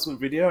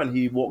announcement video and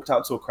he walked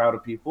out to a crowd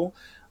of people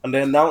and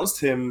they announced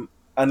him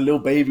and Lil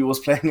Baby was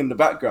playing in the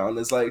background.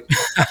 It's like,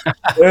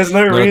 there's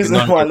no reason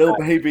why Lil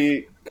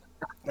Baby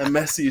and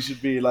Messi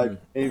should be like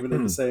even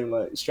in the same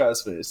like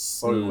stratosphere. It's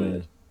so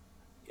weird.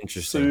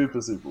 Interesting.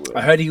 Super, super weird.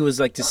 I heard he was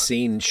like just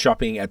seen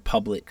shopping at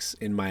Publix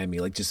in Miami,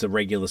 like just a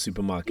regular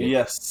supermarket.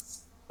 Yes.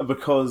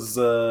 Because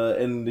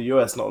in the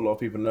US, not a lot of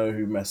people know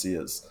who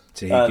Messi is.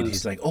 So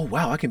he's like, oh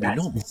wow, I can be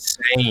normal.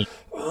 Insane.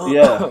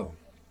 Yeah.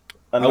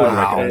 And I would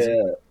recognize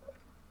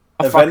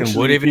I fucking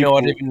would, even though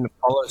I didn't even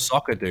follow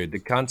soccer, dude. The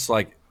cunt's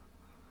like,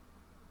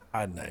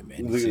 I don't know,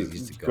 man.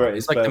 He's the guy.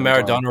 It's like the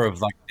Maradona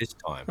of like this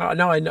time.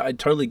 No, I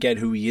totally get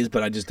who he is,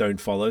 but I just don't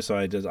follow, so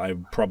I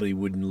probably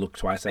wouldn't look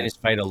twice at it.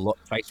 And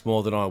it's face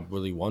more than I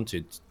really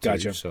wanted to.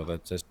 Gotcha. So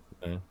that's just,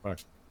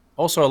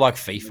 also, I like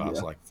FIFA. I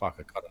was like, fuck,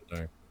 I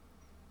don't know.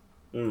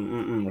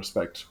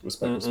 Respect.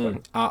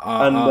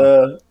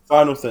 And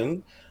final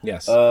thing.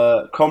 Yes.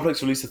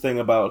 Complex released a thing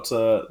about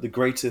the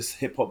greatest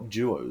hip hop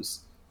duos,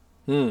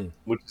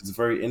 which is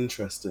very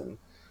interesting.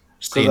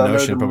 Steve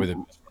Notion probably the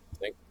best one, I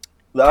think.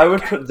 I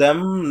would put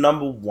them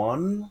number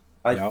one,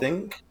 I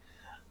think.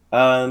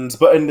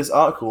 But in this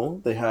article,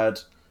 they had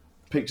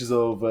pictures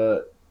of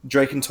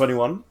Drake and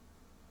 21.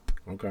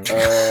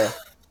 Okay.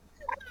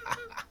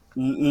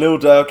 Lil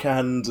Durk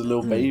and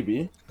Lil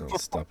Baby. Oh,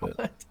 stop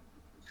it.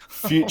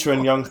 Future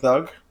and Young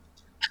Thug.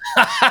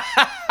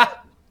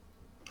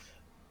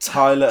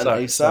 Tyler and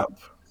ASAP.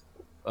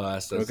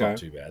 That's not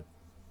too bad.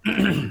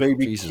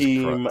 Baby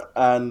Keem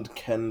and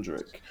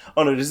Kendrick.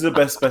 Oh no, this is the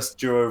best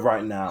duo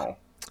right now.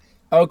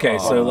 Okay,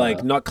 so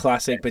like not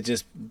classic, but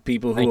just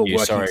people who are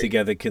working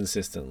together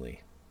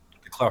consistently.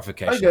 The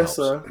clarification. I guess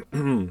so.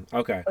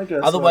 Okay. I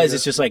guess Otherwise,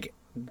 it's just like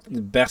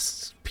the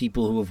best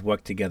people who have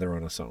worked together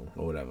on a song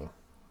or whatever.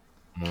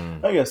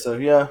 I guess so,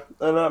 yeah.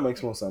 And that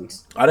makes more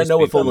sense. I don't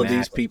know if all of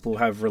these people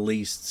have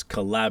released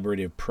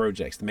collaborative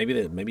projects.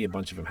 Maybe a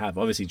bunch of them have.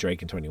 Obviously,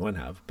 Drake and 21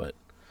 have, but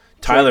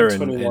Tyler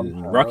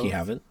and Rocky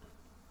haven't.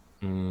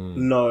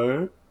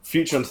 No.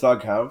 Future and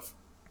Thug have.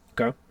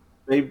 Okay.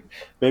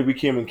 Baby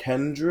Keem and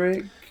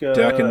Kendrick.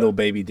 Dirk and Lil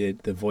Baby did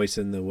the voice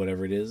and the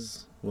whatever it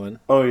is one.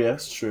 Oh,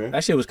 yes, true.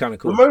 Actually, it was kind of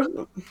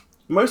cool.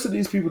 Most of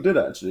these people did,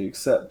 actually,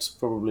 except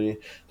probably...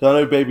 Because I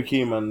know Baby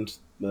Keem and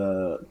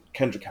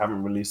Kendrick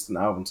haven't released an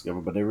album together,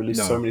 but they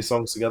released so many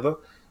songs together.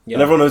 Yeah.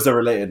 And everyone knows they're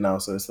related now,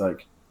 so it's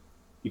like...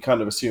 You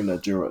kind of assume they're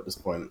duo at this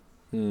point.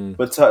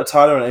 But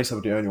Tyler and ASAP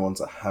are the only ones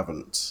that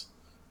haven't.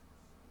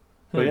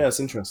 But yeah, it's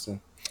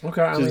interesting.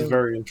 Okay, It's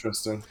very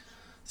interesting.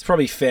 It's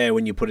probably fair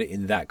when you put it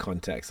in that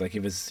context. Like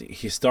if it's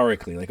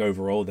historically, like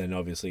overall, then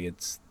obviously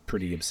it's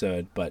pretty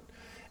absurd. But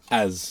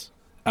as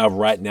a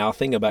right now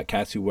thing about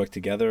cats who work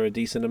together a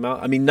decent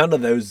amount, I mean, none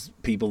of those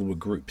people were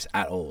groups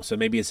at all. So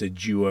maybe it's a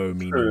duo,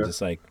 meaning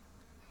just like,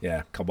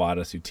 a couple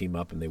artists who team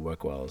up and they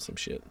work well or some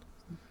shit.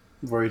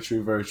 Very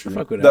true, very true.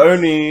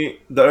 The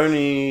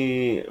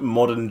only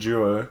modern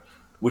duo,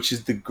 which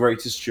is the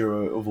greatest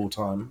duo of all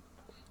time,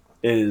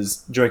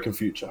 is Drake and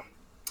Future.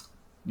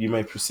 You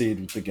may proceed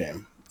with the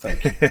game.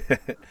 Thank you.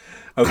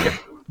 Okay,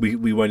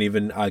 we won't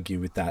even argue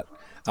with that.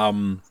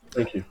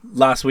 Thank you.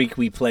 Last week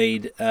we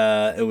played.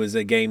 It was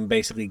a game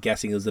basically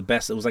guessing. It was the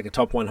best. It was like a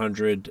top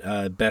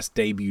 100 best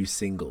debut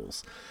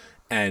singles,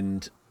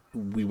 and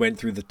we went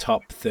through the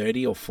top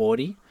 30 or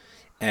 40.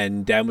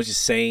 And Dan was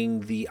just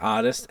saying the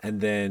artist,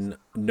 and then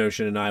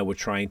Notion and I were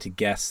trying to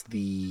guess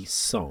the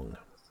song.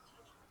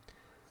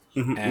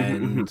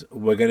 And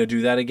we're going to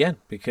do that again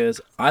because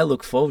I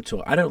look forward to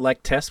it. I don't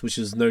like tests, which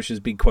is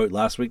Notion's big quote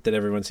last week that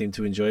everyone seemed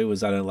to enjoy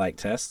was I don't like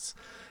tests.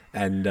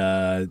 And,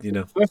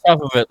 First half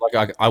of it,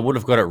 like I would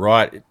have got it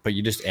right, but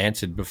you just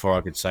answered before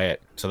I could say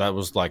it. So that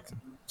was like,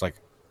 it's like,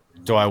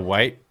 do I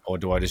wait or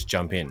do I just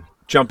jump in?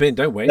 Jump in,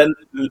 don't wait.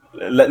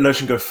 Let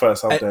Notion go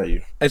first. How dare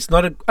you? It's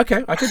not a...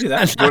 Okay, I can do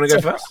that. Do you want to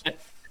go first?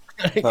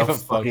 How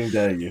fucking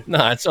dare you?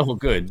 No, it's all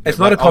good. It's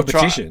not a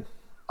competition.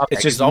 Okay,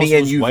 it's just me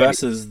and you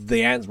versus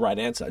the right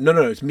answer. No,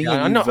 it's me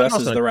and you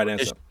versus the right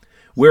answer.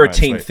 We're a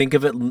team. Sweet. Think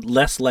of it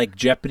less like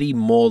Jeopardy,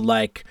 more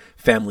like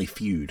Family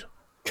Feud.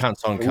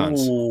 Cunts on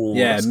cunts.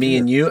 Ooh, me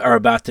and you are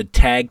about to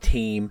tag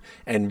team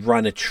and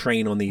run a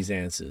train on these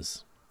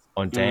answers.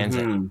 on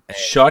Dan's.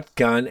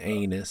 Shotgun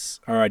Anus.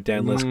 All right,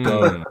 Dan, let's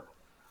go.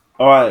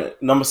 All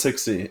right, number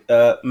 60.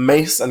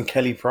 Mace and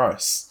Kelly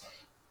Price.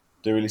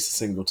 They released a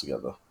single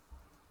together.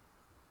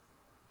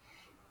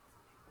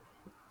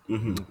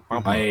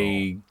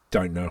 I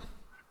don't know.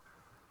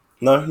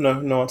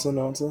 No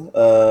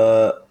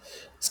answer.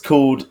 It's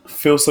called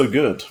 "Feel So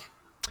Good."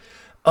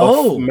 Off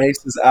Oh,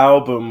 Mace's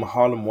album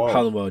Harlem World.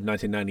 Harlem World,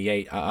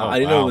 1998. I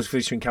didn't know it was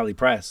featuring Kelly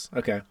Price.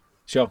 Okay,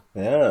 sure.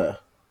 Yeah,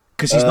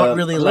 Because she's not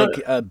really I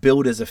don't know.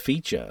 billed as a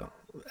feature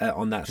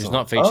on that She's song.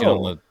 not featured on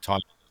Oh, the title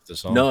of the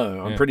song.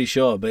 No, I'm pretty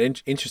sure. But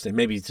interesting.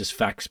 Maybe it's just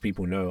facts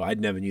people know. I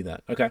never knew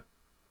that. Okay.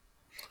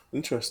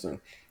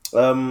 interesting.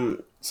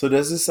 So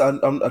there's this. I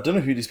don't know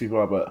who these people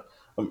are, but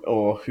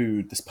or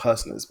who this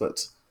person is,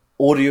 but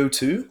Audio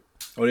 2.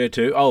 Audio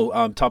 2.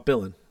 Oh, Top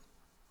Billin'.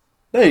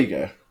 There you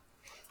go.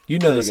 You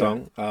know There the you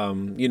go.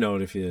 song. You know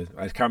it if you.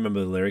 I can't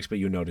remember the lyrics, but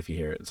you know it if you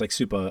hear it. It's like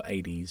super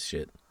 80s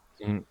shit.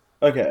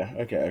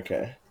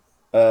 Okay.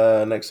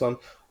 Next one.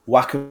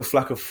 Whack a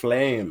Flack of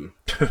Flame.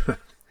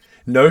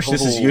 Nosh,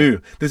 this is Oh.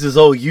 you. This is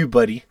all you,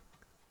 buddy.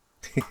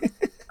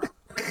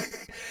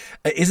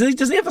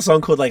 Doesn't he have a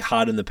song called like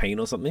Hard in the Pain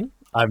or something?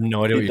 I have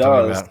no idea what He you're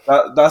talking does.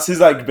 about. That's his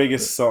like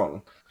biggest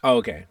song. Oh,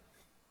 okay.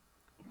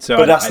 So,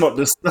 But that's not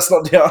this. That's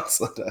not the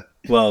answer. There.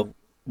 Well,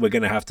 we're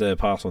gonna have to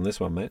pass on this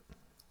one, mate.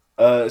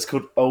 It's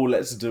called "Oh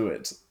Let's Do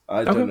It."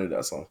 I don't know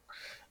that song.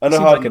 I know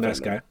Seems Hard like a in the nice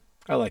Pain, guy.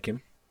 I like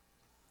him.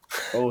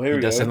 though. Oh, here He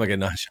we does go. sound like a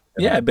nice.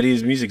 Yeah, but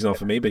his music's not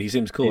for me. But he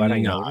seems cool. I'd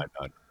hang out with him.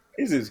 No.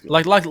 This is good.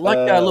 Like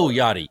Lil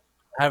Yachty.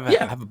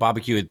 Have a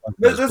barbecue with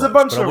There's a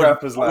bunch of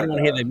rappers I like wouldn't want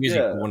to hear that. their music,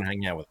 Yeah. but want to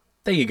hang out with them.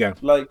 There you go.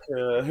 Like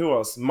who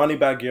else?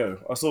 Moneybag Yo.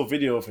 I saw a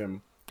video of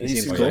him. And He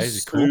he seems seems cool. like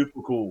He's cool.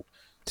 super cool.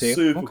 See?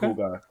 Super Okay. cool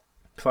guy.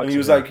 Fucks And he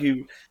was with like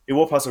he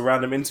walked past a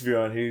random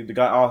interviewer and the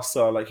guy asked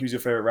like who's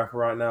your favorite rapper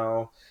right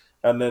now?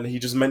 And then he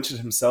just mentioned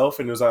himself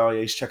and he was like, oh yeah,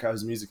 you should check out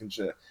his music and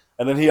shit.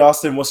 And then he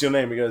asked him, what's your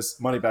name? He goes,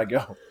 Moneybag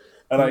Yo.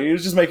 And like, he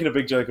was just making a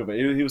big joke of it.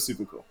 He was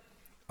super cool.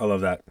 I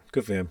love that.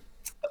 Good for him.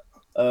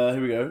 Here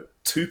we go.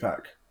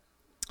 Tupac.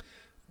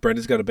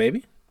 Brenda's got a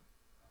baby.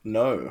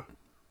 No.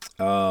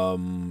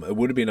 It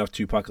would have been off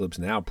Tupacalypse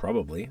Now,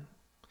 probably.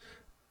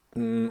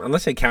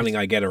 Unless they're counting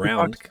I Get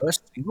Around.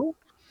 First single?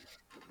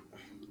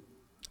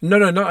 No,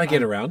 not I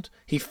Get Around.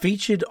 He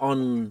featured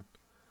on.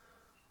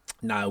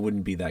 No, it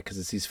wouldn't be that because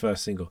it's his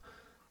first single.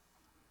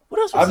 What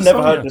else was I've the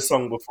never song? heard this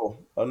song before.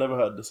 I've never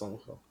heard this song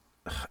before.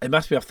 It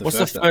must be off the What's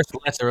first. the first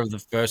letter of the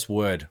first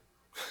word?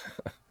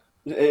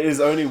 It is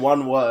only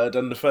one word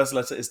and the first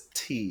letter is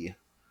T.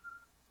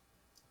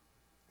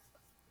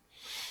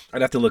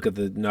 I'd have to look at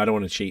the. No, I don't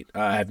want to cheat.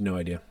 I have no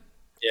idea.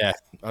 Yeah,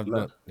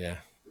 No.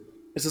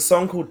 It's a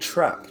song called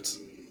Trapped.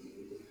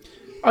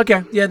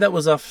 Okay, yeah, that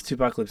was off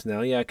Tupacalypse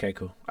Now. Yeah, okay,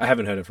 cool. I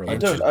haven't heard it for a long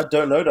time. I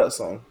don't know that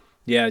song.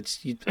 Yeah, it's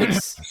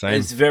Same.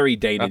 it's very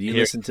dated. You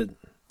Here. listen to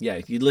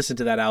you listen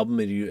to that album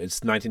and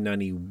it's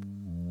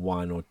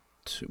 1991 or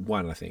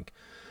one, I think.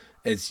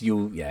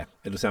 It'll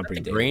sound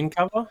pretty dated. green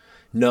cover.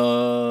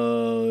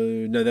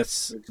 No,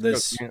 that's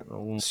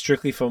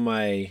strictly for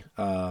my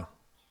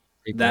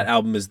that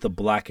album is the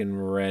black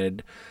and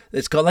red.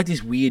 It's got like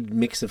this weird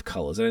mix of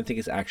colors. I don't think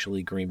it's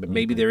actually green, but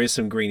maybe there is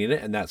some green in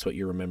it, and that's what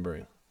you're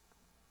remembering.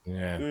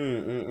 Yeah.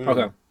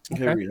 Okay.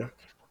 Here we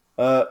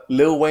go.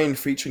 Lil Wayne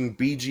featuring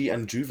BG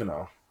and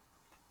Juvenile.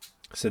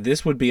 So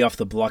this would be Off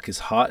the Block is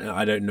Hot, and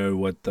I don't know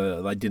what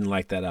I didn't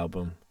like that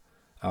album.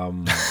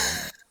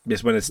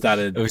 Just when it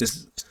started. It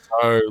was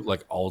so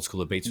like old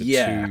school. The beats were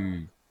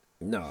too.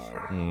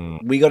 No.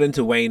 We got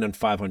into Wayne on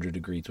 500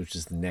 Degrees, which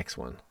is the next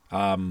one.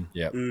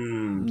 Yeah.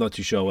 Not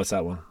too sure. What's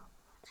that one?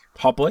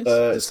 Hot Boys?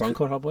 Is the song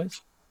called Hot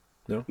Boys?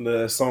 No?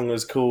 The song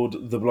is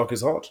called The Block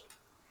is Hot.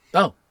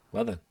 Oh,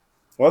 well then.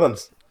 Well done.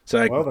 So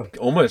I Well done.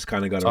 almost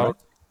kind of got it right.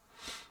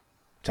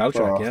 Title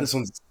track, yeah. This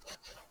one's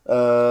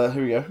here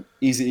we go.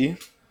 Easy E.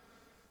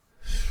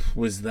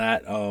 Was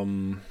that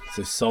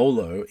so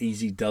Solo?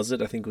 Easy Does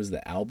It, I think was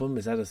the album.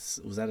 Was that a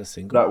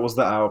single? That was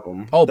the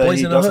album. Oh, There Boys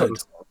he in the does have Hood. a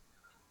song.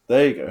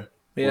 There you go.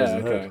 Yeah, Boys in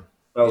the okay. Hood.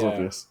 That was Yeah.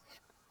 obvious.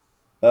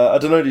 I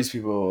don't know these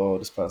people or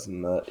this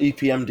person.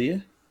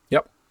 EPMD.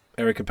 Yep.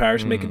 Erica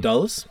Parrish making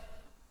dollars.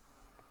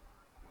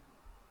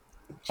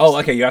 Oh,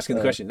 okay. You're asking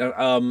the question. No,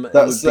 it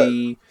would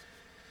be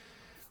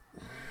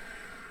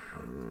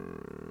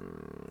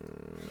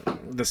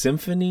the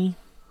Symphony.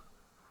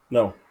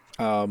 No.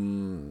 Well,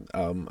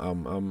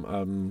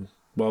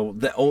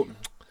 the old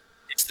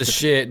It's the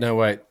shit. No,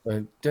 wait.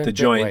 the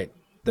joint. Wait.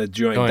 The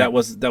joint. That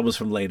was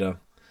from later.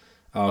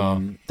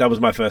 That was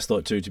my first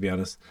thought too, to be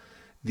honest.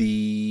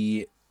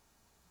 The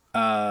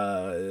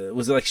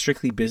was it like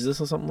Strictly Business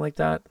or something like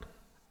that?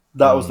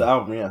 That was the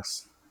album,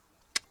 yes.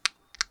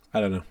 I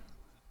don't know.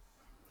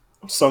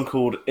 A song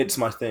called It's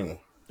My Thing.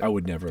 I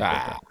would never have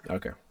got that.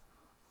 Okay.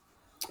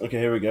 Okay,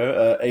 here we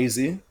go. AZ.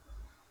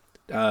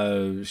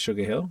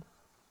 Sugar Hill.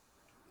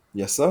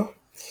 Yes, sir.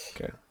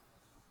 Okay.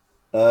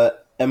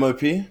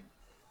 MOP.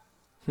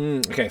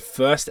 Okay,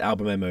 first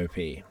album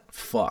MOP.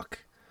 Fuck.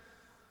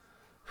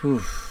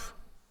 Whew.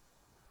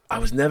 I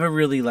was never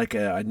really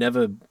I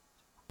never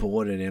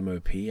bought an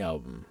MOP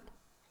album.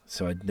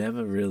 so I'd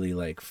never really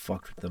like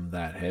fucked with them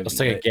that heavy. Let's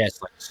take a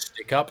guess. Like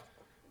Stick Up,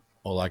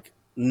 or like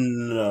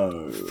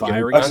No.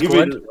 Firing I can give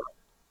Squad. you.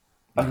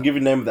 I can give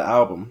you the name of the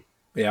album.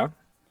 Yeah.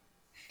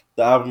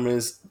 The album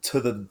is To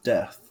the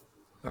Death.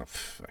 Oh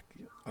fuck.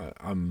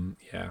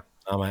 Yeah.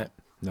 oh mate.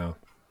 No.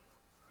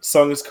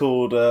 Song is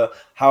called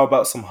How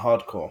About Some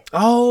Hardcore.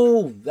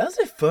 Oh, that's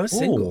their first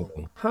single.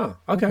 Ooh. Huh.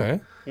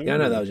 Okay. Yeah, I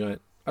know that was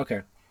joint.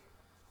 Okay.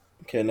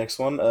 Okay, next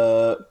one.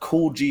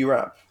 Cool G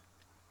Rap.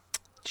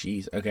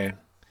 Jeez. Okay.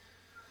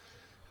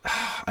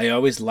 I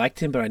always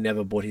liked him, but I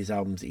never bought his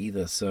albums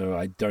either, so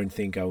I don't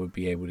think I would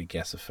be able to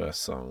guess a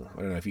first song. I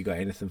don't know if you got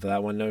anything for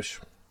that one, Nosh.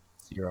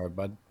 0,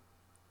 bud.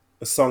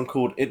 A song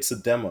called It's a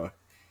Demo.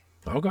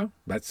 Okay.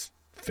 That's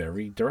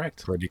very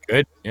direct. Pretty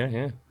good.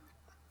 Yeah.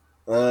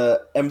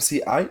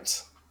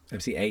 MC8.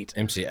 MC8.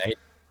 MC8.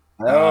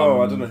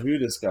 Oh, I don't know who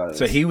this guy is.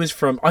 So he was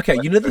from... Okay,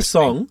 you know the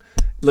song?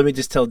 Let me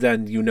just tell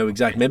Dan, you know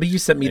exactly. Remember you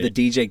sent me the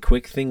DJ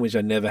Quick thing, which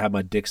I never had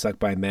my dick sucked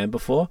by a man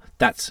before?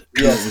 That's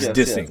who it was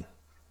dissing. Yes.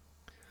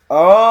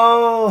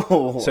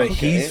 Oh! So okay.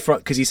 he's from...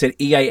 Because he said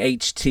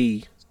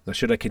EAHT. Now,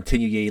 should I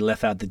continue? Yeah, he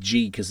left out the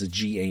G because the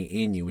G ain't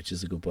in you, which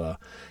is a good bar.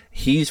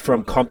 He's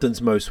from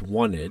Compton's Most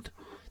Wanted.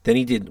 Then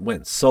he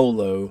went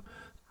solo,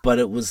 but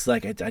it was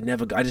like I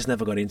just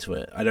never got into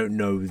it. I don't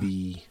know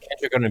the...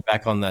 Kendrick got him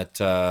back on that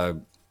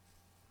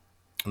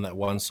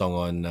one song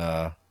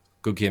on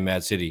Good Kid,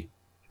 Mad City.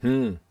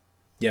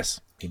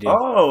 Yes, he did.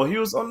 Oh, he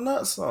was on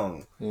that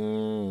song.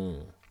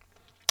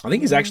 I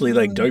think he's actually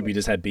like dope. He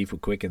just had beef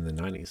with Quick in the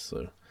 90s.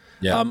 So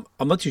Yeah.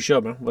 I'm not too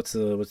sure, man. What's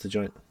the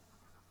joint?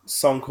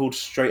 Song called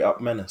Straight Up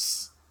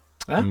Menace.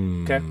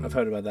 Okay, I've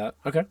heard about that.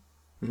 Okay.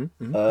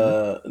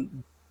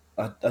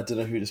 I don't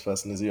know who this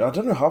person is. I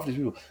don't know half these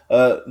people.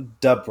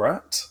 Da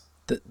Brat.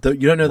 You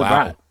don't know the Wow.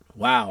 Brat?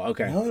 Wow.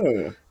 Okay.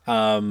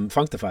 No.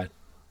 Functified.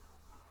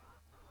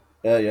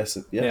 Yes.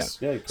 Yeah.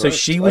 Correct. So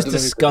she I was don't know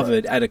who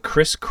discovered at a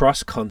Criss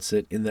Cross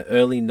concert in the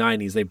early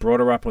 90s. They brought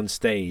her up on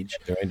stage.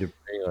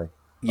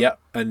 Yep.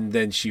 And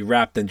then she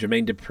rapped, and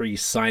Jermaine Dupri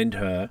signed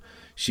her.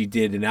 She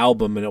did an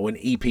album and an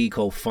EP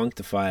called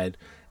Functified.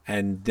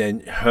 And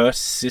then her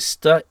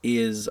sister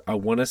is, I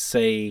want to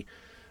say,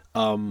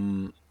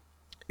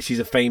 she's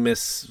a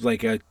famous,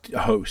 like a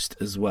host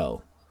as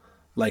well.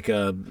 Like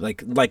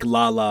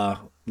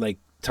Lala, like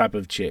type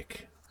of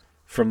chick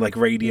from like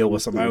radio or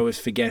something. I always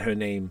forget her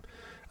name.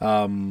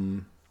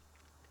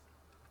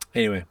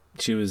 Anyway,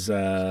 she was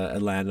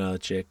Atlanta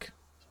chick.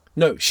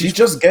 No, She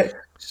just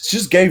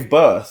gave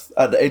birth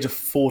at the age of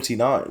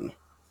 49.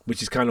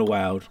 which is kind of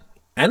wild.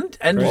 And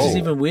which is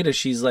even weirder.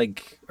 She's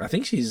like, I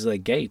think she's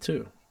like gay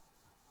too.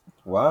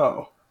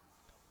 Wow.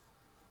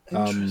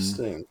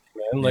 Interesting.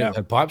 Man, like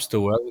a pipe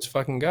still work. Let's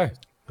fucking go.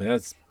 Yeah,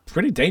 it's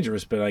pretty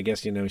dangerous, but I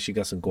guess she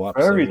got some guap.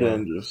 Very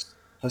dangerous.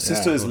 Her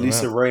sister is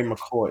Lisa Ray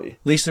McCoy.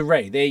 Lisa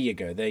Ray. There you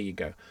go.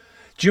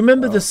 Do you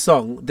remember the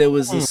song? There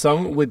was a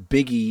song with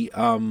Biggie.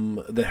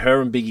 The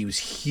her and Biggie was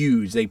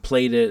huge. They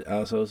played it.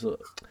 So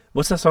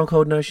what's that song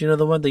called? No, you know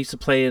the one they used to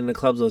play in the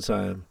clubs all the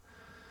time.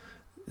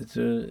 It's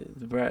the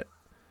Brat.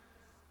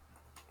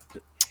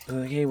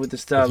 Again with the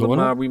style of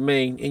my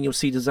remain, and you'll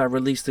see as I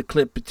release the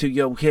clip to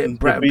your hit,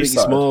 Brat Biggie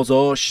Smalls,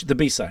 or the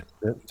B-side.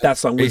 That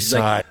song was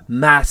like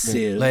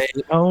massive. Lay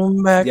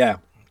on back. Yeah.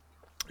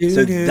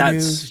 So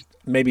that's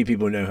maybe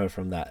people know her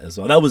from that as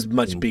well. That was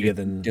much bigger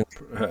than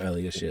her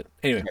earlier shit.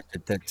 Anyway.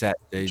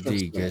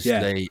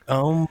 Lay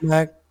on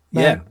back.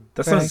 Yeah,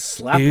 that sounds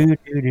slapping.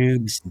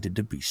 Listen to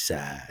the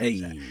B-side.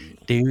 Hey.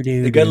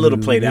 They got a little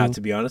played out,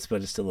 to be honest,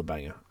 but it's still a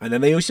banger. And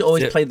then they used to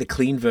always play the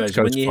clean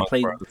version. When you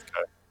played,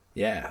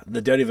 yeah,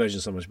 the dirty version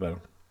is so much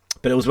better.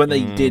 But it was when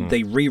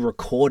they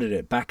re-recorded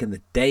it back in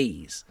the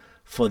days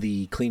for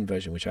the clean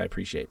version, which I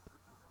appreciate.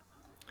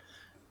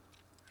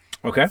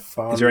 Okay,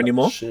 is there any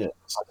more? Shit.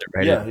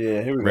 Yeah,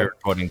 here we go.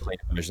 Recording clean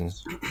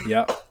versions.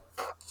 Yeah.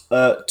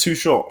 Too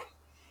Short.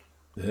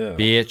 Yeah.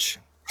 Bitch.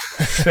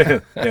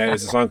 Yeah,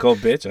 it's a song called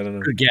Bitch. I don't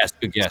know. Good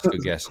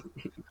guess.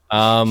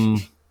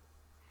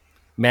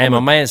 Man, my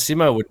man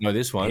Simo would know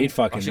this one. He'd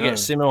fucking I should know. get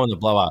Simo on the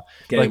blower.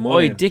 Get Like, him on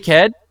oi, here.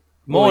 dickhead.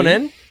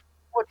 Morning.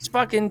 What's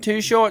fucking Too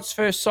Short's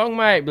first song,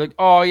 mate? Be like,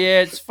 oh, yeah,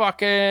 it's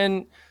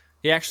fucking...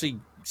 He actually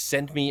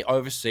sent me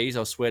overseas,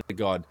 I swear to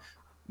God.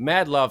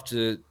 Mad love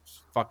to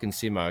fucking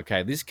Simo.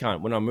 Okay, this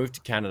cunt, when I moved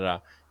to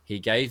Canada, he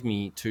gave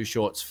me Too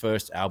Short's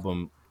first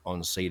album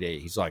on CD.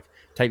 He's like,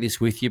 take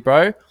this with you,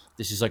 bro.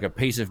 This is like a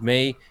piece of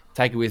me.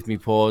 Take it with me,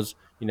 pause.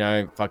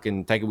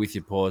 Fucking take it with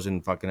your pause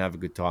and fucking have a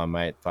good time,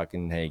 mate.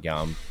 Fucking, here you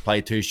go.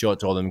 Play Too Short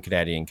to all them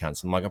Canadian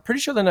cunts. I'm like, I'm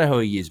pretty sure they know who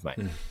he is, mate.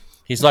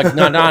 He's like,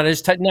 no,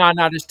 just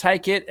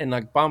take it and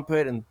like bump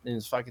it and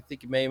it's fucking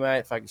thick of me,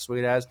 mate. Fucking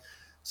sweet as.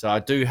 So I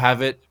do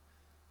have it.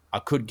 I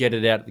could get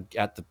it out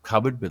at the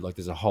cupboard, but like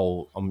there's a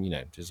whole,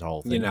 there's a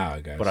whole thing. You know how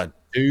it goes. But I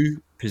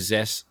do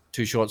possess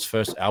Too Short's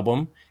first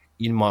album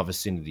in my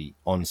vicinity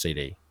on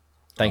CD.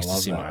 Thanks to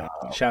Simo.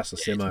 Shouts to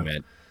Simo.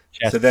 Man.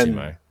 So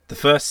then the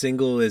first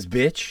single is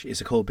Bitch.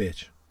 Is it called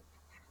Bitch?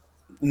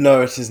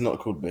 No, it is not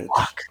called Bitch.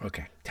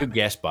 Okay. Good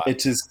guess, but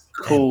It is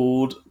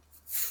called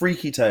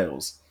Freaky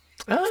Tales.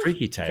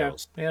 Freaky Okay.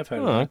 Tales. Yeah, I've heard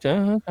Oh, of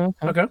okay. that.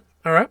 Okay.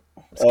 All right.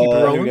 Let's keep it Here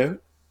we rolling. go.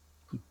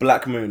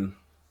 Black Moon.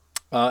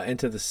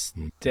 Enter the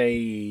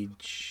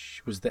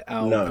Stage was the No.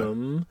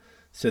 album.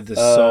 So the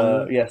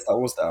song, Yes, that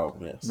was the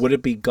album. Yes. would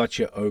it be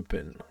Gotcha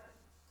Open?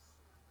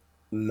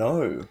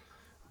 No.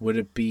 Would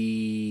it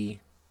be...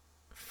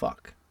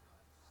 Fuck.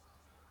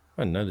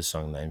 I don't know the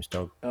song names,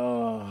 dog.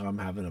 Oh, I'm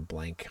having a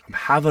blank.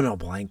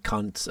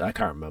 Cunt. I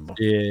can't remember.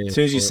 Yeah. As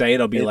soon as you say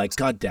it, I'll be like,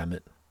 God damn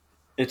it.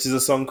 It is a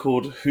song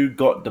called "Who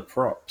Got the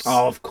Props."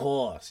 Oh, of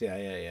course.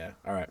 Yeah.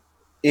 All right.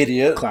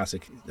 Idiot.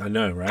 Classic. I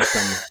know, right?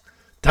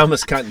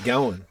 Dumbest cunt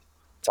going.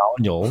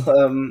 Daniel.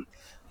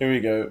 Here we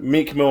go.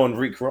 Meek Mill and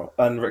Rick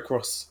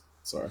Ross.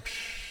 Sorry.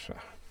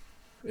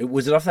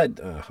 Was it off that?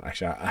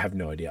 Actually, I have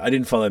no idea. I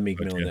didn't follow Meek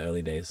Mill in the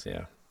early days.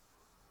 Yeah.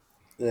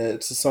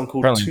 It's a song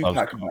called Apparently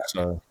Tupac.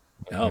 so,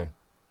 Oh,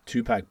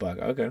 Tupac Bug.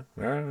 Okay.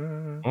 All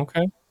right.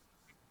 okay.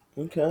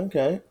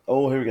 Okay.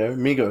 Oh, here we go.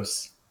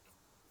 Migos.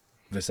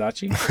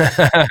 Versace.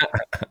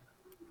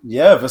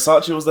 Yeah,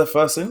 Versace was their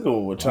first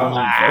single, which I'm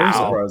very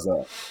surprised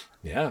at.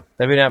 Yeah.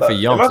 They've been out for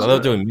yonks. imagine They're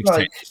doing mixtapes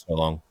like- for so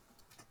long.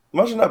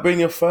 Imagine that being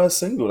your first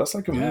single. That's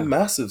like a Yeah.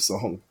 massive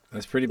song.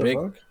 That's pretty The big.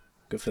 fuck?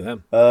 Good for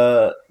them.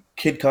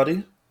 Kid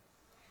Cudi.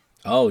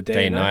 Oh,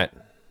 Day and night.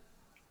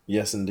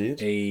 Yes, indeed.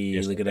 Hey,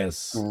 look at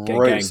us.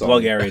 Great Gang. song.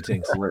 Blog area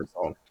things. Great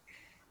song.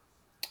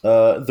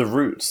 The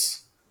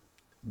Roots.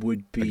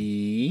 Would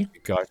be...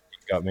 You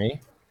got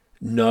me.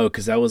 No,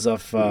 because that was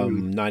off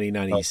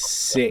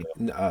 1996,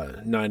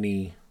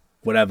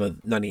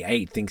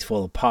 98, Things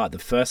Fall Apart. The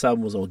first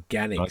album was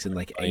Organics in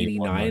like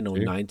 89 or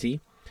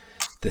 90.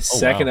 The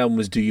second album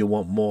was Do You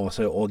Want More?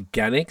 So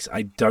Organics,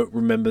 I don't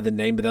remember the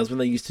name, but that was when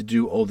they used to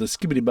do all the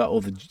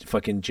all the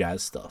fucking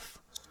jazz stuff.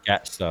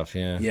 Scat stuff,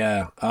 yeah.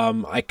 Yeah,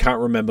 I can't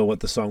remember what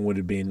the song would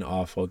have been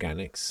off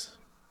Organics.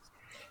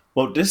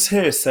 Well, this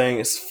here is saying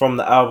it's from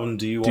the album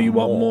Do You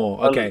Want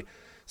More? Okay,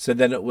 so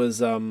then it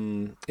was,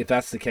 if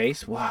that's the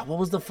case, wow, what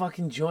was the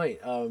fucking joint?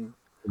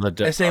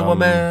 Essay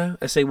Woman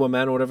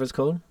or whatever it's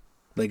called.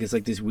 Like, it's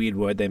like this weird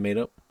word they made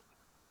up.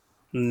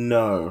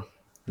 No.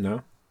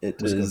 No?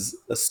 It is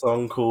a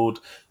song called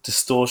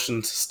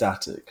Distortion to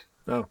Static.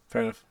 Oh,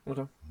 fair enough.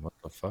 Okay. What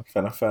the fuck?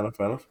 Fair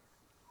enough.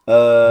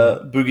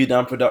 Boogie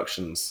Down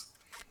Productions.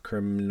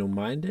 Criminal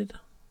Minded.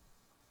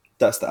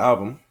 That's the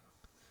album.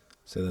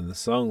 So then the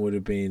song would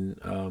have been,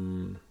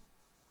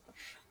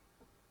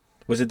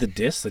 was it the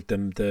disc, like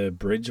the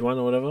bridge one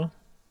or whatever?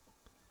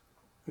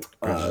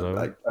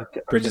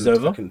 Bridge is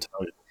Over? I can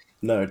tell you.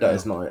 No, that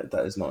is not it.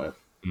 That is not it.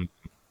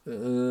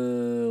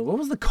 What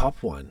was the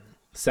cop one?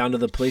 Sound of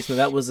the Policeman.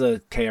 That was a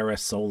KRS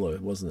solo,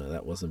 wasn't it?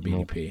 That wasn't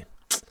BDP.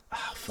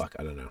 Ah, fuck,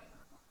 I don't know.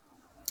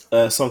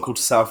 A song called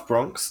South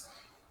Bronx.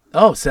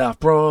 Oh, South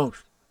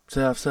Bronx.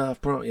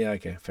 South Bronx. Yeah,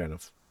 okay, fair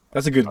enough.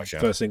 That's a good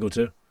first single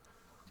too.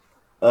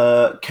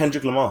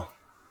 Kendrick Lamar.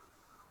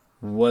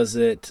 Was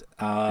it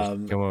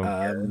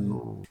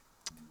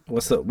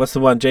what's the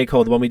one J.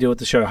 Cole, the one we do at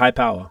the show, High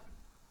Power?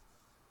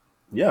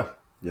 Yeah.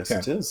 Yes, Okay.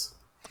 it is.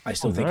 I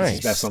still think it's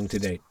his best song to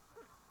date.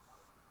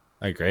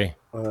 I agree.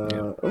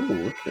 Oh,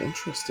 okay,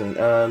 interesting.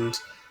 And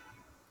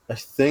I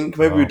think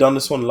maybe we've done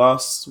this one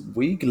last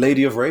week.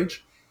 Lady of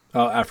Rage.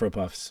 Oh, Afro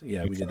Puffs.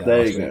 Yeah, we did that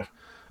There last you go. week.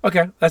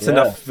 Okay, that's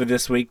enough for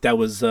this week. That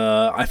was,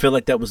 I feel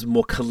like that was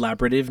more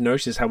collaborative.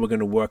 Notice is how we're going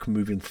to work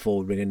moving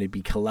forward. We're going to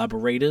be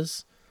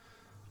collaborators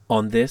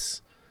on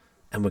this,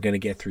 and we're going to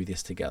get through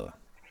this together.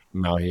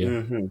 Out here.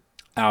 Mm-hmm.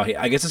 Out here.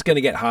 I guess it's going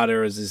to get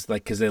harder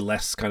because they're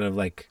less kind of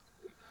like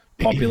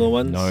popular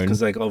ones.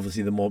 Because like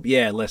obviously the more,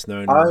 less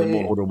known. The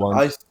more older ones.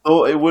 I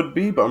thought it would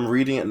be, but I'm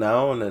reading it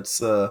now, and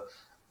it's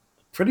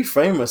pretty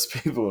famous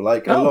people.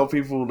 Like a lot of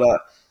people that,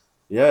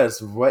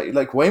 it's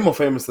way more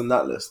famous than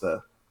that list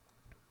there.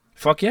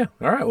 Fuck yeah.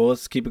 All right, well,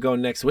 let's keep it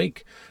going next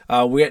week.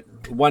 We're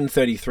at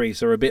 133,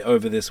 so we're a bit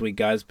over this week,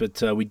 guys,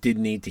 but we did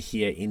need to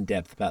hear in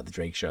depth about the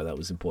Drake show. That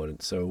was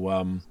important.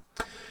 So,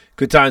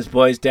 good times,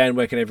 boys. Dan,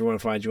 where can everyone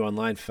find you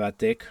online, Fat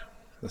Dick?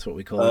 That's what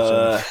we call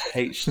it.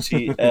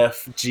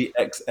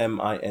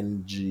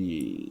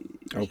 HTFGXMING.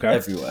 Okay.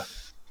 Everywhere.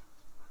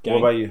 Gang. What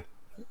about you,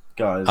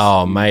 guys?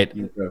 Oh, mate.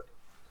 You go.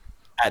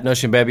 At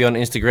Notion Baby on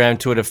Instagram,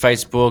 Twitter,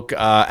 Facebook.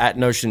 At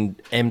Notion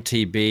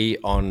MTB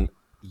on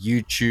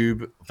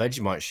YouTube.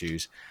 Vegemite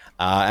shoes.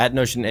 At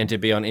Notion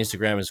MTB on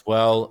Instagram as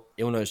well.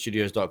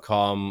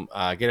 illnotestudios.com.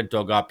 Get a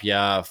dog up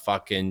here.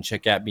 Fucking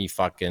check out me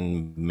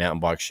fucking mountain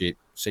bike shit.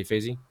 See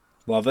Feezy?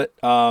 Love it.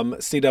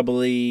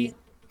 CWE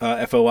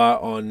FOR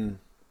on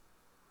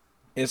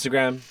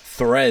Instagram,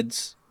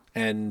 Threads,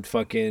 and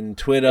fucking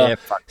Twitter. Yeah,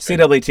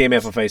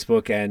 CWTMF on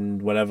Facebook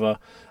and whatever.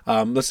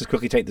 Let's just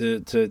quickly take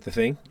the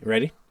thing.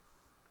 Ready?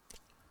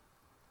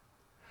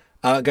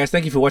 Guys,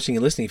 thank you for watching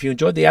and listening. If you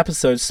enjoyed the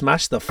episode,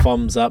 smash the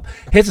thumbs up.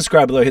 Hit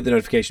subscribe below. Hit the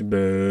notification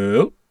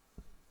bell.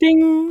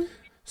 Ding.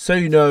 So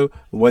you know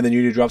when the new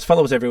video drops.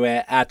 Follow us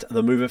everywhere at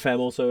The Mover Fam.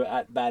 Also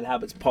at Bad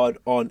Habits Pod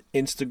on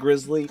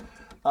Instagrizzly.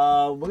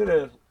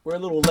 We're a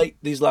little late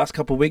these last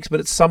couple of weeks, but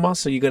it's summer,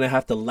 so you're gonna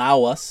have to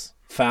allow us,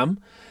 fam.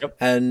 Yep.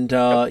 And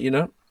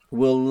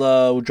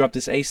we'll drop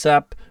this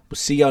ASAP. We'll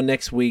see y'all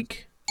next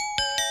week.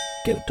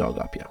 Get a dog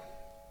up here.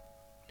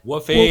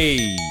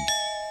 Woofy.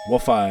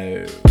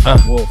 Woofo.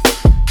 Wolf.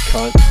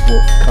 Cunt.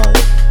 Wolf cunt.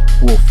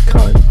 Wolf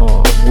cunt.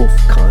 Oh, wolf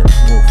cunt.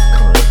 Wolf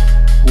cunt.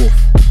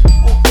 Wolf